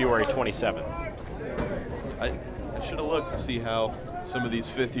on February 27th. I should have looked to see how some of these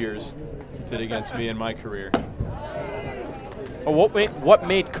 5th years did against me in my career. Oh, what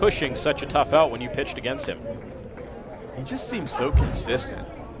made Cushing such a tough out when you pitched against him? He just seemed so consistent.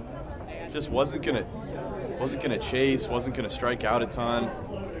 Just wasn't gonna chase, wasn't gonna strike out a ton.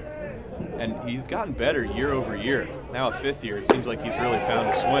 And he's gotten better year over year. Now at 5th year, it seems like he's really found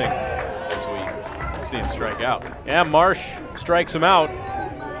a swing as we see him strike out. Yeah, Marsh strikes him out.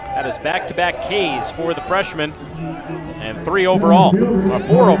 That is back-to-back Ks for the freshman, and 4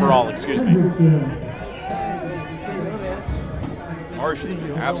 overall, excuse me. Marsh has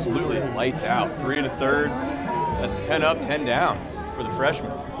been absolutely lights out. 3 1/3. That's 10 up, 10 down for the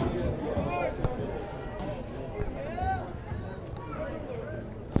freshman.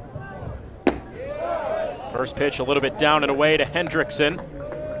 First pitch a little bit down and away to Hendrickson.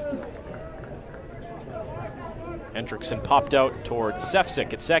 Hendrickson popped out toward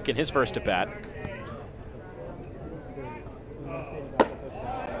Sefcik at second, his first at bat.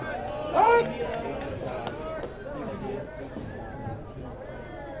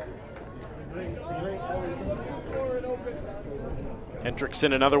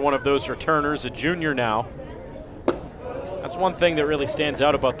 Hendrickson, another one of those returners, a junior now. That's one thing that really stands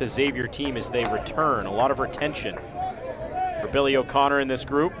out about the Xavier team is they return, a lot of retention. For Billy O'Connor in this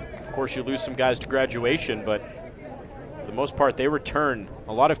group, of course you lose some guys to graduation, but the most part, they return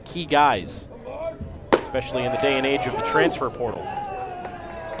a lot of key guys, especially in the day and age of the transfer portal.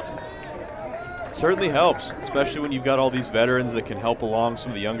 Certainly helps, especially when you've got all these veterans that can help along some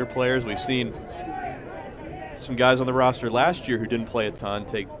of the younger players. We've seen some guys on the roster last year who didn't play a ton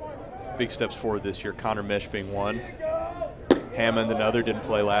take big steps forward this year, Connor Mish being one. Hammond, another, didn't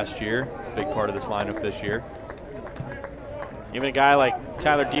play last year. Big part of this lineup this year. Even a guy like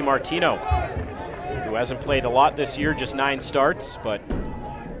Tyler DiMartino, who hasn't played a lot this year, just 9 starts, but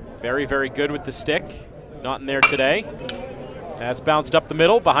very, very good with the stick. Not in there today. That's bounced up the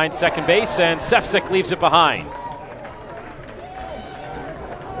middle behind second base, and Sefcik leaves it behind.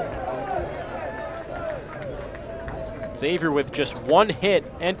 Xavier with just 1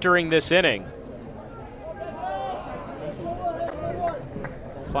 hit entering this inning.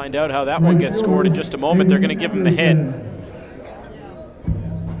 We'll find out how that one gets scored in just a moment. They're going to give him the hit.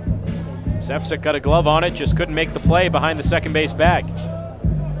 Sefcik got a glove on it, just couldn't make the play behind the second base bag.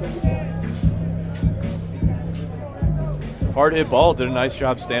 Hard hit ball, did a nice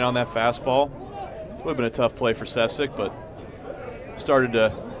job staying on that fastball. Would have been a tough play for Sefcik, but started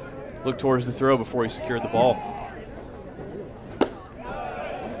to look towards the throw before he secured the ball.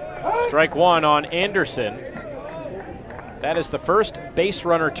 Strike 1 on Anderson. That is the first base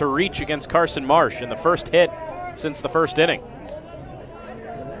runner to reach against Carson Marsh, and the first hit since the first inning.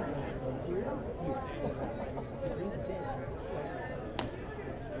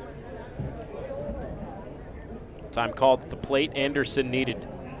 Time called at the plate. Anderson needed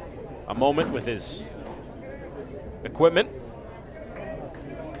a moment with his equipment.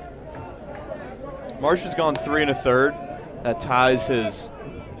 Marsh has gone 3 1/3. That ties his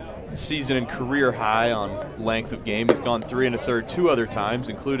season and career high on length of game. He's gone 3 1/3 2 other times,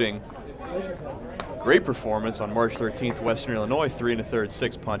 including great performance on March 13th, Western Illinois, 3 1/3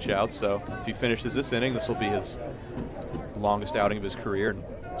 6 punch outs. So if he finishes this inning, this will be his longest outing of his career.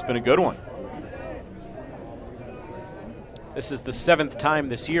 It's been a good one. This is the 7th time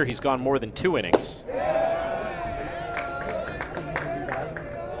this year he's gone more than 2 innings.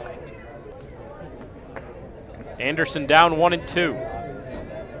 Anderson down 1-2.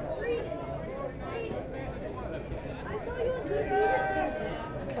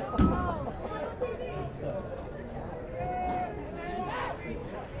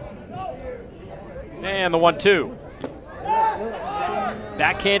 And the 1-2.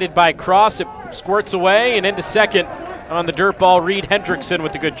 Backhanded by Cross, it squirts away and into second. On the dirt ball, Reed Hendrickson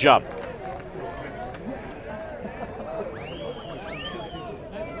with a good jump.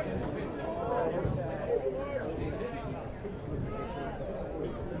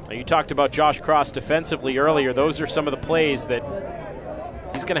 Now, you talked about Josh Cross defensively earlier. Those are some of the plays that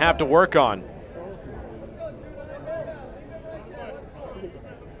he's going to have to work on.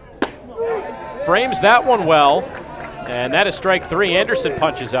 Frames that one well, and that is strike 3. Anderson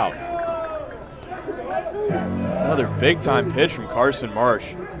punches out. Another big-time pitch from Carson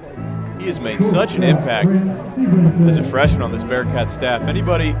Marsh. He has made such an impact as a freshman on this Bearcat staff.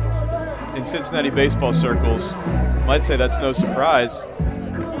 Anybody in Cincinnati baseball circles might say that's no surprise,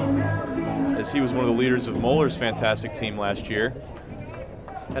 as he was one of the leaders of Moeller's fantastic team last year.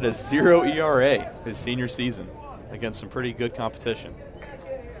 Had a 0 ERA his senior season against some pretty good competition.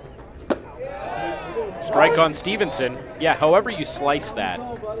 Strike on Stevenson. Yeah, however you slice that.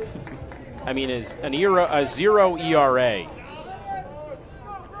 I mean, is a 0 ERA.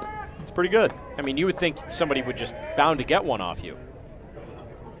 It's pretty good. I mean, you would think somebody would just bound to get one off you.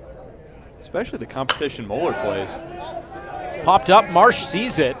 Especially the competition Moeller plays. Popped up, Marsh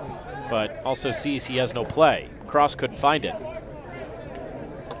sees it, but also sees he has no play. Cross couldn't find it.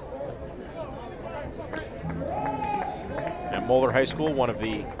 And Moeller High School, one of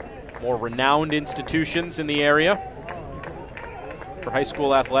the more renowned institutions in the area for high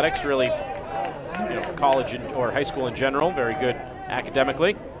school athletics, really, college or high school in general, very good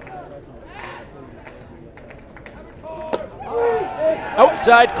academically.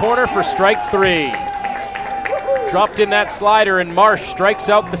 Outside corner for strike 3. Dropped in that slider, and Marsh strikes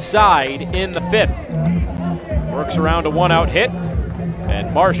out the side in the 5th. Works around a 1-out hit,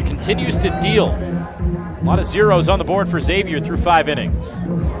 and Marsh continues to deal. A lot of zeros on the board for Xavier through 5 innings.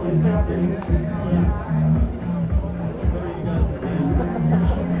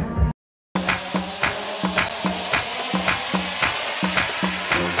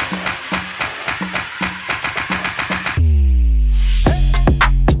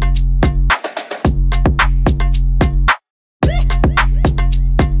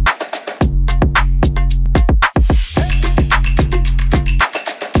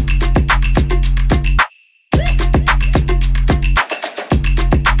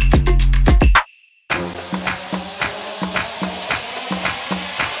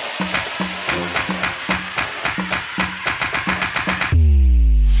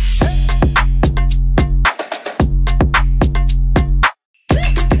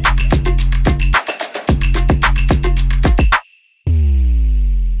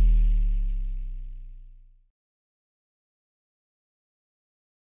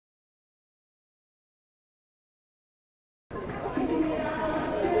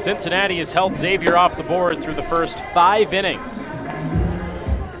 Cincinnati has held Xavier off the board through the first 5 innings.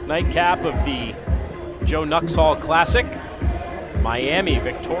 Nightcap of the Joe Nuxhall Classic. Miami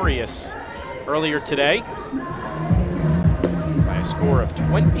victorious earlier today by a score of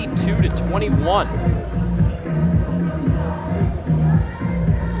 22-21.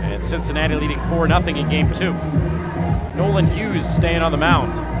 And Cincinnati leading 4-0 in Game 2. Nolan Hughes staying on the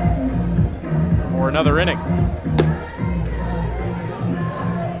mound for another inning.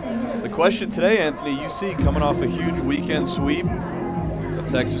 The question today, Anthony, UC coming off a huge weekend sweep at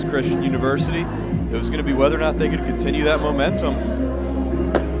Texas Christian University. It was going to be whether or not they could continue that momentum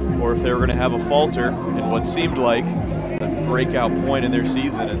or if they were going to have a falter in what seemed like a breakout point in their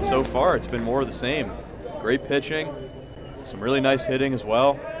season. And so far, it's been more of the same. Great pitching, some really nice hitting as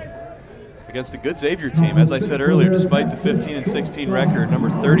well against a good Xavier team. As I said earlier, despite the 15-16 record, number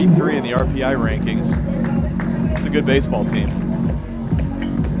 33 in the RPI rankings, it's a good baseball team.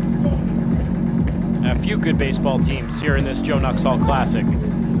 A few good baseball teams here in this Joe Nuxhall Classic.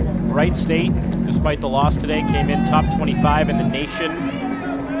 Wright State, despite the loss today, came in top 25 in the nation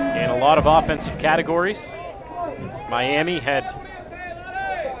in a lot of offensive categories. Miami had,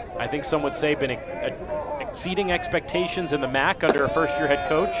 I think some would say, been exceeding expectations in the MAC under a first-year head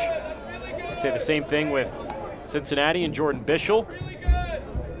coach. I'd say the same thing with Cincinnati and Jordan Bischel,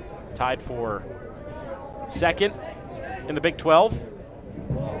 tied for second in the Big 12.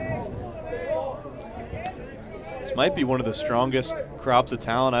 This might be one of the strongest crops of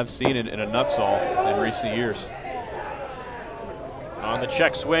talent I've seen in a Nuxhall in recent years. On the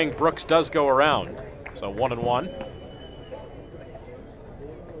check swing, Brooks does go around, so 1-1.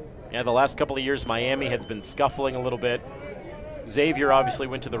 Yeah, the last couple of years, Miami had been scuffling a little bit. Xavier obviously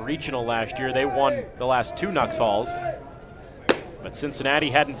went to the regional last year. They won the last 2 Nuxhalls, but Cincinnati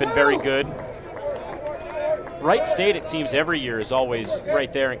hadn't been very good. Wright State, it seems, every year is always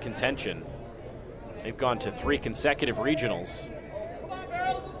right there in contention. They've gone to 3 consecutive regionals.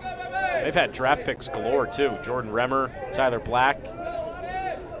 They've had draft picks galore, too. Jordan Remmer, Tyler Black.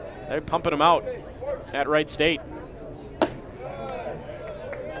 They're pumping them out at Wright State.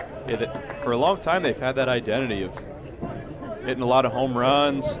 Yeah, for a long time, they've had that identity of hitting a lot of home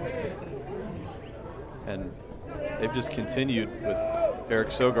runs, and they've just continued with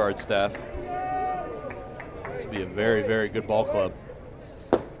Eric Sogard's staff to be a very, very good ball club.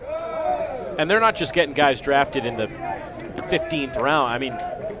 And they're not just getting guys drafted in the 15th round. I mean,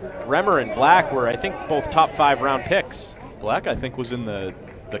 Remmer and Black were, I think, both top 5 round picks. Black, I think, was in the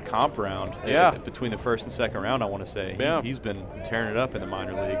comp round. Yeah. Between the first and second round, I want to say. Yeah. He's been tearing it up in the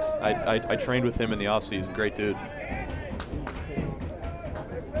minor leagues. I trained with him in the offseason. Great dude.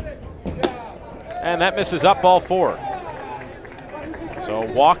 And that misses up, ball 4. So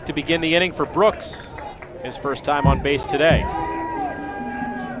a walk to begin the inning for Brooks. His first time on base today.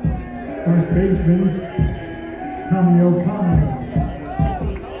 First baseman, Tommy O'Connor.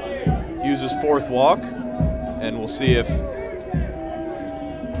 Hughes' 4th walk, and we'll see if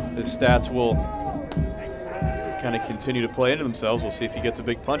his stats will kind of continue to play into themselves. We'll see if he gets a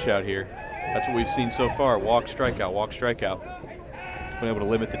big punch out here. That's what we've seen so far. Walk, strikeout, walk, strikeout. Been able to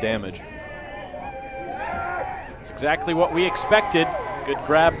limit the damage. That's exactly what we expected. Good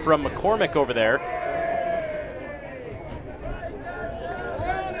grab from McCormick over there.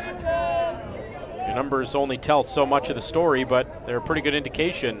 Your numbers only tell so much of the story, but they're a pretty good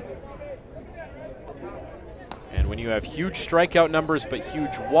indication. And when you have huge strikeout numbers but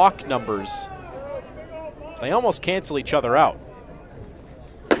huge walk numbers, they almost cancel each other out.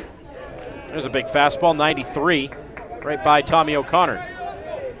 There's a big fastball, 93, right by Tommy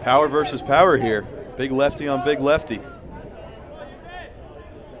O'Connor. Power versus power here. Big lefty on big lefty.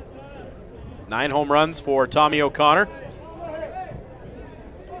 9 home runs for Tommy O'Connor.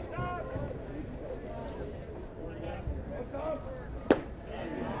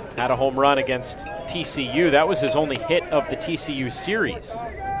 Had a home run against TCU. That was his only hit of the TCU series.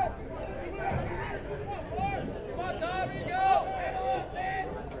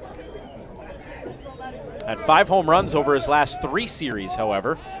 Had 5 home runs over his last 3 series,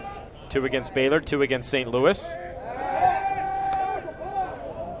 however. 2 against Baylor, 2 against St. Louis.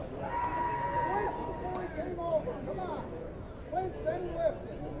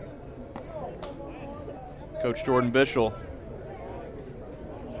 Coach Jordan Bischel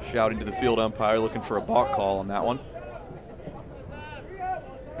shouting to the field umpire, looking for a balk call on that one.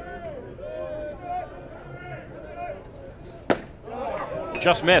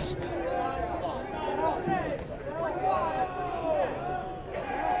 Just missed.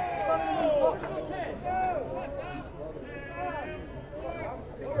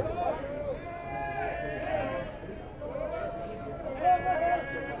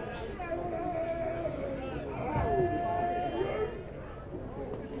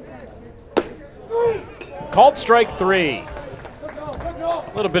 Called strike 3.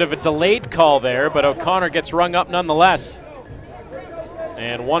 A little bit of a delayed call there, but O'Connor gets rung up nonetheless.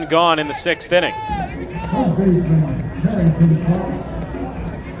 And 1 gone in the 6th inning.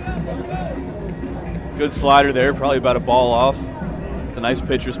 Good slider there, probably about a ball off. It's a nice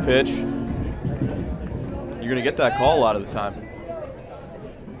pitcher's pitch. You're going to get that call a lot of the time.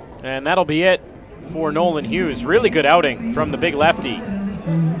 And that'll be it for Nolan Hughes. Really good outing from the big lefty.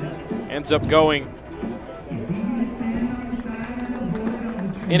 Ends up going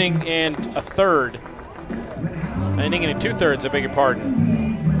inning and a third. Inning and 2/3, I beg your pardon.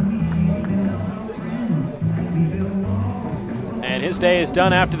 And his day is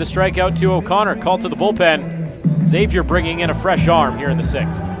done after the strikeout to O'Connor. Called to the bullpen. Xavier bringing in a fresh arm here in the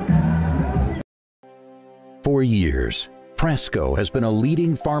 6th. For years, Prasco has been a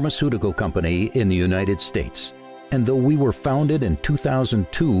leading pharmaceutical company in the United States. And though we were founded in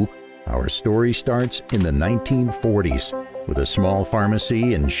 2002, our story starts in the 1940s with a small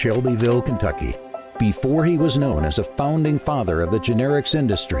pharmacy in Shelbyville, Kentucky. Before he was known as a founding father of the generics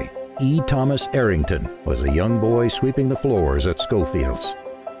industry, E. Thomas Arrington was a young boy sweeping the floors at Schofield's.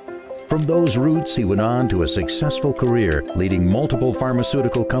 From those roots, he went on to a successful career, leading multiple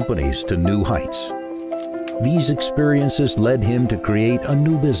pharmaceutical companies to new heights. These experiences led him to create a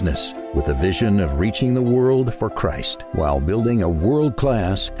new business with a vision of reaching the world for Christ while building a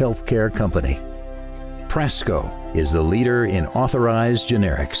world-class healthcare company. Prasco is the leader in authorized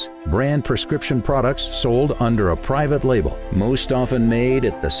generics, brand prescription products sold under a private label, most often made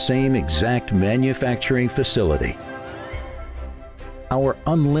at the same exact manufacturing facility. Our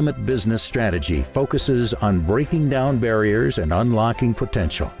unlimited business strategy focuses on breaking down barriers and unlocking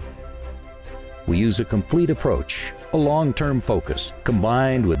potential. We use a complete approach, a long-term focus,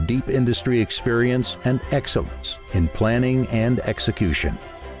 combined with deep industry experience and excellence in planning and execution.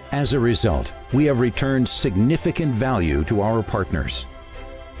 As a result, we have returned significant value to our partners.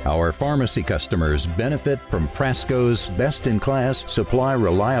 Our pharmacy customers benefit from Prasco's best-in-class supply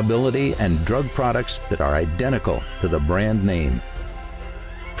reliability and drug products that are identical to the brand name.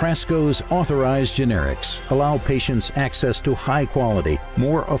 Prasco's authorized generics allow patients access to high-quality,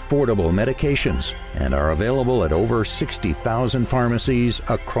 more affordable medications and are available at over 60,000 pharmacies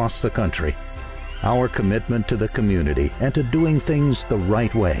across the country. Our commitment to the community and to doing things the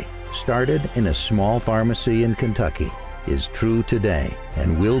right way, started in a small pharmacy in Kentucky, is true today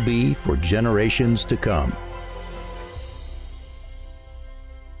and will be for generations to come.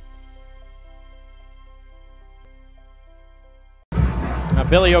 Now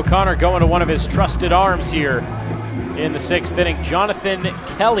Billy O'Connor going to one of his trusted arms here in the 6th inning. Jonathan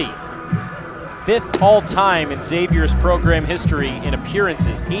Kelly, 5th all-time in Xavier's program history in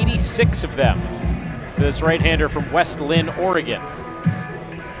appearances, 86 of them. This right-hander from West Lynn, Oregon.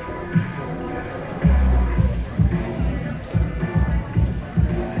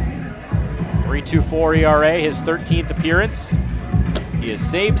 .324 ERA, his 13th appearance. He has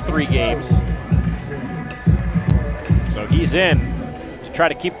saved 3 games. So he's in to try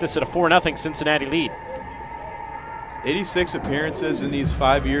to keep this at a 4-0 Cincinnati lead. 86 appearances in these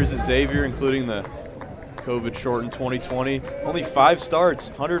 5 years at Xavier, including the COVID-shortened 2020. Only 5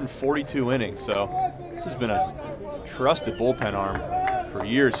 starts, 142 innings. So this has been a trusted bullpen arm for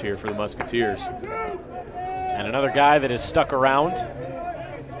years here for the Musketeers. And another guy that has stuck around.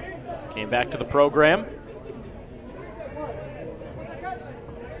 Came back to the program.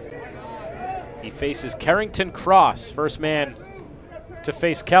 He faces Carrington Cross, first man to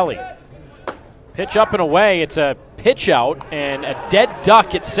face Kelly. Pitch up and away. It's a pitch out and a dead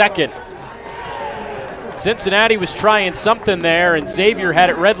duck at second. Cincinnati was trying something there, and Xavier had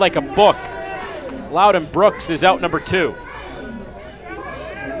it read like a book. Loudon Brooks is out number 2.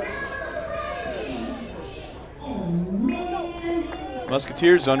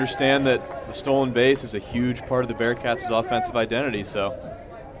 Musketeers understand that the stolen base is a huge part of the Bearcats' offensive identity, so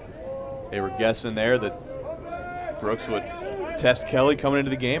they were guessing there that Brooks would test Kelly coming into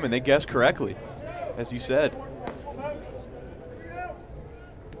the game, and they guessed correctly, as you said.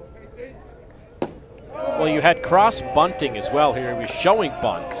 Well, you had Cross bunting as well here. He was showing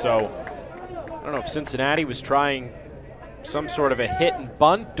bunt, so I don't know if Cincinnati was trying some sort of a hit and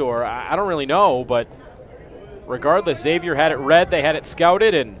bunt, or I don't really know, but regardless, Xavier had it read, they had it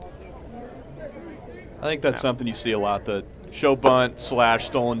scouted, and I think that's something you see a lot, the show bunt /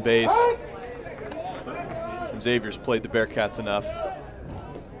 stolen base. Xavier's played the Bearcats enough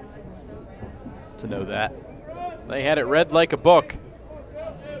to know that. They had it read like a book.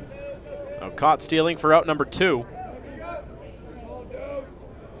 Oh, caught stealing for out number 2.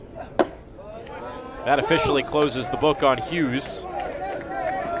 That officially closes the book on Hughes.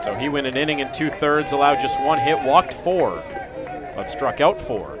 So he went an inning and 2/3, allowed just one hit, walked 4, but struck out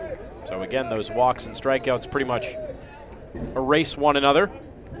 4. So again, those walks and strikeouts pretty much erase one another.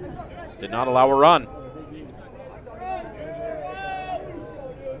 Did not allow a run.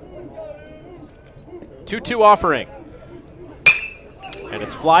 Two-two offering. And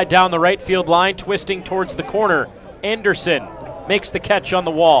it's fly down the right field line, twisting towards the corner. Anderson makes the catch on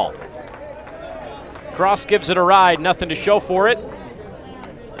the wall. Cross gives it a ride, nothing to show for it.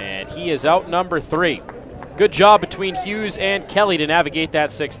 And he is out number 3. Good job between Hughes and Kelly to navigate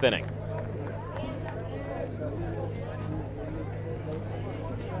that 6th inning.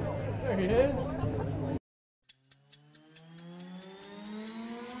 There he is.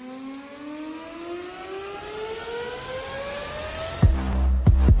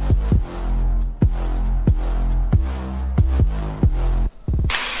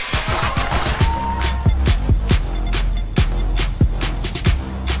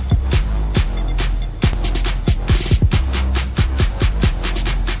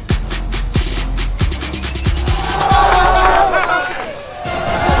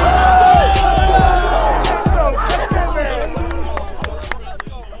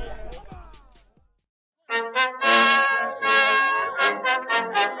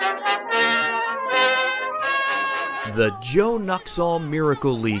 The Joe Nuxhall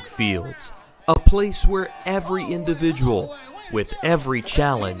Miracle League Fields, a place where every individual, with every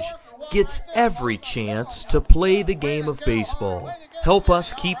challenge, gets every chance to play the game of baseball. Help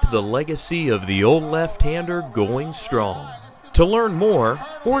us keep the legacy of the old left-hander going strong. To learn more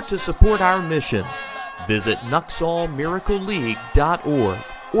or to support our mission, visit NuxhallMiracleLeague.org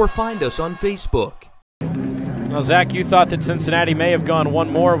or find us on Facebook. Well, Zach, you thought that Cincinnati may have gone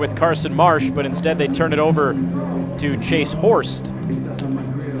one more with Carson Marsh, but instead they turn it over to Chase Horst.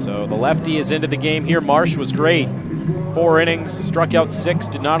 So the lefty is into the game here. Marsh was great. 4 innings, struck out 6,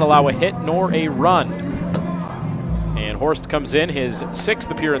 did not allow a hit nor a run. And Horst comes in his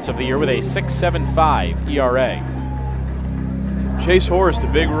 6th appearance of the year with a 6.75 ERA. Chase Horst, a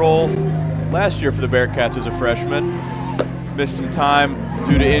big role last year for the Bearcats as a freshman. Missed some time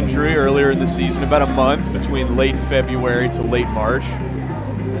due to injury earlier in the season, about a month between late February to late March.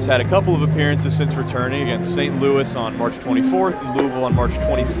 Has had a couple of appearances since returning against St. Louis on March 24th and Louisville on March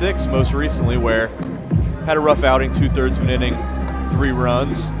 26th, most recently, where had a rough outing, 2/3 of an inning, 3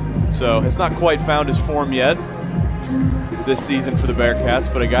 runs. So has not quite found his form yet this season for the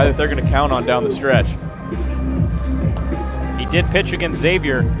Bearcats, but a guy that they're going to count on down the stretch. He did pitch against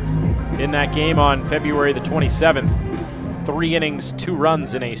Xavier in that game on February the 27th. 3 innings, 2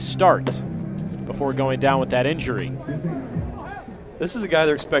 runs in a start before going down with that injury. This is a guy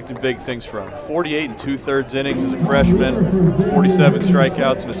they're expecting big things from. 48 and 2/3 innings as a freshman, 47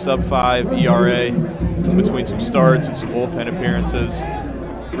 strikeouts and a sub-5 ERA between some starts and some bullpen appearances.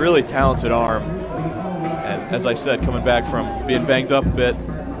 Really talented arm. And as I said, coming back from being banged up a bit,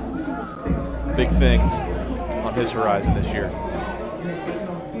 big things on his horizon this year.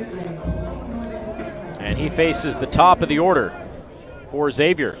 And he faces the top of the order for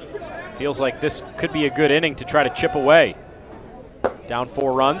Xavier. Feels like this could be a good inning to try to chip away. Down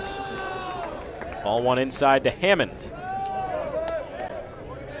 4 runs. Ball 1 inside to Hammond.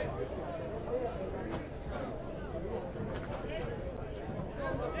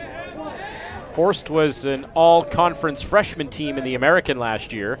 Horst was an all-conference freshman team in the American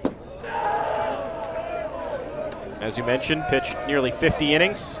last year. As you mentioned, pitched nearly 50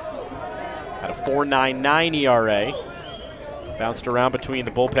 innings. Had a 4.99 ERA. Bounced around between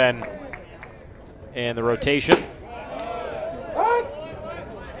the bullpen and the rotation.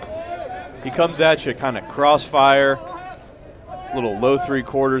 He comes at you kind of crossfire, little low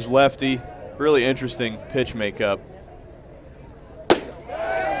 3/4 lefty. Really interesting pitch makeup.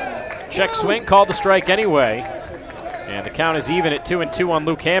 Check swing, called the strike anyway. And the count is even at 2-2 on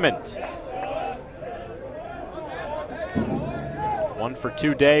Luke Hammond. 1 for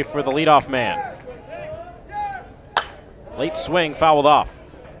 2 day for the leadoff man. Late swing, fouled off.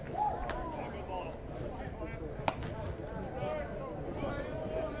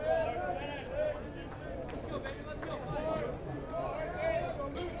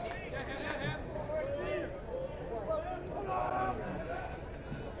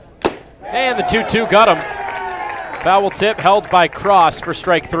 And the 2-2 got him. Foul tip held by Cross for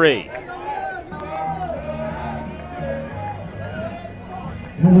strike 3.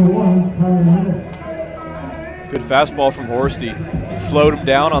 Good fastball from Horsty. Slowed him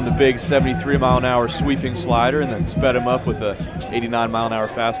down on the big 73-mile-an-hour sweeping slider and then sped him up with a 89-mile-an-hour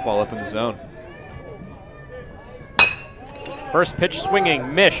fastball up in the zone. First pitch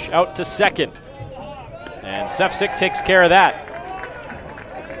swinging, Mish out to second. And Sefcik takes care of that.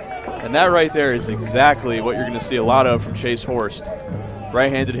 And that right there is exactly what you're going to see a lot of from Chase Horst.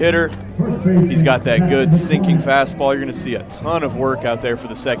 Right-handed hitter. He's got that good sinking fastball. You're going to see a ton of work out there for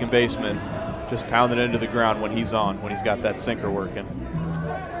the second baseman, just pounding it into the ground when he's on, when he's got that sinker working.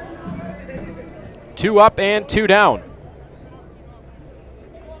 2 up and 2 down.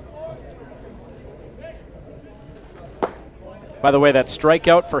 By the way, that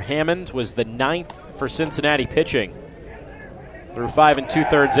strikeout for Hammond was the 9th for Cincinnati pitching through 5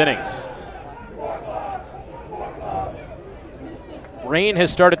 2/3 innings. Rain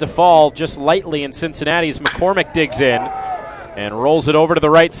has started to fall just lightly in Cincinnati as McCormick digs in and rolls it over to the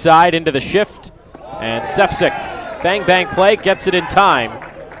right side into the shift. And Sefcik, bang, bang play, gets it in time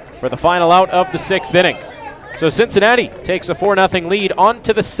for the final out of the 6th inning. So Cincinnati takes a 4-0 lead on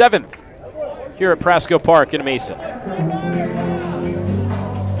to the 7th here at Prasco Park in Mason.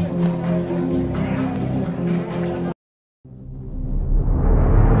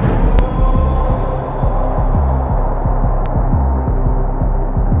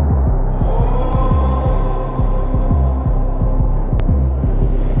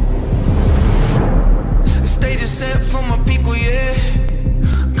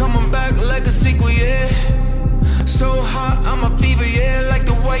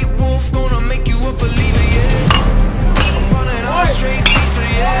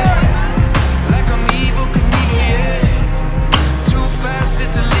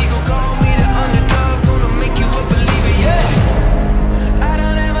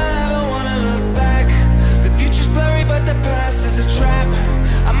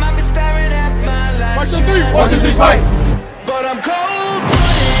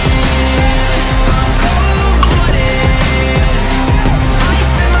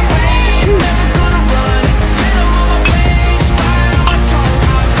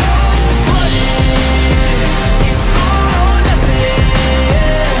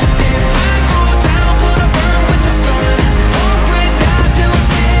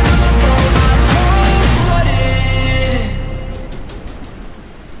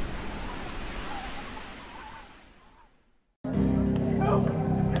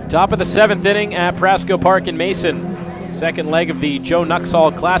 Top of the 7th inning at Prasco Park in Mason. Second leg of the Joe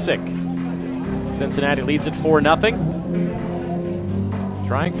Nuxhall Classic. Cincinnati leads at 4-0.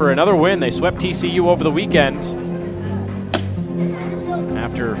 Trying for another win. They swept TCU over the weekend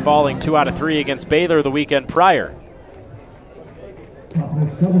after falling 2 out of 3 against Baylor the weekend prior.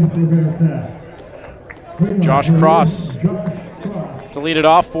 Josh Cross to lead it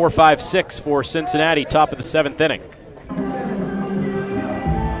off, 4-5-6 for Cincinnati, top of the 7th inning.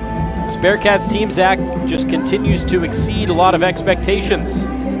 This Bearcats team, Zach, just continues to exceed a lot of expectations.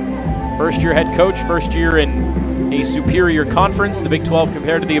 First-year head coach, first year in a superior conference, the Big 12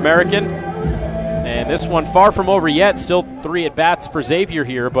 compared to the American. And this one far from over yet, still 3 at-bats for Xavier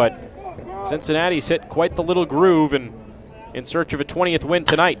here, but Cincinnati's hit quite the little groove and in search of a 20th win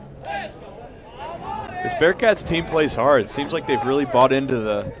tonight. This Bearcats team plays hard. It seems like they've really bought into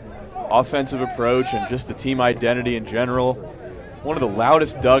the offensive approach and just the team identity in general. One of the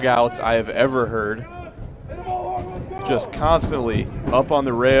loudest dugouts I have ever heard. Just constantly up on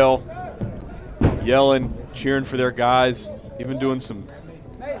the rail, yelling, cheering for their guys, even doing some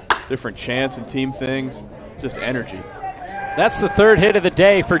different chants and team things. Just energy. That's the 3rd hit of the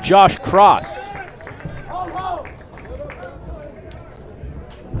day for Josh Cross.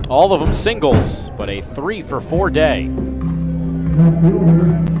 All of them singles, but a 3-for-4 day.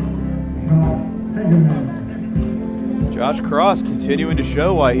 Josh Cross continuing to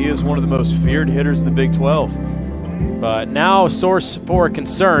show why he is one of the most feared hitters in the Big 12. But now source for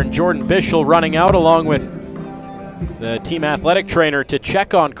concern, Jordan Bischel running out along with the team athletic trainer to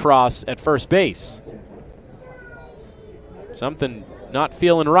check on Cross at first base. Something not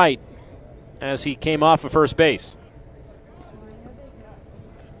feeling right as he came off of first base.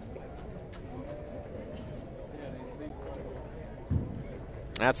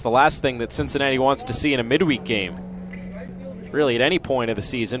 That's the last thing that Cincinnati wants to see in a midweek game. Really at any point of the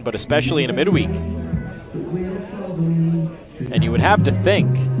season, but especially in a midweek. And you would have to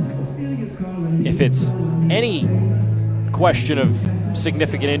think, if it's any question of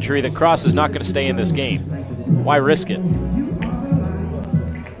significant injury, that Cross is not going to stay in this game. Why risk it?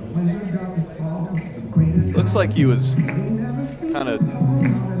 Looks like he was kind of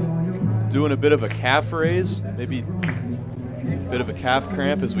doing a bit of a calf raise, maybe a bit of a calf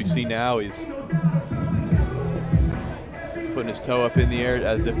cramp. As we see now, he's putting his toe up in the air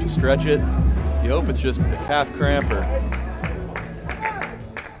as if to stretch it. You hope it's just a calf cramp or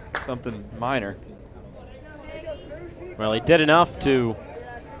something minor. Well, he did enough to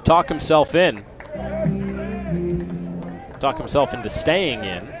talk himself into staying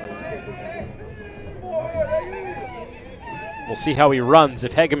in. We'll see how he runs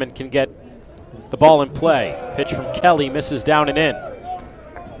if Hegeman can get the ball in play. Pitch from Kelly misses down and in.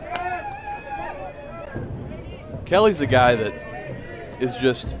 Kelly's a guy that is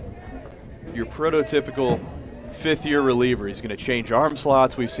just your prototypical fifth-year reliever. He's going to change arm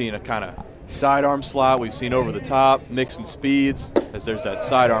slots. We've seen a kind of sidearm slot. We've seen over the top, mixing speeds, as there's that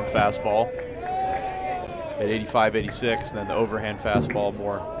sidearm fastball at 85, 86, and then the overhand fastball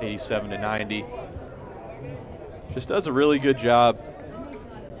more 87 to 90. Just does a really good job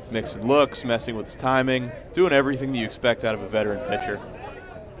mixing looks, messing with his timing, doing everything that you expect out of a veteran pitcher.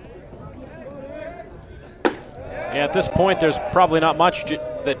 Yeah, at this point, there's probably not much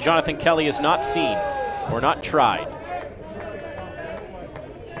that Jonathan Kelly has not seen or not tried.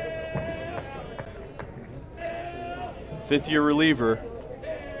 Fifth-year reliever,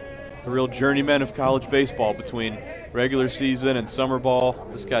 the real journeyman of college baseball between regular season and summer ball.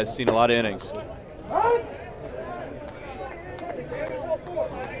 This guy's seen a lot of innings.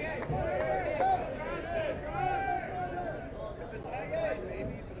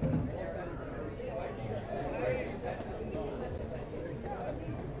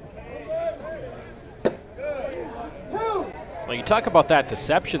 Well, you talk about that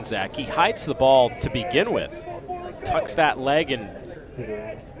deception, Zach. He hides the ball to begin with, tucks that leg and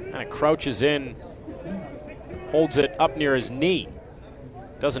kind of crouches in, holds it up near his knee.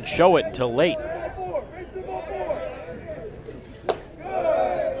 Doesn't show it until late.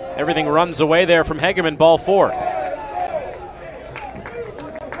 Everything runs away there from Hegeman, ball 4.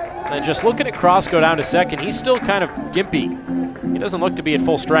 And just looking at Cross go down to second, he's still kind of gimpy. He doesn't look to be at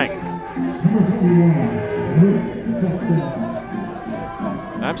full strength.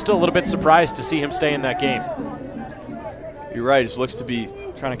 I'm still a little bit surprised to see him stay in that game. You're right, he just looks to be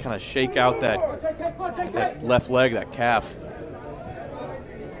trying to kind of shake out that left leg, that calf.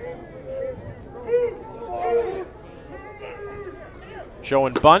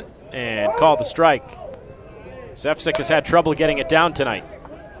 Showing bunt and call the strike. Zefsik has had trouble getting it down tonight.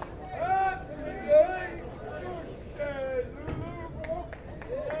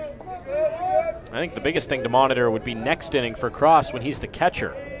 I think the biggest thing to monitor would be next inning for Cross when he's the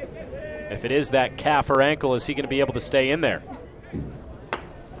catcher. If it is that calf or ankle, is he going to be able to stay in there?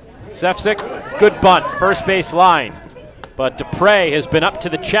 Zefsik, good bunt, first base line. But Dupre has been up to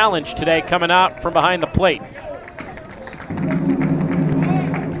the challenge today, coming out from behind the plate.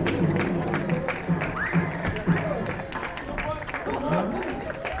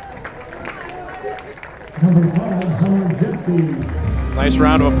 Nice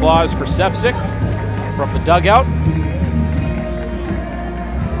round of applause for Zefsik from the dugout.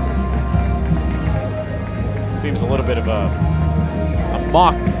 Seems a little bit of a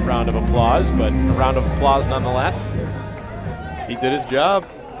mock round of applause, but a round of applause nonetheless. He did his job.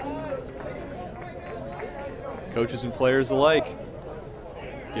 Coaches and players alike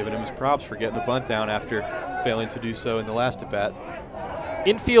giving him his props for getting the bunt down after failing to do so in the last at-bat.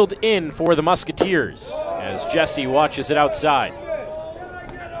 Infield in for the Musketeers as Jesse watches it outside.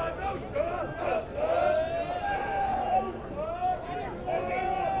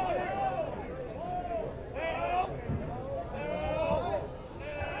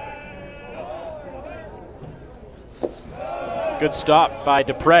 Good stop by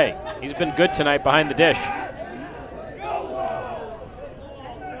Dupre. He's been good tonight behind the dish.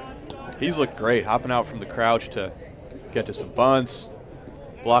 He's looked great, hopping out from the crouch to get to some bunts,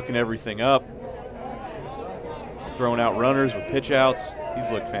 blocking everything up, throwing out runners with pitch outs.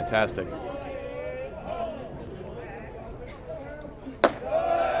 He's looked fantastic.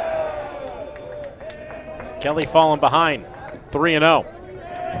 Kelly falling behind, 3-0.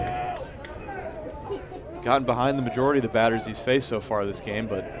 Gotten behind the majority of the batters he's faced so far this game,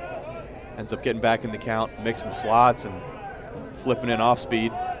 but ends up getting back in the count, mixing slots and flipping in off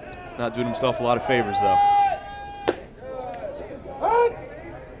speed. Not doing himself a lot of favors, though.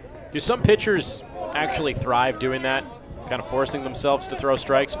 Do some pitchers actually thrive doing that, kind of forcing themselves to throw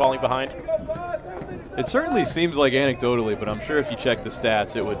strikes, falling behind? It certainly seems like anecdotally, but I'm sure if you check the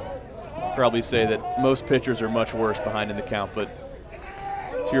stats, it would probably say that most pitchers are much worse behind in the count. But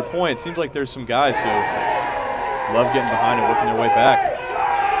to your point, it seems like there's some guys who love getting behind and working their way back.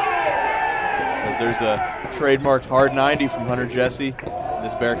 As there's a trademarked hard 90 from Hunter Jesse,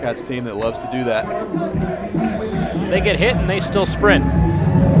 this Bearcats team that loves to do that. They get hit and they still sprint.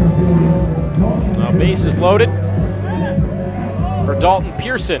 Base is loaded for Dalton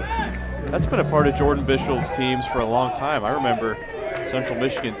Pearson. That's been a part of Jordan Bischel's teams for a long time. I remember Central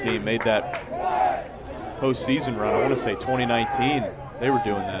Michigan team made that postseason run. I want to say 2019. They were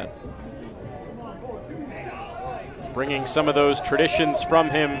doing that. Bringing some of those traditions from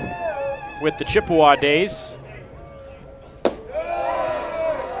him with the Chippewa days.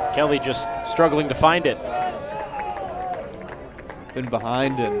 Kelly just struggling to find it. Been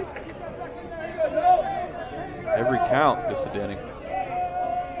behind in every count this inning.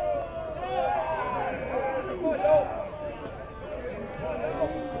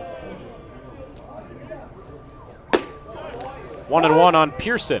 One and one on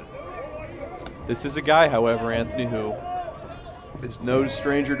Pearson. This is a guy, however, Anthony, who is no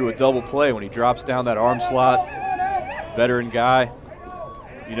stranger to a double play. When he drops down that arm slot, veteran guy,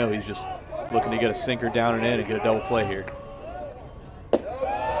 you know he's just looking to get a sinker down and in and get a double play here.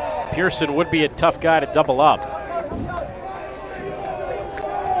 Pearson would be a tough guy to double up.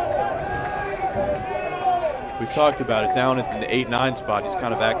 We've talked about it. Down in the 8-9 spot, he's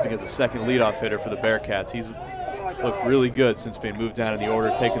kind of acting as a second leadoff hitter for the Bearcats. He's looked really good since being moved down in the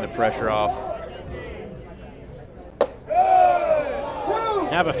order, taking the pressure off.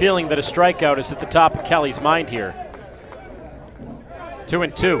 I have a feeling that a strikeout is at the top of Kelly's mind here.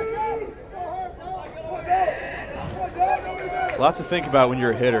 2-2. A lot to think about when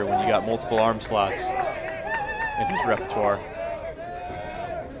you're a hitter, when you got multiple arm slots in his repertoire.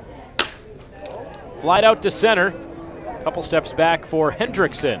 Flied out to center. Couple steps back for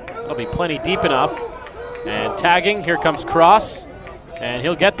Hendrickson. That'll be plenty deep enough. And tagging, here comes Cross, and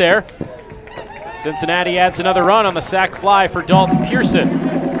he'll get there. Cincinnati adds another run on the sac fly for Dalton Pearson.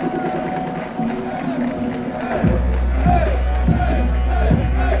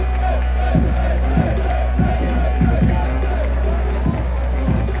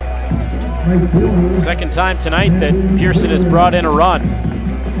 Second time tonight that Pearson has brought in a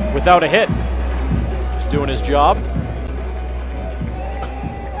run without a hit. Just doing his job.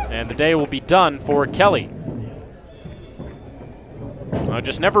 And the day will be done for Kelly.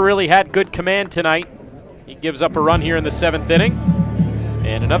 Just never really had good command tonight. He gives up a run here in the 7th inning.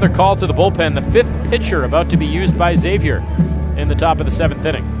 And another call to the bullpen, the 5th pitcher about to be used by Xavier in the top of the 7th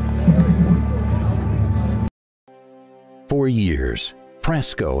inning. For years,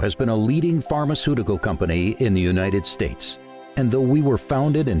 Prasco has been a leading pharmaceutical company in the United States. And though we were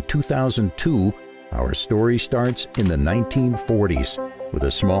founded in 2002, our story starts in the 1940s with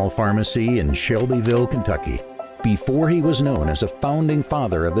a small pharmacy in Shelbyville, Kentucky. Before he was known as a founding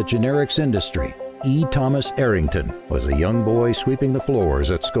father of the generics industry, E. Thomas Arrington was a young boy sweeping the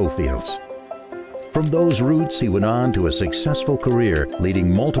floors at Schofield's. From those roots, he went on to a successful career,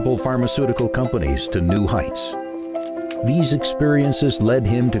 leading multiple pharmaceutical companies to new heights. These experiences led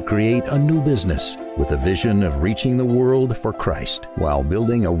him to create a new business with a vision of reaching the world for Christ while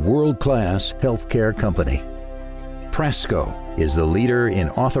building a world-class healthcare company. Prasco is the leader in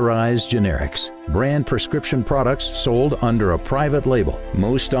authorized generics, brand prescription products sold under a private label,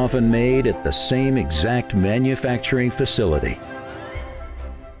 most often made at the same exact manufacturing facility.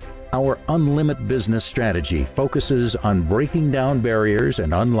 Our unlimited business strategy focuses on breaking down barriers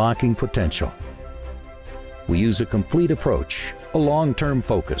and unlocking potential. We use a complete approach, a long-term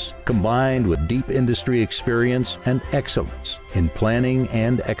focus, combined with deep industry experience and excellence in planning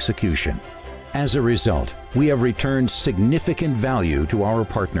and execution. As a result, we have returned significant value to our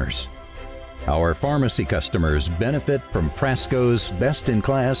partners. Our pharmacy customers benefit from Prasco's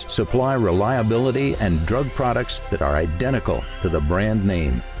best-in-class supply reliability and drug products that are identical to the brand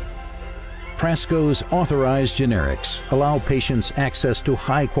name. Prasco's authorized generics allow patients access to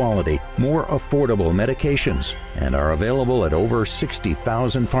high-quality, more affordable medications and are available at over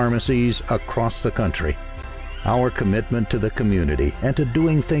 60,000 pharmacies across the country. Our commitment to the community and to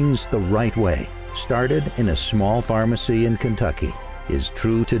doing things the right way, started in a small pharmacy in Kentucky, is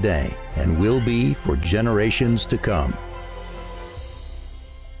true today and will be for generations to come.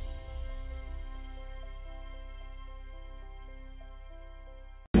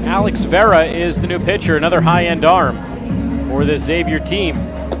 Alex Vera is the new pitcher, another high-end arm for the Xavier team.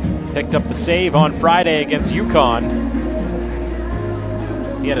 Picked up the save on Friday against UConn.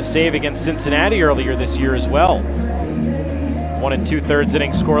 He had a save against Cincinnati earlier this year as well. 1 2/3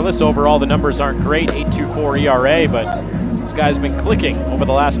 innings scoreless. Overall, the numbers aren't great, 8.24 ERA, but this guy's been clicking over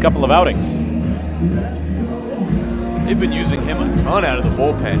the last couple of outings. They've been using him a ton out of the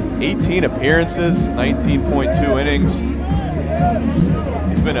bullpen. 18 appearances, 19.2 innings.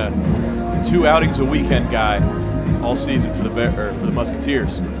 He's been a 2 outings a weekend guy all season for the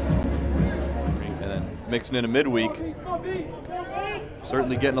Musketeers. And then mixing in a midweek.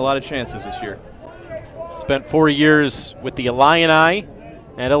 Certainly getting a lot of chances this year. Spent 4 years with the Illini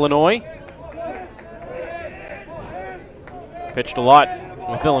at Illinois. Pitched a lot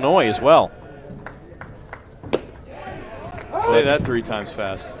with Illinois as well. Say that 3 times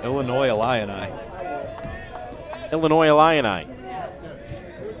fast. Illinois Illini. Illinois Illini.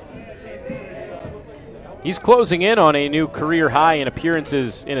 He's closing in on a new career high in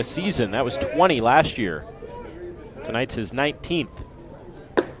appearances in a season. That was 20 last year. Tonight's his 19th.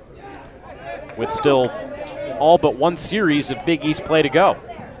 With still all but one series of Big East play to go.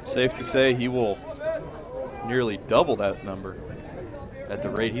 Safe to say he will nearly double that number at the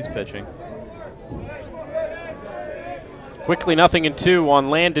rate he's pitching. Quickly 0-2 on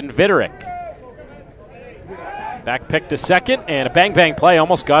Landon Vitterick. Back pick to second, and a bang-bang play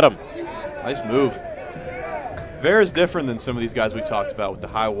almost got him. Nice move. Vera's different than some of these guys we talked about with the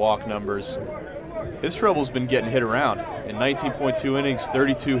high walk numbers. His trouble's been getting hit around. In 19.2 innings,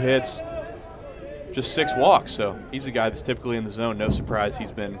 32 hits, just 6 walks. So he's a guy that's typically in the zone. No surprise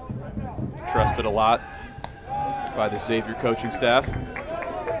he's been trusted a lot by the Xavier coaching staff.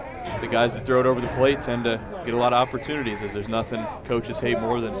 The guys that throw it over the plate tend to get a lot of opportunities, as there's nothing coaches hate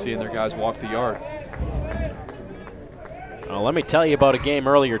more than seeing their guys walk the yard. Well, let me tell you about a game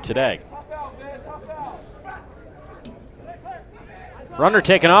earlier today. Runner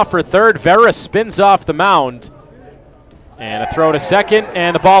taken off for third. Vera spins off the mound. And a throw to second,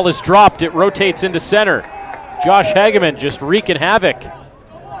 and the ball is dropped. It rotates into center. Josh Hageman just wreaking havoc.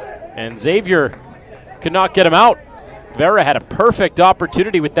 And Xavier could not get him out. Vera had a perfect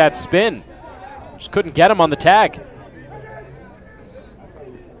opportunity with that spin. Just couldn't get him on the tag.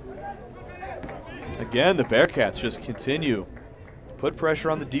 Again, the Bearcats just continue to put pressure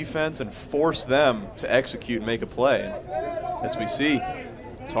on the defense and force them to execute and make a play. And as we see,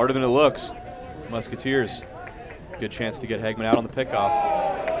 it's harder than it looks. Musketeers, good chance to get Hagman out on the pickoff.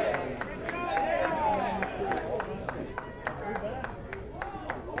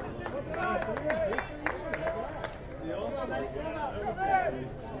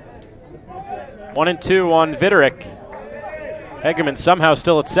 One and two on Vitterick. Hageman somehow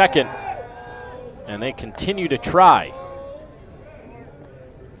still at second. And they continue to try.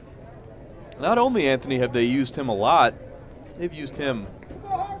 Not only, Anthony, have they used him a lot, they've used him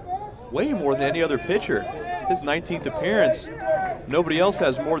way more than any other pitcher. His 19th appearance, nobody else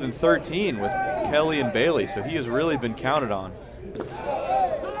has more than 13 with Kelly and Bailey, so he has really been counted on.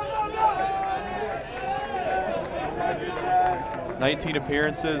 "19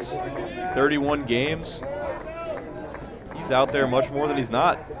 appearances, 31 games. He's out there much more than he's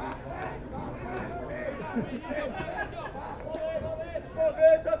not.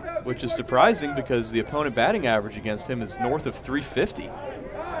 Which is surprising because the opponent batting average against him is north of 350.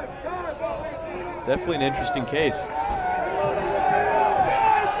 Definitely an interesting case.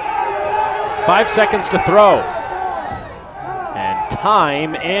 5 seconds to throw. And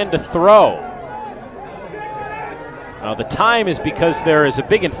time and a throw. Now the time is because there is a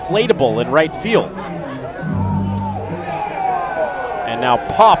big inflatable in right field. And now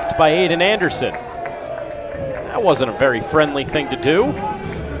popped by Aiden Anderson. That wasn't a very friendly thing to do.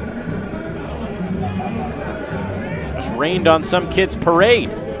 Just rained on some kid's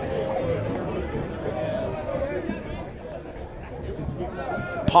parade.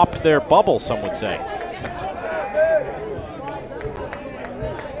 Popped their bubble, some would say.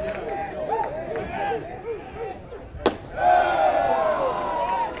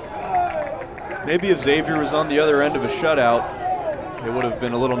 Maybe if Xavier was on the other end of a shutout, it would have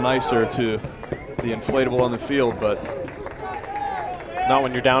been a little nicer to the inflatable on the field, but not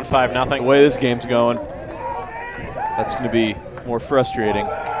when you're down 5-0. The way this game's going, that's going to be more frustrating.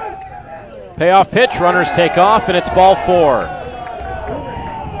 Payoff pitch, runners take off, and it's ball 4.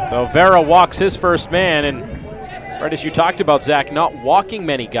 So Vera walks his first man, and right as you talked about, Zach, not walking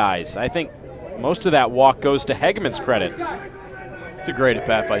many guys. I think most of that walk goes to Hageman's credit. It's a great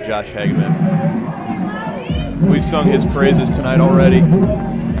at-bat by Josh Hageman. We've sung his praises tonight already.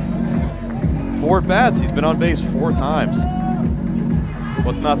 4 at-bats, he's been on base 4 times.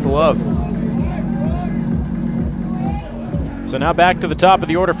 What's not to love? So now back to the top of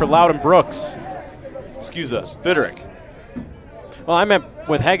the order for Loudon Brooks. Excuse us, Vitterick. Well, I meant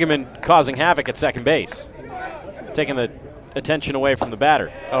with Hageman causing havoc at second base, taking the attention away from the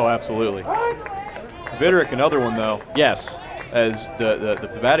batter. Oh, absolutely. Vitterick, another one, though. Yes. As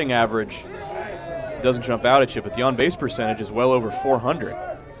the batting average doesn't jump out at you, but the on-base percentage is well over 400.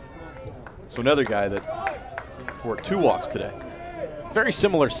 So another guy that worked 2 walks today. Very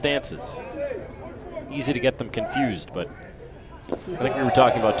similar stances. Easy to get them confused, but I think we were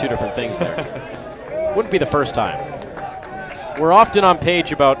talking about 2 different things there. Wouldn't be the first time. We're often on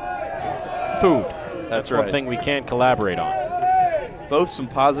page about food. That's right. One thing we can't collaborate on. Both some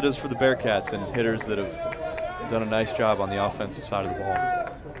positives for the Bearcats and hitters that have done a nice job on the offensive side of the ball.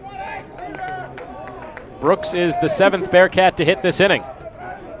 Brooks is the 7th Bearcat to hit this inning.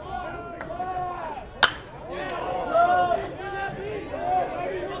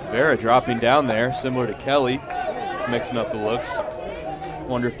 Vera dropping down there, similar to Kelly, mixing up the looks.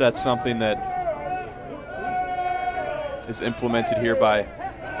 Wonder if that's something that is implemented here by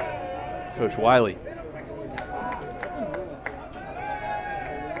Coach Wiley.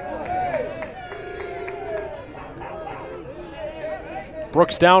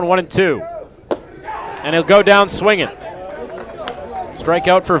 Brooks down 1-2. And he'll go down swinging.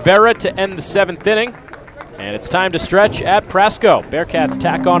 Strikeout for Vera to end the 7th inning. And it's time to stretch at Prasco. Bearcats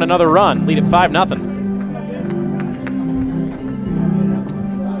tack on another run, lead at 5-0.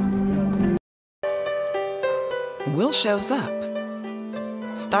 Will shows up,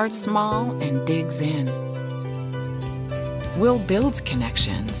 starts small and digs in. Will builds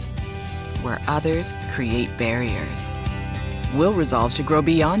connections where others create barriers. Will resolves to grow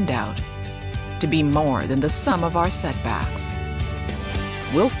beyond doubt, to be more than the sum of our setbacks.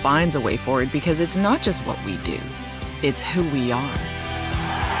 Will finds a way forward because it's not just what we do, it's who we are.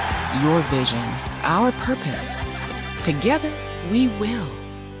 Your vision, our purpose. Together, we will.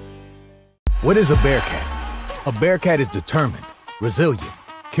 What is a Bearcat? A Bearcat is determined, resilient,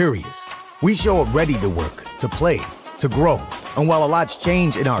 curious. We show up ready to work, to play, to grow. And while a lot's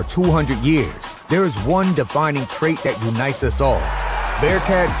changed in our 200 years, there is one defining trait that unites us all.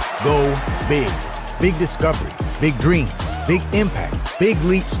 Bearcats go big. Big discoveries, big dreams, big impact, big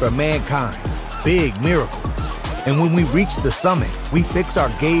leaps for mankind, big miracles. And when we reach the summit, we fix our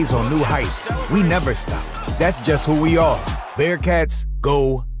gaze on new heights. We never stop. That's just who we are. Bearcats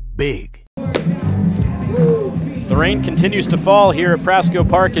go big. The rain continues to fall here at Prasco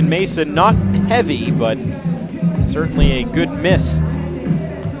Park in Mason. Not heavy, but certainly a good mist.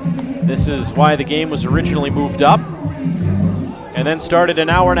 This is why the game was originally moved up and then started an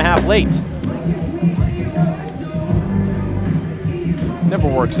hour and a half late. Never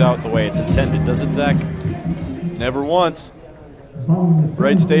works out the way it's intended, does it, Zach? Never once.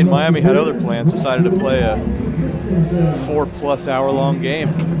 Wright State and Miami had other plans, decided to play a 4+ hour long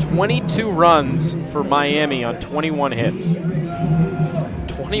game. 22 runs for Miami on 21 hits.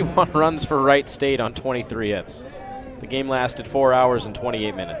 21 runs for Wright State on 23 hits. The game lasted 4 hours and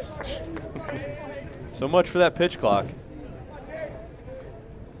 28 minutes. So much for that pitch clock.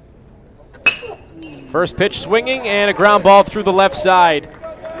 First pitch swinging and a ground ball through the left side.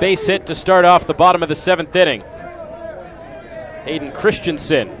 Base hit to start off the bottom of the 7th inning. Hayden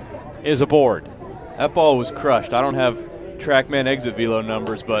Christensen is aboard. That ball was crushed. I don't have TrackMan exit velo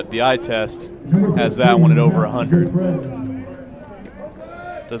numbers, but the eye test has that one at over 100.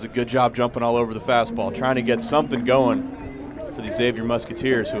 Does a good job jumping all over the fastball, trying to get something going for the Xavier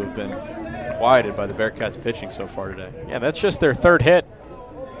Musketeers, who have been quieted by the Bearcats pitching so far today. Yeah, that's just their 3rd hit.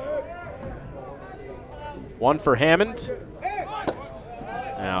 One for Hammond.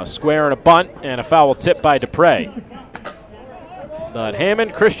 Now a square and a bunt and a foul tip by Dupre. But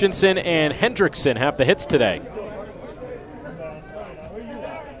Hammond, Christensen, and Hendrickson have the hits today.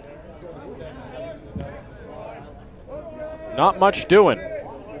 Not much doing.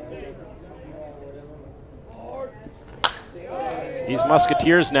 These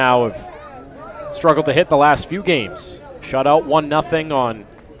Musketeers now have struggled to hit the last few games. Shut out 1-0 on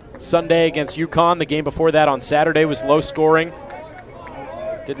Sunday against UConn. The game before that on Saturday was low scoring.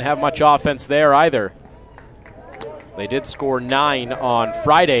 Didn't have much offense there either. They did score 9 on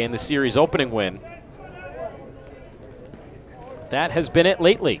Friday in the series opening win. That has been it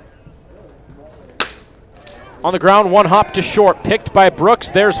lately. On the ground, one hop to short, picked by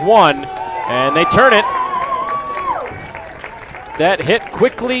Brooks. There's one, and they turn it. That hit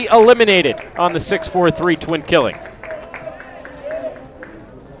quickly eliminated on the 6-4-3 twin killing.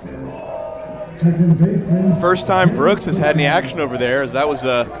 First time Brooks has had any action over there, as that was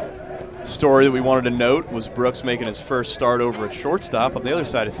a story that we wanted to note, was Brooks making his first start over at shortstop on the other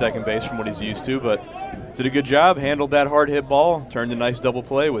side of second base from what he's used to, but did a good job, handled that hard hit ball, turned a nice double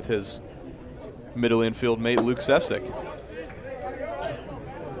play with his middle infield mate Luke Sefcik.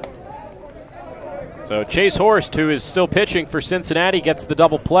 So Chase Horst, who is still pitching for Cincinnati, gets the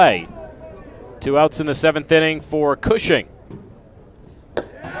double play. 2 outs in the 7th inning for Cushing.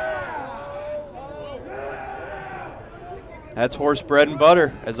 That's Horst bread and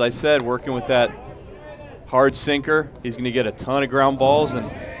butter. As I said, working with that hard sinker, he's going to get a ton of ground balls, and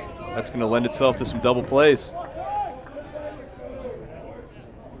that's going to lend itself to some double plays.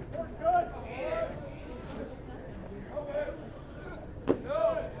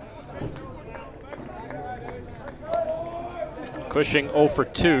 Cushing 0 for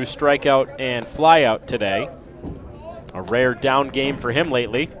 2, strikeout and flyout today. A rare down game for him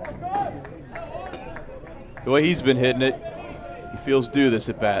lately. The way he's been hitting it, he feels due this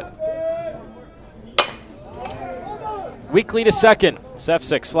at bat. Weekly to second.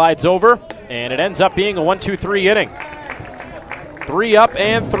 Sefcik slides over, and it ends up being a 1-2-3 inning. 3 up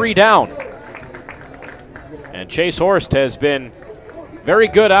and 3 down. And Chase Horst has been very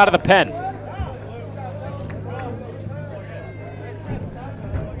good out of the pen.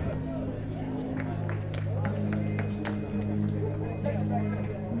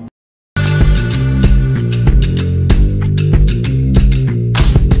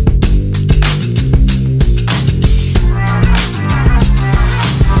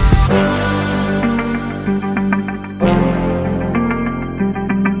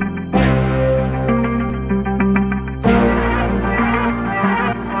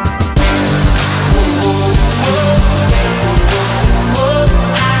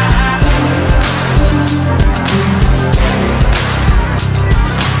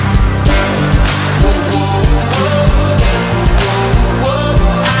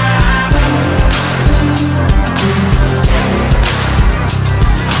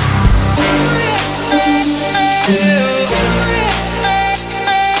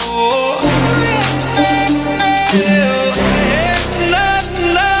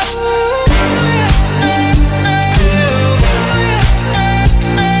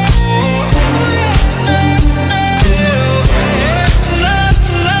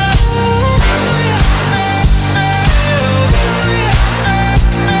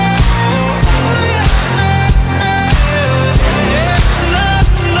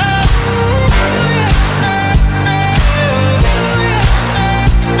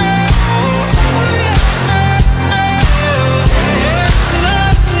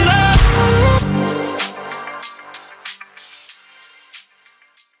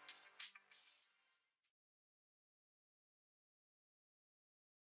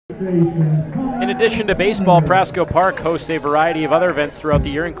 In addition to baseball, Prasco Park hosts a variety of other events throughout the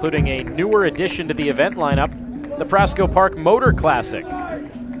year, including a newer addition to the event lineup, the Prasco Park Motor Classic.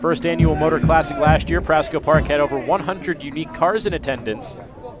 First annual Motor Classic last year, Prasco Park had over 100 unique cars in attendance,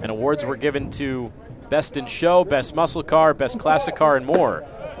 and awards were given to Best in Show, Best Muscle Car, Best Classic Car, and more.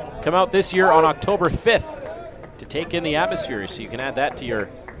 Come out this year on October 5th to take in the atmosphere, so you can add that to your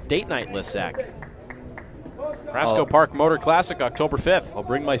date night list, Zach. Prasco Park Motor Classic, October 5th. I'll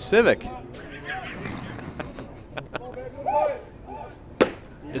bring my Civic.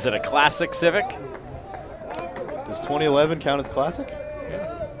 Is it a classic Civic? Does 2011 count as classic?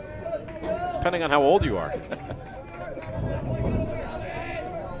 Yeah. Depending on how old you are.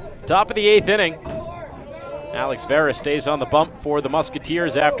 Top of the 8th inning. Alex Vera stays on the bump for the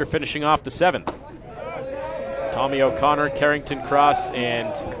Musketeers after finishing off the 7th. Tommy O'Connor, Carrington Cross,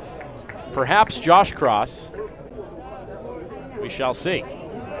 and perhaps Josh Cross. We shall see.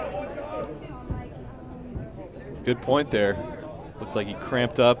 Good point there. Looks like he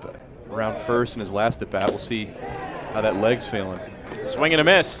cramped up around first in his last at bat. We'll see how that leg's feeling. Swing and a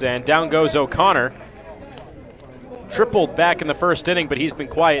miss, and down goes O'Connor. Tripled back in the first inning, but he's been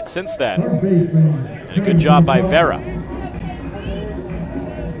quiet since then. And a good job by Vera.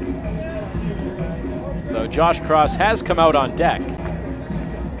 So Josh Cross has come out on deck.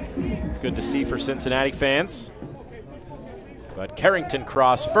 Good to see for Cincinnati fans. But Carrington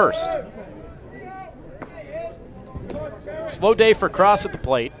Cross first. Slow day for Cross at the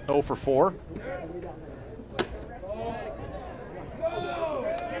plate, 0 for 4.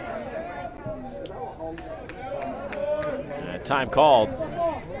 And time called.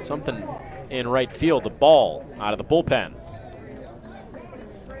 Something in right field, the ball out of the bullpen.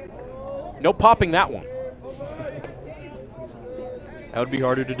 No popping that one. That would be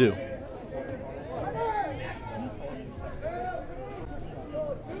harder to do.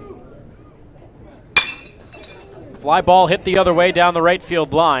 Fly ball hit the other way down the right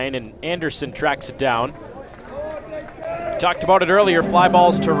field line, and Anderson tracks it down. We talked about it earlier, fly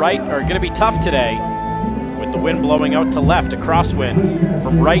balls to right are going to be tough today with the wind blowing out to left, a crosswind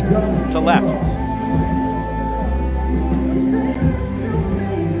from right to left.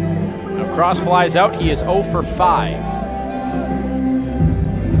 Now Cross flies out, he is 0 for 5.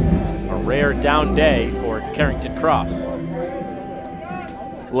 A rare down day for Carrington Cross.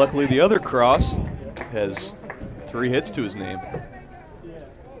 Luckily the other Cross has 3 hits to his name.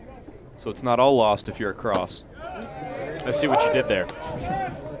 So it's not all lost if you're a Cross. Let's see what you did there.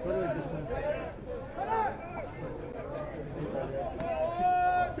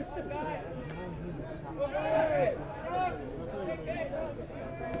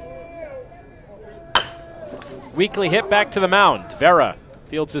 Weekly hit back to the mound. Vera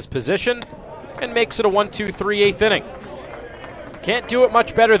fields his position and makes it a 1-2-3 8th inning. Can't do it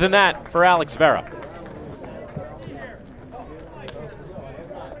much better than that for Alex Vera.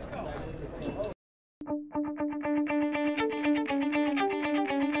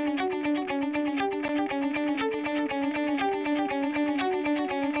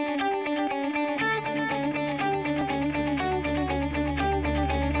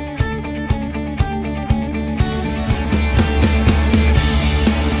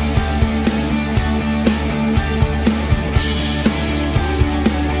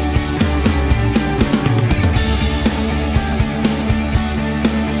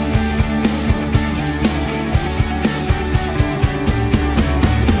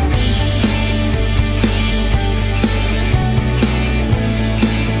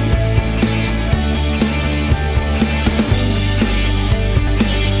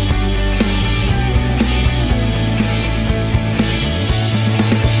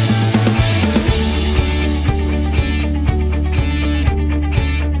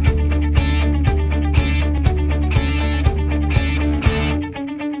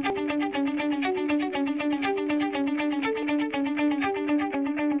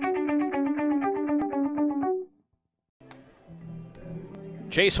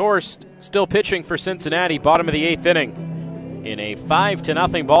 Chase Horst still pitching for Cincinnati, bottom of the 8th inning in a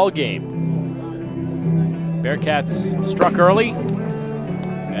 5-0 ball game. Bearcats struck early,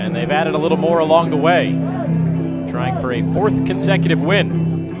 and they've added a little more along the way, trying for a 4th consecutive win.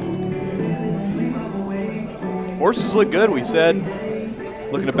 Horses look good, we said.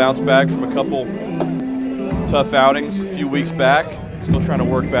 Looking to bounce back from a couple tough outings a few weeks back. Still trying to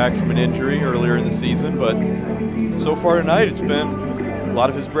work back from an injury earlier in the season, but so far tonight it's been a lot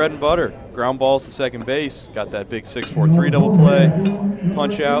of his bread and butter. Ground balls to second base, got that big 6-4-3 double play,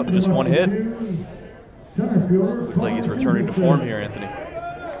 punch out, just one hit. Looks like he's returning to form here, Anthony.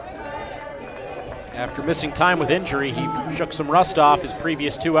 After missing time with injury, he shook some rust off his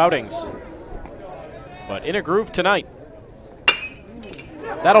previous 2 outings. But in a groove tonight.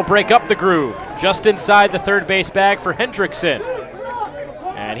 That'll break up the groove. Just inside the third base bag for Hendrickson.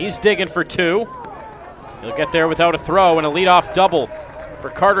 And he's digging for 2. He'll get there without a throw, and a leadoff double for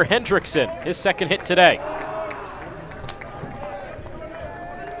Carter Hendrickson, his 2nd hit today.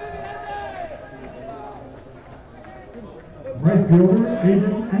 Right fielder,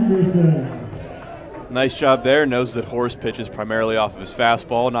 Aiden Anderson. Nice job there. Knows that Horst pitches primarily off of his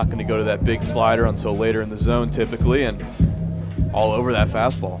fastball. Not going to go to that big slider until later in the zone typically, and all over that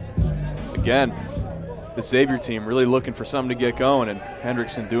fastball. Again, the Xavier team really looking for something to get going, and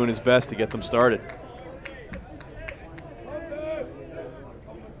Hendrickson doing his best to get them started.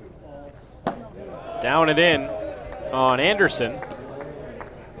 Down and in on Anderson.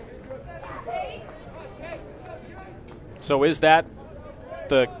 So is that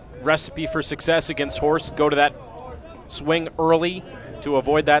the recipe for success against Horst? Go to that swing early to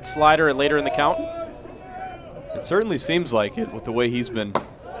avoid that slider later in the count? It certainly seems like it with the way he's been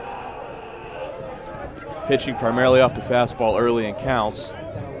pitching primarily off the fastball early in counts.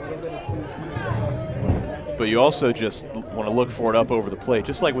 But you also just want to look for it up over the plate,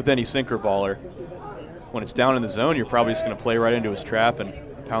 just like with any sinker baller. When it's down in the zone, you're probably just going to play right into his trap and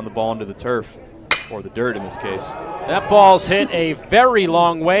pound the ball into the turf, or the dirt in this case. That ball's hit a very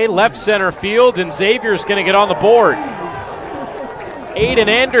long way, left center field, and Xavier's going to get on the board. Aiden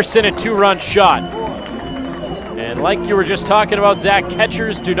Anderson, a 2-run shot. And like you were just talking about, Zach,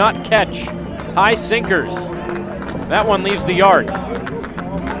 catchers do not catch high sinkers. That one leaves the yard.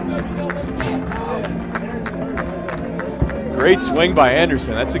 Great swing by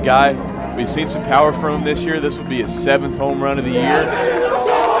Anderson. That's a guy, we've seen some power from him this year. This would be his 7th home run of the year.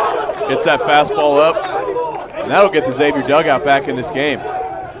 Gets that fastball up, and that'll get the Xavier dugout back in this game.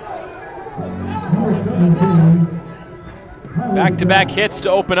 Back-to-back hits to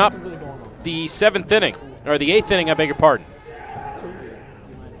open up the 7th inning, or the 8th inning, I beg your pardon.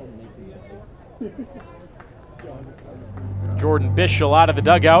 Jordan Bischel out of the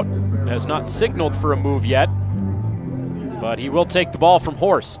dugout, has not signaled for a move yet, but he will take the ball from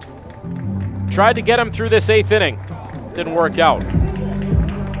Horst. Tried to get him through this 8th inning, didn't work out.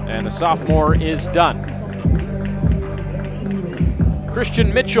 And the sophomore is done.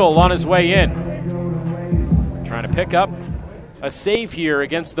 Christian Mitchell on his way in. Trying to pick up a save here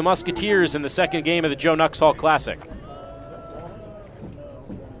against the Musketeers in the 2nd game of the Joe Nuxhall Classic.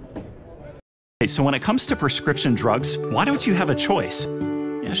 So when it comes to prescription drugs, why don't you have a choice?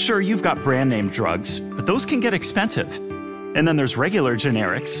 Yeah, sure, you've got brand name drugs, but those can get expensive. And then there's regular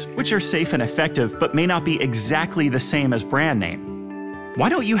generics, which are safe and effective, but may not be exactly the same as brand name. Why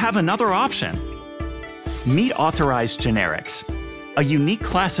don't you have another option? Meet authorized generics, a unique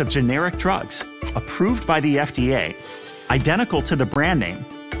class of generic drugs approved by the FDA, identical to the brand name,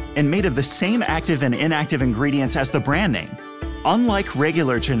 and made of the same active and inactive ingredients as the brand name. Unlike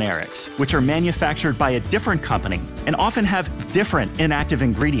regular generics, which are manufactured by a different company and often have different inactive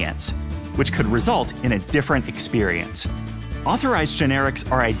ingredients, which could result in a different experience. Authorized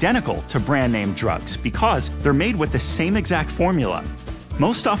generics are identical to brand name drugs because they're made with the same exact formula,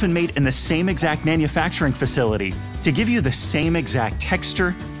 most often made in the same exact manufacturing facility to give you the same exact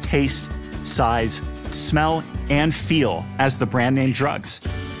texture, taste, size, smell, and feel as the brand name drugs.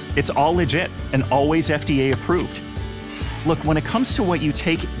 It's all legit and always FDA approved. Look, when it comes to what you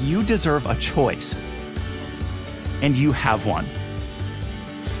take, you deserve a choice. And you have one.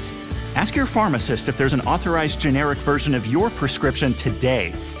 Ask your pharmacist if there's an authorized generic version of your prescription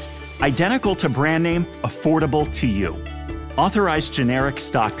today. Identical to brand name, affordable to you.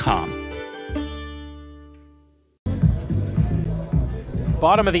 AuthorizedGenerics.com.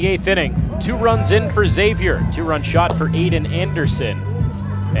 Bottom of the 8th inning, 2 runs in for Xavier, 2-run shot for Aiden Anderson.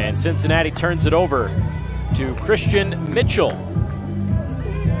 And Cincinnati turns it over to Christian Mitchell.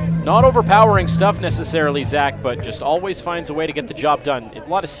 Not overpowering stuff necessarily, Zach, but just always finds a way to get the job done. A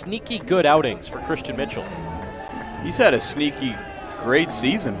lot of sneaky good outings for Christian Mitchell. He's had a sneaky great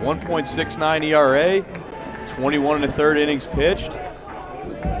season. 1.69 ERA, 21 1/3 innings pitched.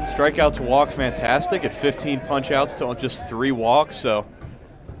 Strikeout to walk fantastic at 15 punch-outs to just 3 walks. So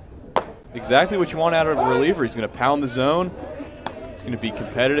exactly what you want out of a reliever. He's going to pound the zone. He's going to be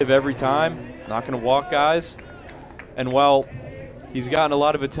competitive every time, not going to walk guys. And while he's gotten a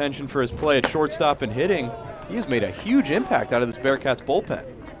lot of attention for his play at shortstop and hitting, he has made a huge impact out of this Bearcats bullpen.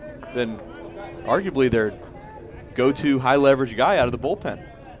 Been arguably their go-to high-leverage guy out of the bullpen.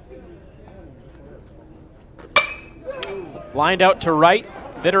 Lined out to right.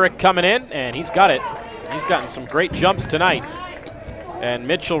 Vitterick coming in, and he's got it. He's gotten some great jumps tonight. And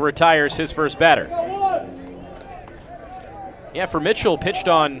Mitchell retires his first batter. Yeah, for Mitchell, pitched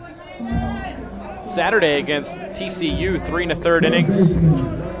on Saturday against TCU, 3 1/3 innings.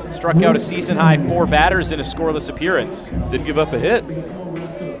 Struck out a season-high 4 batters in a scoreless appearance. Didn't give up a hit.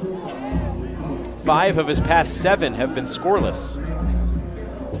 5 of his past 7 have been scoreless.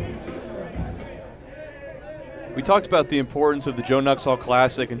 We talked about the importance of the Joe Nuxhall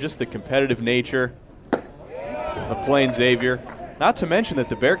Classic and just the competitive nature of playing Xavier. Not to mention that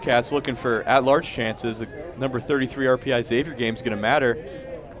the Bearcats, looking for at-large chances, the number 33 RPI Xavier game is going to matter.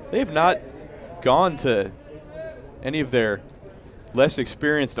 They have not gone to any of their less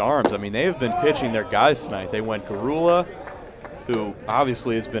experienced arms. I mean, they have been pitching their guys tonight. They went Garula, who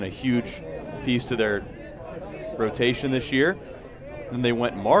obviously has been a huge piece to their rotation this year. Then they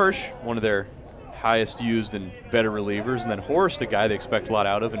went Marsh, one of their highest used and better relievers, and then Horst, a guy they expect a lot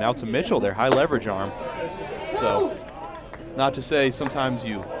out of, and now to Mitchell, their high leverage arm. So, not to say sometimes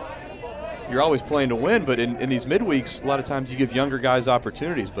you're always playing to win, but in these midweeks, a lot of times you give younger guys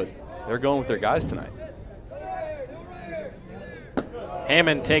opportunities, but they're going with their guys tonight.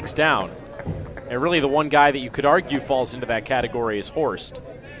 Hammond takes down. And really the one guy that you could argue falls into that category is Horst.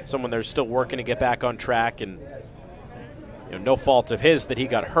 Someone they're still working to get back on track, and no fault of his that he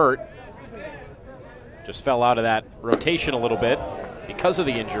got hurt. Just fell out of that rotation a little bit because of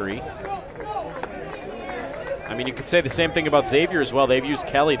the injury. I mean, you could say the same thing about Xavier as well. They've used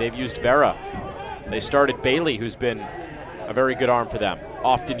Kelly, they've used Vera. They started Bailey, who's been a very good arm for them,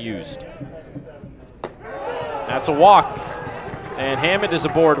 often used. That's a walk, and Hammond is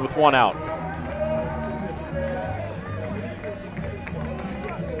aboard with 1 out.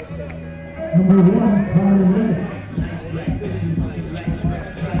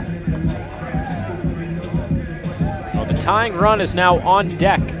 The tying run is now on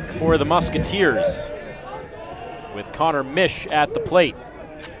deck for the Musketeers, with Connor Mish at the plate.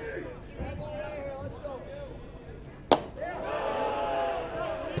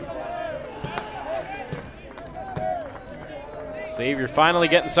 Xavier finally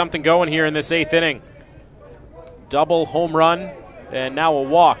getting something going here in this 8th inning. Double home run, and now a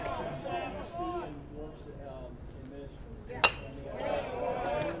walk.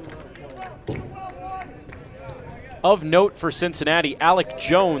 Of note for Cincinnati, Alec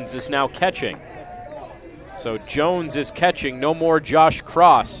Jones is now catching. So Jones is catching, no more Josh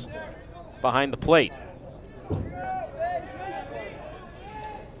Cross behind the plate.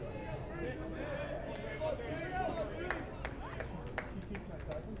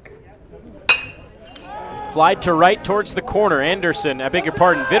 Fly to right towards the corner. Anderson, I beg your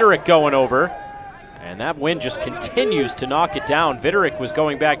pardon, Vitterick going over. And that wind just continues to knock it down. Vitterick was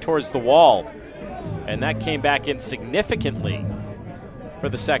going back towards the wall, and that came back in significantly for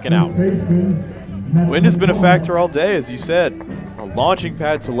the second out. Wind has been a factor all day, as you said. A launching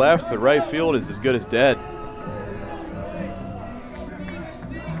pad to left, but right field is as good as dead.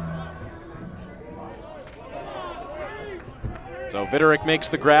 So Vitterick makes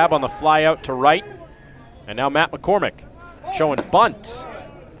the grab on the fly out to right. And now Matt McCormick showing bunt.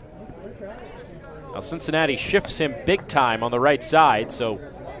 Now Cincinnati shifts him big time on the right side, so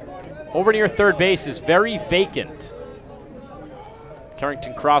over near third base is very vacant.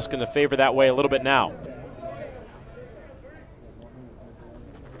 Carrington Cross going to favor that way a little bit now.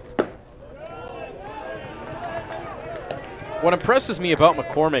 What impresses me about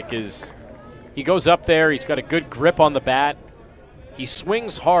McCormick is he goes up there, he's got a good grip on the bat. He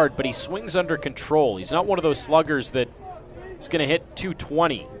swings hard, but he swings under control. He's not one of those sluggers that is going to hit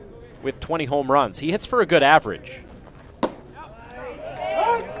 220 with 20 home runs. He hits for a good average.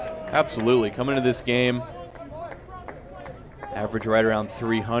 Absolutely. Coming into this game, average right around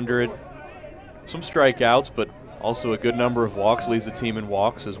 300. Some strikeouts, but also a good number of walks. Leads the team in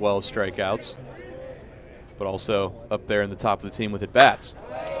walks as well as strikeouts. But also up there in the top of the team with at-bats.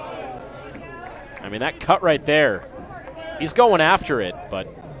 I mean, that cut right there, he's going after it, but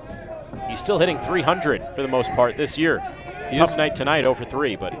he's still hitting 300 for the most part this year. Tough night tonight, 0 for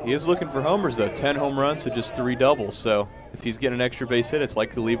 3. But he is looking for homers, though. 10 home runs to just 3 doubles, so if he's getting an extra base hit, it's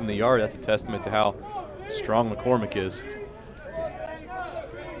likely leaving the yard. That's a testament to how strong McCormick is.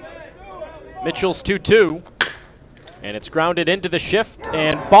 Mitchell's 2-2, and it's grounded into the shift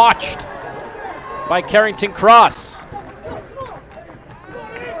and botched by Carrington Cross.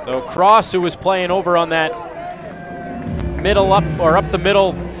 So Cross, who was playing over on that up the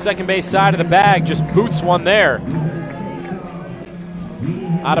middle second base side of the bag, just boots one there.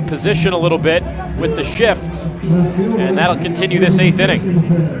 Out of position a little bit with the shift, and that'll continue this 8th inning.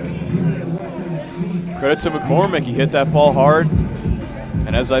 Credit to McCormick, he hit that ball hard.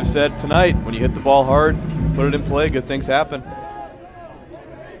 And as I've said tonight, when you hit the ball hard, put it in play, good things happen.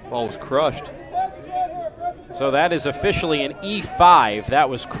 Ball was crushed. So that is officially an E5. That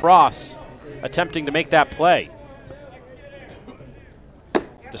was Cross attempting to make that play,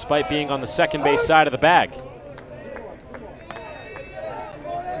 despite being on the second base side of the bag.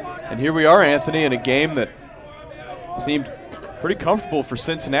 And here we are, Anthony, in a game that seemed pretty comfortable for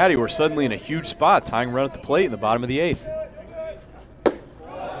Cincinnati. We're suddenly in a huge spot, tying run at the plate in the bottom of the 8th.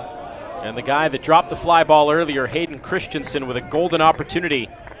 And the guy that dropped the fly ball earlier, Hayden Christensen, with a golden opportunity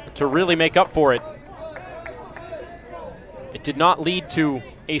to really make up for it. It did not lead to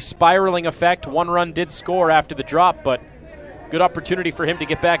a spiraling effect. 1 run did score after the drop, but good opportunity for him to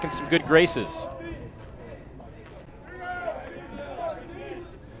get back in some good graces.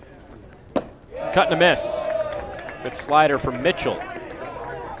 Cut and a miss. Good slider from Mitchell.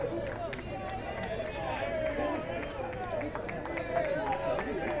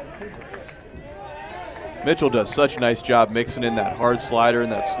 Mitchell does such a nice job mixing in that hard slider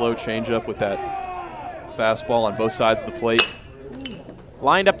and that slow changeup with that fastball on both sides of the plate.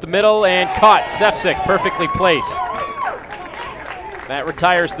 Lined up the middle and caught. Sefcik perfectly placed. That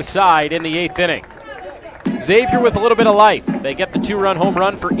retires the side in the 8th inning. Xavier with a little bit of life. They get the 2-run home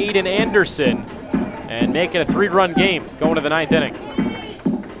run for Aiden Anderson and make it a 3-run game going to the 9th inning.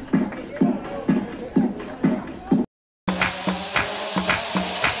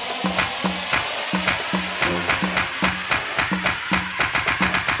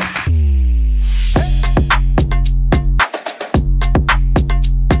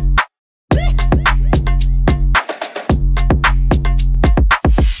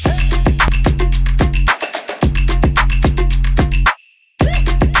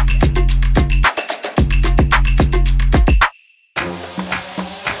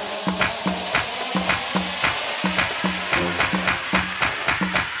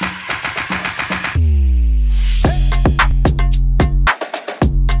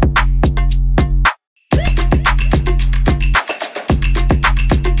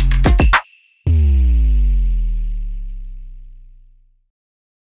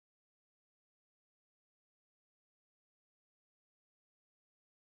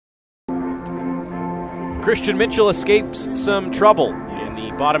 Christian Mitchell escapes some trouble in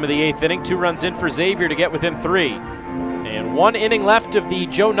the bottom of the 8th inning. 2 runs in for Xavier to get within 3. And 1 inning left of the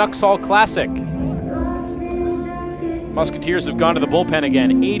Joe Nuxhall Classic. Musketeers have gone to the bullpen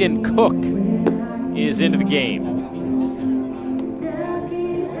again. Aiden Cook is into the game.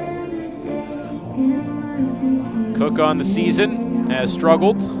 Cook on the season has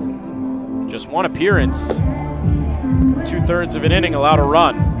struggled. Just 1 appearance. 2/3 of an inning allowed a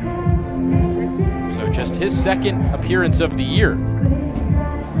run. So just his 2nd appearance of the year.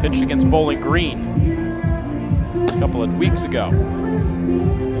 Pitched against Bowling Green a couple of weeks ago.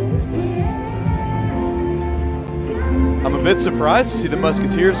 I'm a bit surprised to see the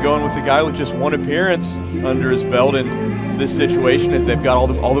Musketeers going with the guy with just 1 appearance under his belt in this situation, as they've got all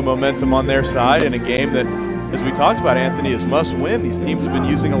the momentum on their side in a game that, as we talked about, Anthony, is must win. These teams have been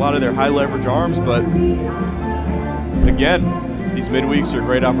using a lot of their high leverage arms, but again, these midweeks are a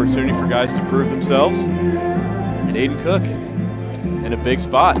great opportunity for guys to prove themselves. And Aiden Cook in a big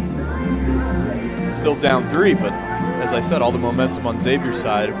spot. Still down 3, but as I said, all the momentum on Xavier's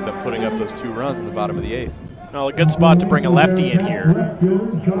side with them putting up those 2 runs in the bottom of the 8th. Well, a good spot to bring a lefty in here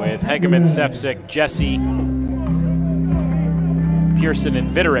with Hegeman, Sefcik, Jesse, Pearson,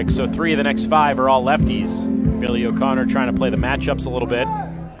 and Vitterick. So 3 of the next 5 are all lefties. Billy O'Connor trying to play the matchups a little bit.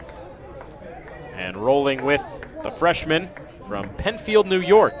 And rolling with the freshman from Penfield, New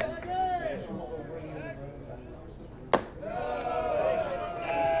York.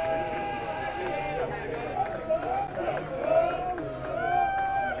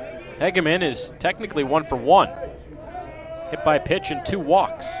 Hegeman is technically 1 for 1. Hit by pitch and 2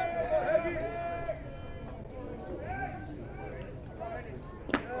 walks.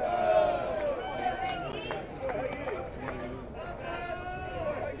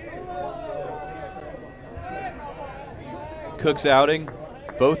 Cook's outing,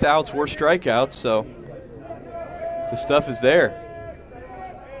 both outs were strikeouts, so The stuff is there.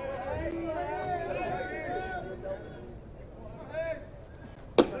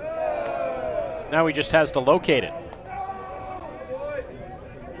 Now he just has to locate it.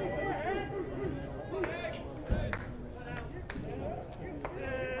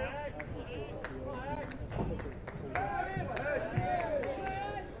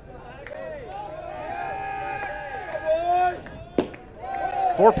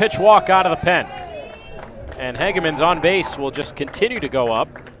 Four-pitch walk out of the pen. And Hageman's on base will just continue to go up.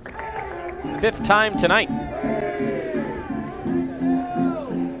 5th time tonight.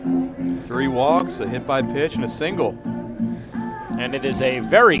 3 walks, a hit by pitch, and a single. And it is a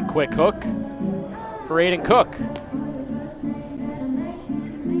very quick hook for Aiden Cook.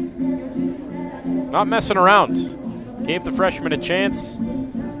 Not messing around. Gave the freshman a chance,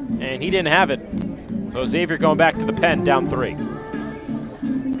 and he didn't have it. So Xavier going back to the pen, down 3.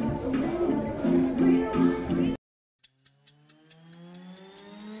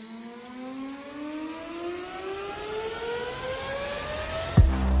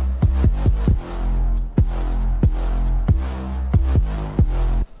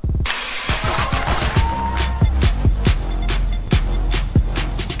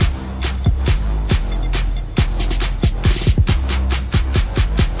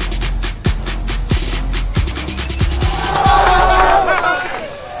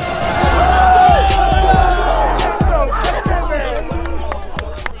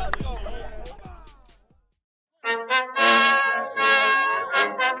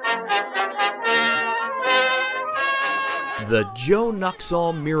 The Joe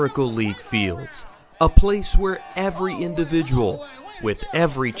Nuxhall Miracle League Fields, a place where every individual, with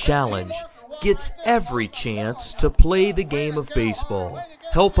every challenge, gets every chance to play the game of baseball.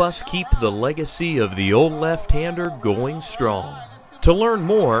 Help us keep the legacy of the old left-hander going strong. To learn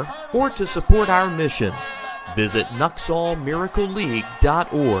more or to support our mission, visit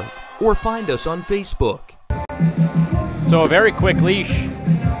NuxhallMiracleLeague.org or find us on Facebook. So a very quick leash.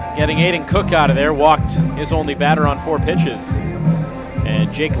 Getting Aiden Cook out of there, walked his only batter on 4 pitches.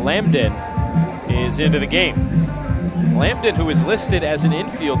 And Jake Lambden is into the game. Lambden, who is listed as an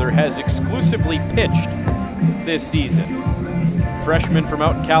infielder, has exclusively pitched this season. Freshman from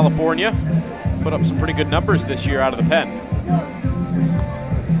out in California, put up some pretty good numbers this year out of the pen.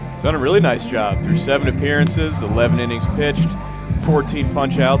 Done a really nice job through 7 appearances, 11 innings pitched, 14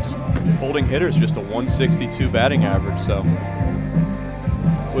 punch-outs, holding hitters just a 162 batting average. So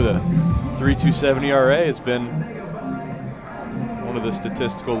with a 3.27 ERA, has been one of the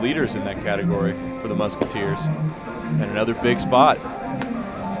statistical leaders in that category for the Musketeers. And another big spot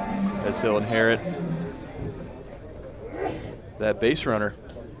as he'll inherit that base runner.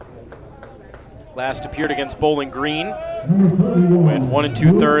 Last appeared against Bowling Green. Went 1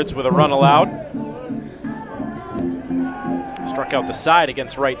 2/3 with a run allowed. Struck out the side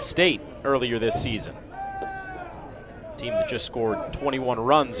against Wright State earlier this season. Team that just scored 21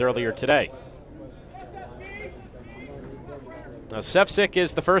 runs earlier today. Now Sefcik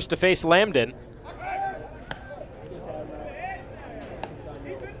is the first to face Lambden.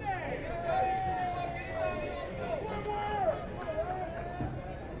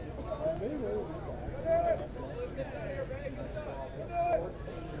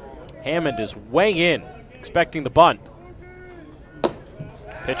 Hammond is way in, expecting the bunt.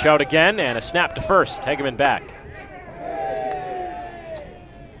 Pitch out again and a snap to first. Hageman back.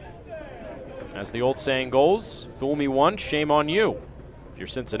 As the old saying goes, fool me once, shame on you. If you're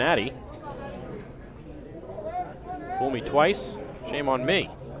Cincinnati. Fool me twice, shame on me.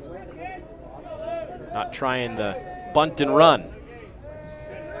 Not trying the bunt and run.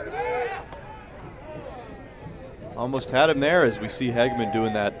 Almost had him there as we see Hageman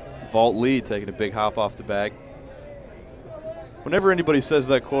doing that vault lead, taking a big hop off the bag. Whenever anybody says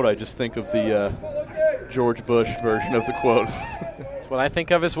that quote, I just think of the George Bush version of the quote. That's what I think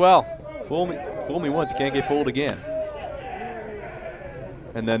of as well. Fool me once, you can't get fooled again.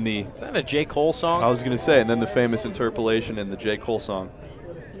 And then the... Is that a J. Cole song? I was going to say, and then the famous interpolation in the J. Cole song.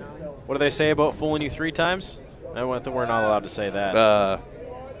 What do they say about fooling you 3 times? I think we're not allowed to say that.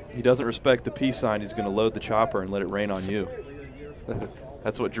 He doesn't respect the peace sign. He's going to load the chopper and let it rain on you.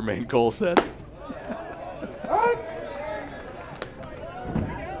 That's what Jermaine Cole said.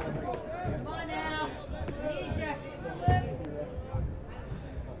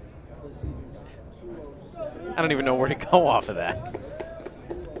 I don't even know where to go off of that.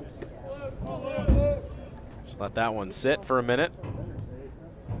 Just let that one sit for a minute.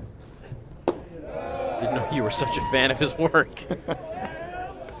 Didn't know you were such a fan of his work.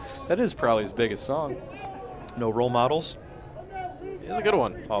 That is probably his biggest song. No Role Models. It's a good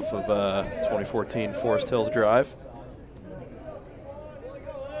one. Off of 2014 Forest Hills Drive.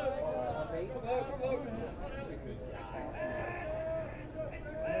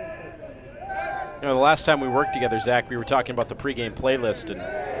 You know, the last time we worked together, Zach, we were talking about the pregame playlist and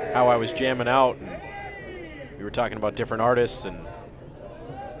how I was jamming out, and we were talking about different artists, and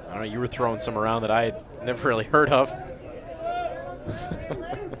I don't know, you were throwing some around that I had never really heard of.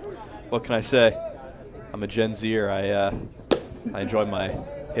 What can I say? I'm a Gen Zer. I enjoy my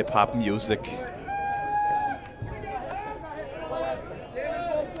hip-hop music.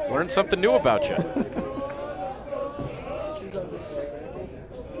 Learned something new about you.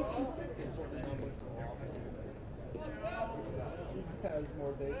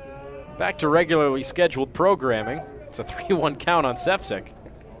 Back to regularly scheduled programming. It's a 3-1 count on Sefcik.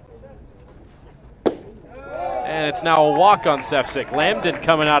 And it's now a walk on Sefcik. Lambden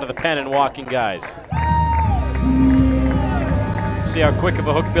coming out of the pen and walking guys. See how quick of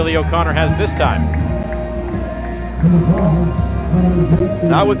a hook Billy O'Connor has this time.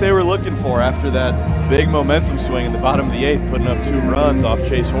 Not what they were looking for after that big momentum swing in the bottom of the 8th, putting up 2 runs off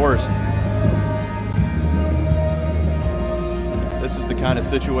Chase Horst. This is the kind of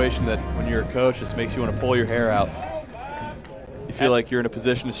situation that when you're a coach, just makes you want to pull your hair out. You feel like you're in a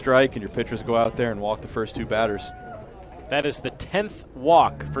position to strike and your pitchers go out there and walk the first 2 batters. That is the 10th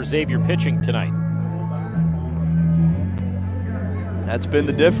walk for Xavier pitching tonight. That's been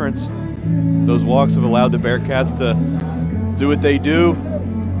the difference. Those walks have allowed the Bearcats to do what they do,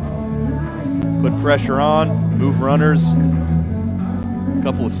 put pressure on, move runners, a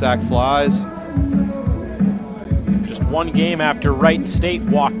couple of sac flies. Just one game after Wright State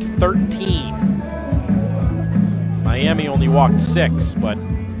walked 13. Miami only walked 6, but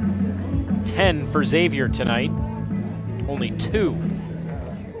 10 for Xavier tonight. Only 2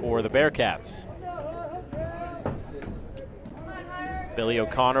 for the Bearcats. Billy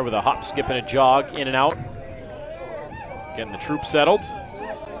O'Connor with a hop, skip, and a jog, in and out. Getting the troop settled.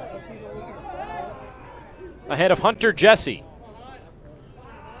 Ahead of Hunter Jesse.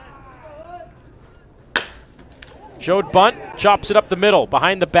 Showed bunt, chops it up the middle,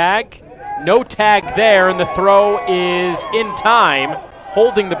 behind the bag. No tag there, and the throw is in time.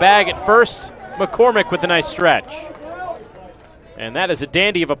 Holding the bag at first, McCormick with a nice stretch. And that is a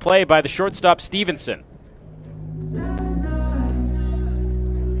dandy of a play by the shortstop Stevenson.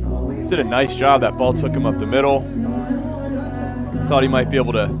 Did a nice job. That ball took him up the middle. Thought he might be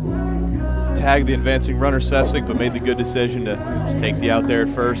able to tag the advancing runner Sefcik, but made the good decision to just take the out there at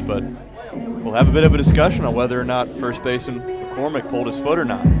first. But we'll have a bit of a discussion on whether or not first baseman McCormick pulled his foot or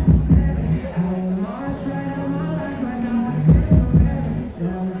not.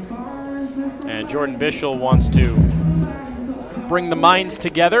 And Jordan Bischel wants to bring the minds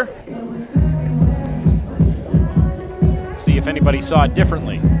together. See if anybody saw it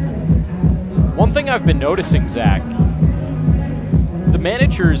differently. One thing I've been noticing, Zach, the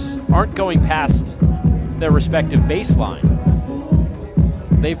managers aren't going past their respective baseline.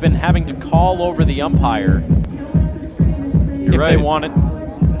 They've been having to call over the umpire if they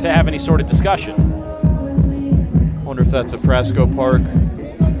wanted to have any sort of discussion. Wonder if that's a Prasco Park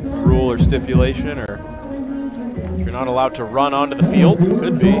rule or stipulation, or if you're not allowed to run onto the field.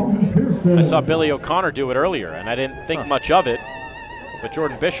 Could be. I saw Billy O'Connor do it earlier, and I didn't think much of it, but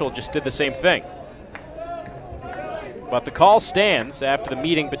Jordan Bischel just did the same thing. But the call stands after the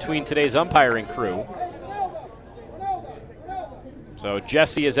meeting between today's umpiring crew. So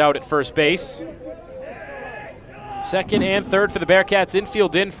Jesse is out at first base. Second and third for the Bearcats,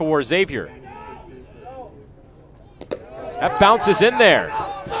 infield in for Xavier. That bounces in there,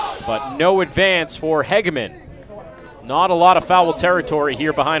 but no advance for Hegeman. Not a lot of foul territory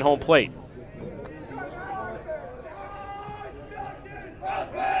here behind home plate.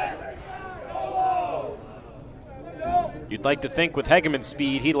 You'd like to think with Hegeman's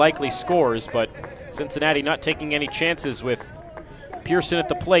speed, he likely scores, but Cincinnati not taking any chances with Pearson at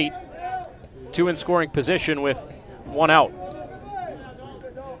the plate, 2 in scoring position with 1 out.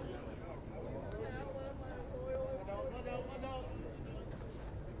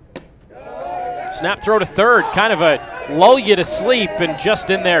 Snap throw to third, kind of a lull you to sleep, and just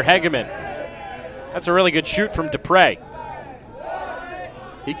in there, Hegeman. That's a really good shoot from Dupre.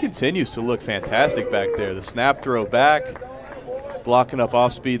 He continues to look fantastic back there. The snap throw back, blocking up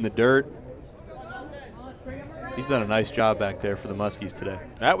off speed in the dirt. He's done a nice job back there for the Muskies today.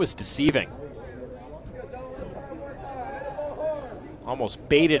 That was deceiving. Almost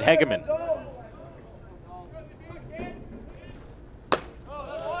baited Hegeman.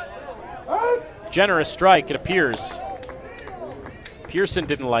 Generous strike, it appears. Pearson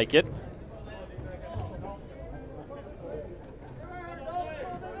didn't like it.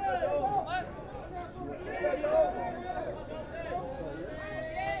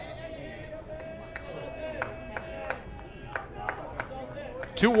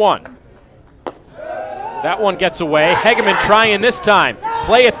 2-1. That one gets away. Hegeman trying this time.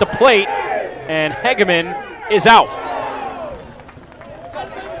 Play at the plate, and Hegeman is out.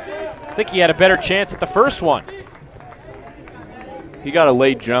 I think he had a better chance at the first one. He got a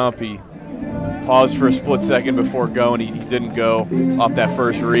late jump. He paused for a split second before going. He didn't go off that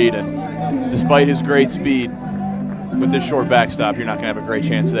first read, and despite his great speed, with this short backstop, you're not going to have a great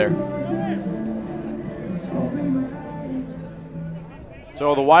chance there.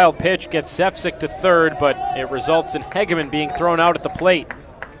 So the wild pitch gets Sefcik to third, but it results in Hegeman being thrown out at the plate.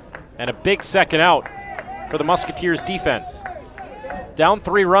 And a big second out for the Musketeers defense. Down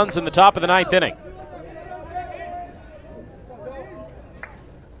 3 runs in the top of the 9th inning.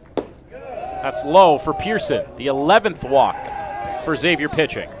 That's low for Pearson, the 11th walk for Xavier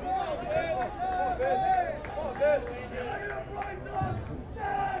pitching.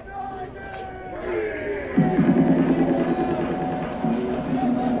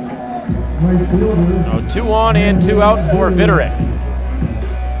 Oh, 2 on and 2 out for Vitterick.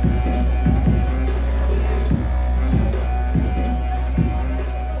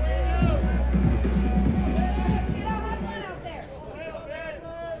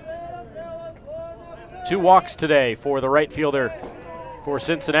 Two walks today for the right fielder for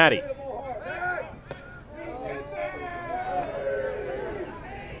Cincinnati.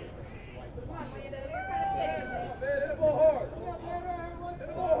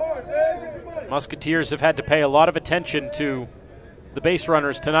 Musketeers have had to pay a lot of attention to the base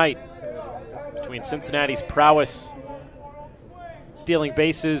runners tonight. Between Cincinnati's prowess stealing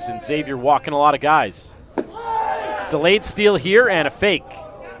bases and Xavier walking a lot of guys. Delayed steal here and a fake.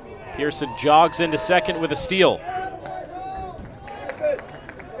 Pearson jogs into second with a steal.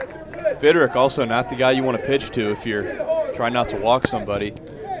 Vitterick also not the guy you want to pitch to if you're trying not to walk somebody.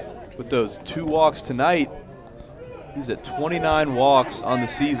 With those 2 walks tonight, he's at 29 walks on the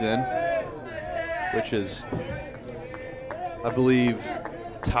season, which is, I believe,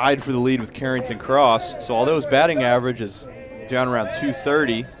 tied for the lead with Carrington Cross. So although his batting average is down around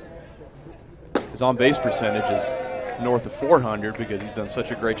 230, his on-base percentage is north of 400 because he's done such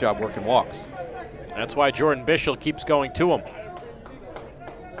a great job working walks. That's why Jordan Bishel keeps going to him.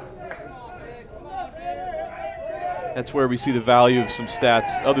 That's where we see the value of some stats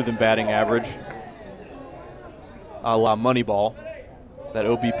other than batting average, a la Moneyball. That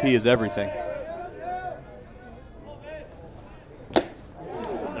OBP is everything.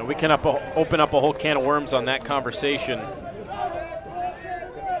 And we can open up a whole can of worms on that conversation.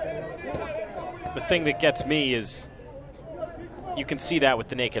 The thing that gets me is you can see that with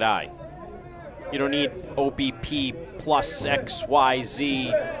the naked eye. You don't need OBP plus X, Y, Z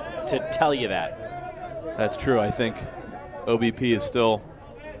to tell you that. That's true. I think OBP is still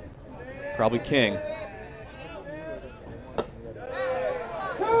probably king.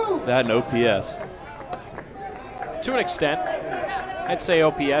 That and OPS. To an extent, I'd say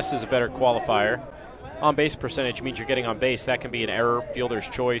OPS is a better qualifier. On-base percentage means you're getting on base. That can be an error, fielder's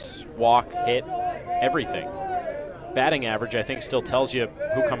choice, walk, hit, everything. Batting average, I think, still tells you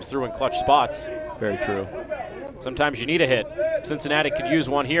who comes through in clutch spots. Very true. Sometimes you need a hit. Cincinnati could use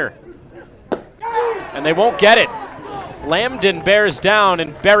one here. And they won't get it. Lambden bears down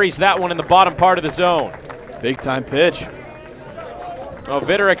and buries that one in the bottom part of the zone. Big-time pitch. Oh,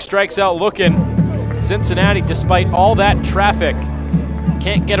 Vitterick strikes out looking. Cincinnati, despite all that traffic,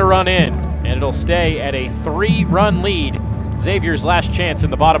 can't get a run in. And it'll stay at a 3-run lead. Xavier's last chance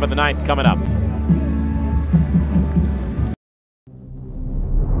in the bottom of the 9th coming up.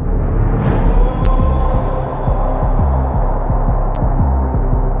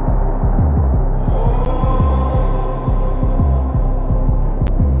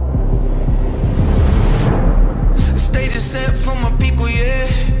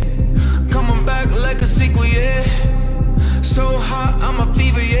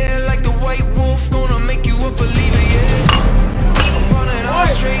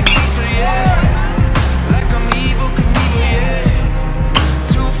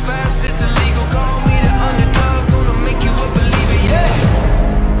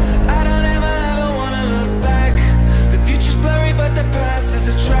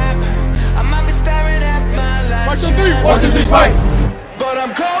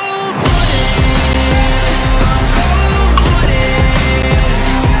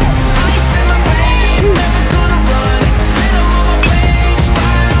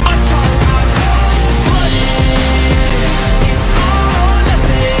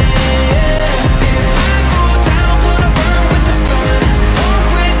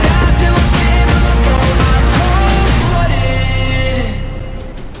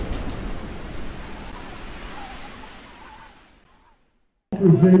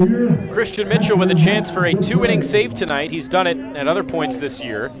 Xavier. Christian Mitchell with a chance for a 2-inning save tonight. He's done it at other points this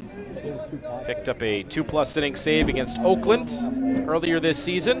year. Picked up a 2+ inning save against Oakland earlier this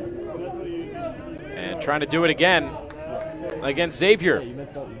season. And trying to do it again against Xavier.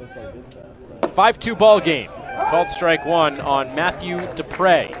 5-2 ball game. Called strike one on Matthew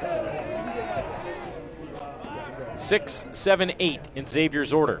Dupre. 6, 7, 8 in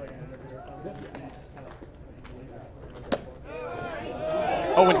Xavier's order.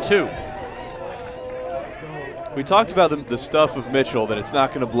 0-2. We talked about the stuff of Mitchell, that it's not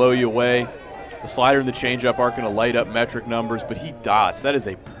going to blow you away. The slider and the changeup aren't going to light up metric numbers, but he dots. That is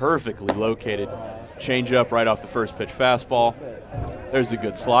a perfectly located changeup right off the first pitch fastball. There's a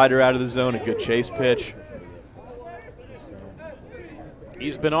good slider out of the zone, a good chase pitch.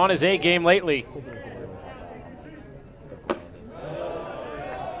 He's been on his A game lately.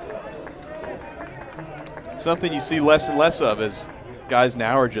 Something you see less and less of as guys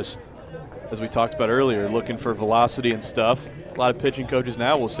now are just, as we talked about earlier, looking for velocity and stuff. A lot of pitching coaches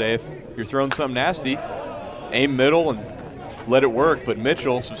now will say, if you're throwing something nasty, aim middle and let it work. But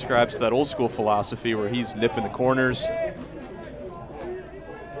Mitchell subscribes to that old school philosophy where he's nipping the corners.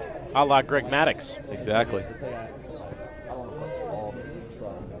 A la Greg Maddux. Exactly.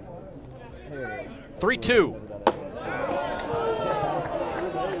 3-2.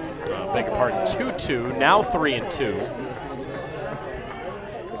 Beg your pardon, 2-2, now 3-2.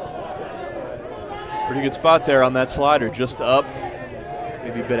 Pretty good spot there on that slider, just up,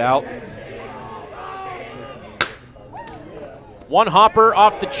 maybe a bit out. One hopper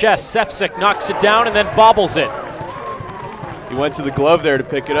off the chest. Sefcik knocks it down and then bobbles it. He went to the glove there to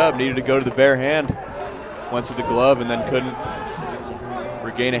pick it up, needed to go to the bare hand. Went to the glove and then couldn't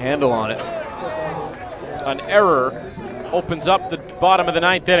regain a handle on it. An error opens up the bottom of the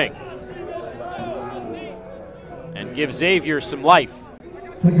 9th inning and gives Xavier some life.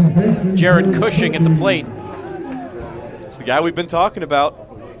 Jared Cushing at the plate. It's the guy we've been talking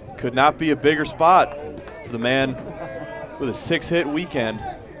about. Could not be a bigger spot for the man with a 6-hit weekend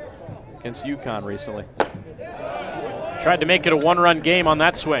against UConn recently. Tried to make it a 1-run game on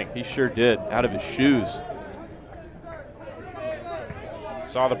that swing. He sure did, out of his shoes.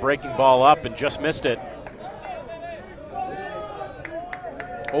 Saw the breaking ball up and just missed it.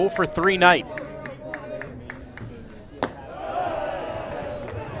 0 for 3 night.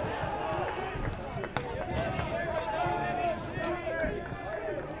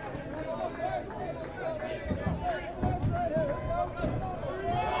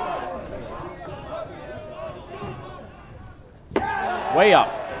 Way up.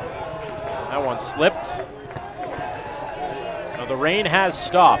 That one slipped. Now the rain has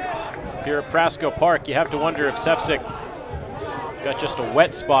stopped here at Prasco Park. You have to wonder if Sefcik got just a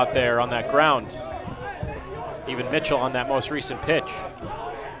wet spot there on that ground. Even Mitchell on that most recent pitch.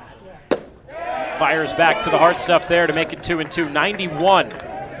 Fires back to the hard stuff there to make it 2-2. 91.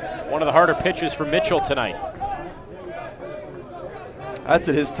 One of the harder pitches for Mitchell tonight. That's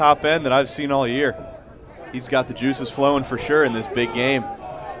at his top end that I've seen all year. He's got the juices flowing for sure in this big game.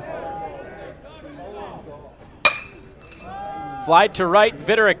 Fly to right,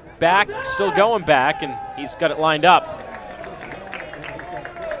 Vitterick back, still going back, and he's got it lined up.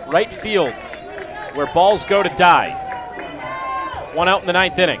 Right field, where balls go to die. One out in the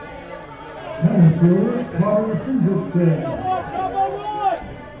 9th inning.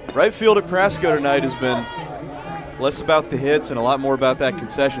 Right field at Prasco tonight has been less about the hits and a lot more about that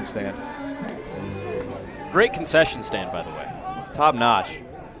concession stand. Great concession stand, by the way. Top notch.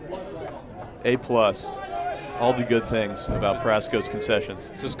 A+. All the good things about Prasco's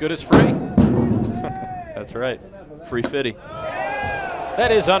concessions. It's as good as free. That's right. Free fitty.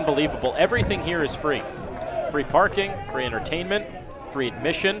 That is unbelievable. Everything here is free. Free parking, free entertainment, free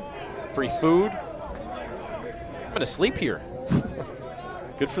admission, free food. I'm going to sleep here.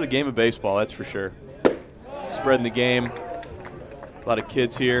 Good for the game of baseball, that's for sure. Spreading the game. A lot of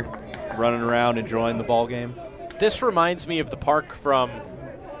kids here running around enjoying the ball game. This reminds me of the park from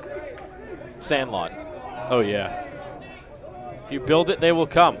Sandlot. Oh, yeah. If you build it, they will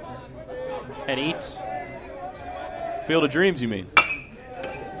come and eat. Field of Dreams, you mean?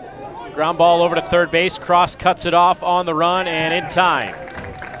 Ground ball over to third base. Cross cuts it off on the run and in time.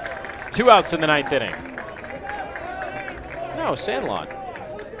 2 outs in the 9th inning. No, Sandlot.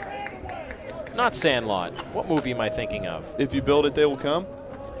 Not Sandlot. What movie am I thinking of? If you build it, they will come?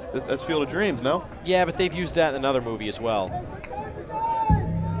 That's Field of Dreams, no? Yeah, but they've used that in another movie as well.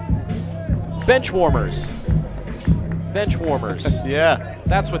 Bench warmers. Bench warmers. Yeah.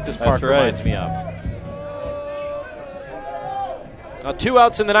 That's what this park reminds me of. Now 2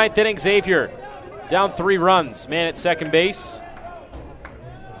 outs in the 9th inning. Xavier down 3 runs. Man at second base.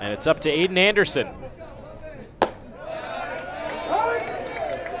 And it's up to Aiden Anderson.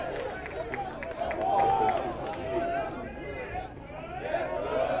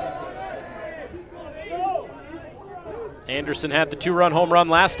 Anderson had the 2-run home run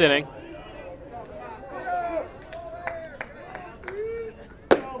last inning.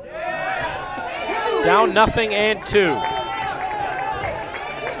 Down 0-2.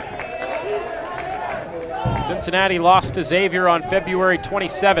 Cincinnati lost to Xavier on February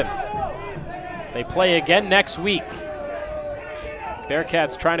 27th. They play again next week.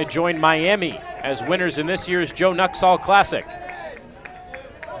 Bearcats trying to join Miami as winners in this year's Joe Nuxhall Classic.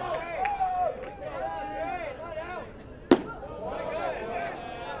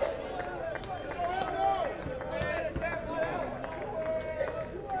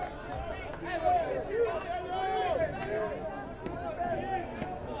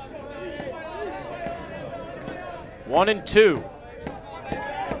 One and two.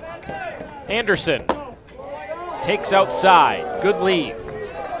 Anderson takes outside. Good leave.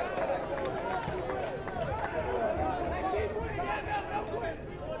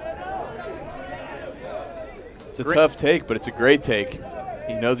 It's a tough take, but it's a great take.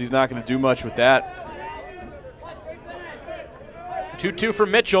 He knows he's not going to do much with that. 2-2 for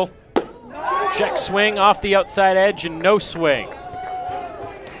Mitchell. Check swing off the outside edge and no swing.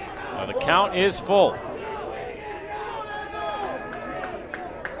 Now the count is full.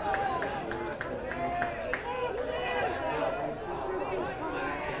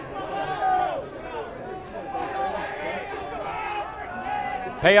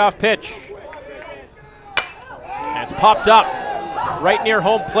 Payoff pitch. And it's popped up right near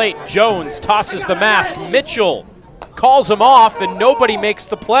home plate. Jones tosses the mask. Mitchell calls him off, and nobody makes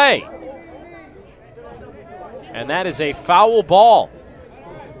the play. And that is a foul ball.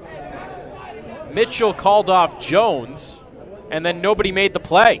 Mitchell called off Jones, and then nobody made the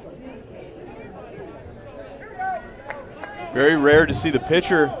play. Very rare to see the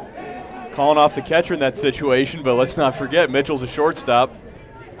pitcher calling off the catcher in that situation, but let's not forget Mitchell's a shortstop.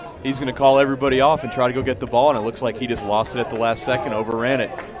 He's going to call everybody off and try to go get the ball, and it looks like he just lost it at the last second, overran it.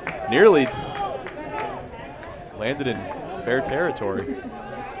 Nearly landed in fair territory.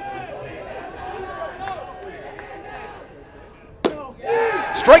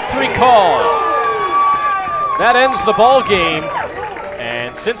 Strike three called. That ends the ball game,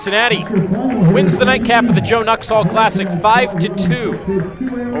 and Cincinnati wins the nightcap of the Joe Nuxhall Classic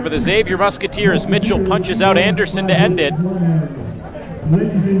 5-2 over the Xavier Musketeers. Mitchell punches out Anderson to end it.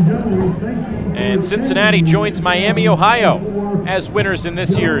 And Cincinnati joins Miami, Ohio as winners in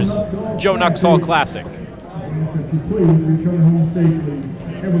this year's Joe Nuxhall Classic.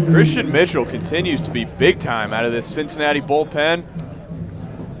 Christian Mitchell continues to be big time out of this Cincinnati bullpen.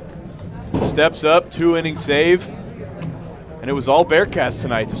 Steps up, 2-inning save. And it was all Bearcats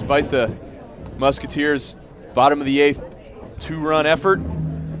tonight, despite the Musketeers' bottom of the 8th 2-run effort.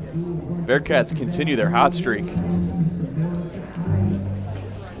 Bearcats continue their hot streak.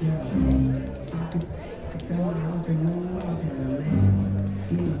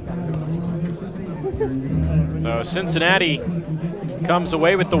 So Cincinnati comes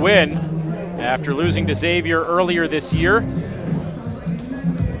away with the win after losing to Xavier earlier this year.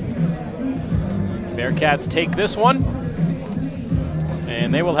 Bearcats take this one,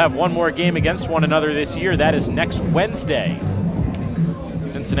 and they will have one more game against one another this year. That is next Wednesday.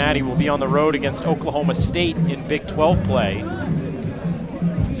 Cincinnati will be on the road against Oklahoma State in Big 12 play.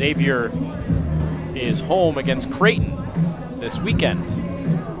 Xavier is home against Creighton this weekend.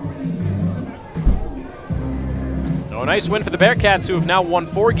 So a nice win for the Bearcats, who have now won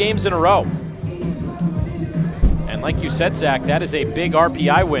 4 games in a row. And like you said, Zach, that is a big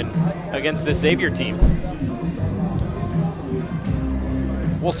RPI win against this Xavier team.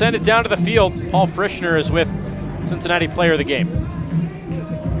 We'll send it down to the field. Paul Frischner is with Cincinnati Player of the Game.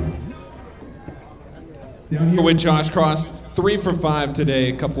 With Josh Cross, 3 for 5 today,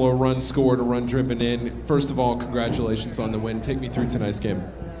 a couple of runs scored, a run driven in. First of all, congratulations on the win. Take me through tonight's game.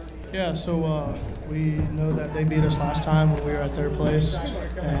 Yeah, so we know that they beat us last time when we were at third place,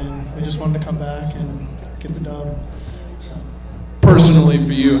 and we just wanted to come back and get the dub. So. Personally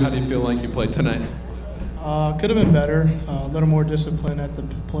for you, how do you feel like you played tonight? Could have been better, a little more discipline at the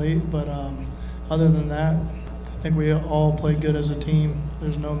plate, but other than that, I think we all played good as a team.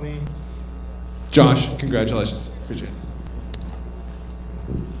 There's no me. Josh, congratulations. Appreciate it.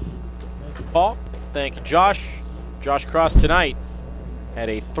 Paul, thank you, Josh. Josh Cross tonight had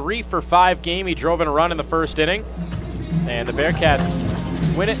a 3 for 5 game. He drove in a run in the first inning, and the Bearcats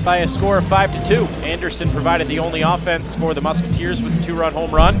win it by a score of 5-2. Anderson provided the only offense for the Musketeers with a 2-run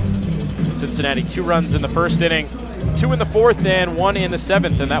home run. Cincinnati 2 runs in the first inning, 2 in the 4th and 1 in the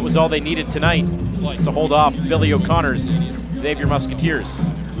 7th, and that was all they needed tonight to hold off Billy O'Connor's Xavier Musketeers.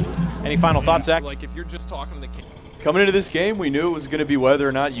 Any final thoughts, Zach? Like if you're just talking to the Coming into this game, we knew it was going to be whether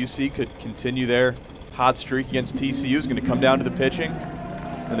or not UC could continue their hot streak against TCU. It was going to come down to the pitching,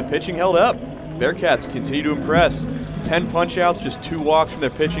 and the pitching held up. Bearcats continue to impress. 10 punch-outs, just 2 walks from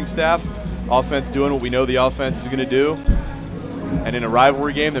their pitching staff. Offense doing what we know the offense is going to do. And in a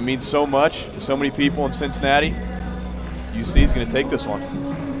rivalry game that means so much to so many people in Cincinnati, UC is going to take this one.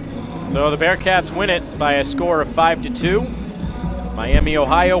 So the Bearcats win it by a score of 5-2. Miami,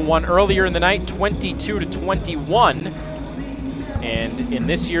 Ohio won earlier in the night, 22-21. And in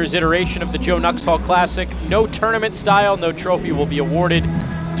this year's iteration of the Joe Nuxhall Classic, no tournament style, no trophy will be awarded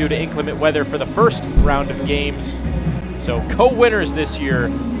due to inclement weather for the first round of games. So co-winners this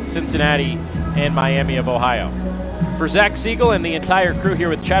year, Cincinnati and Miami of Ohio. For Zach Siegel and the entire crew here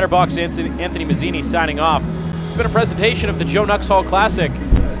with Chatterbox, Anthony Mazzini signing off. It's been a presentation of the Joe Nuxhall Classic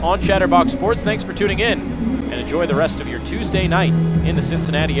on Chatterbox Sports. Thanks for tuning in, and enjoy the rest of your Tuesday night in the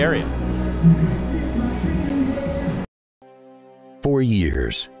Cincinnati area. For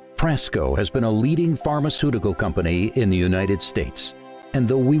years, Prasco has been a leading pharmaceutical company in the United States. And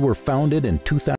though we were founded in 2000,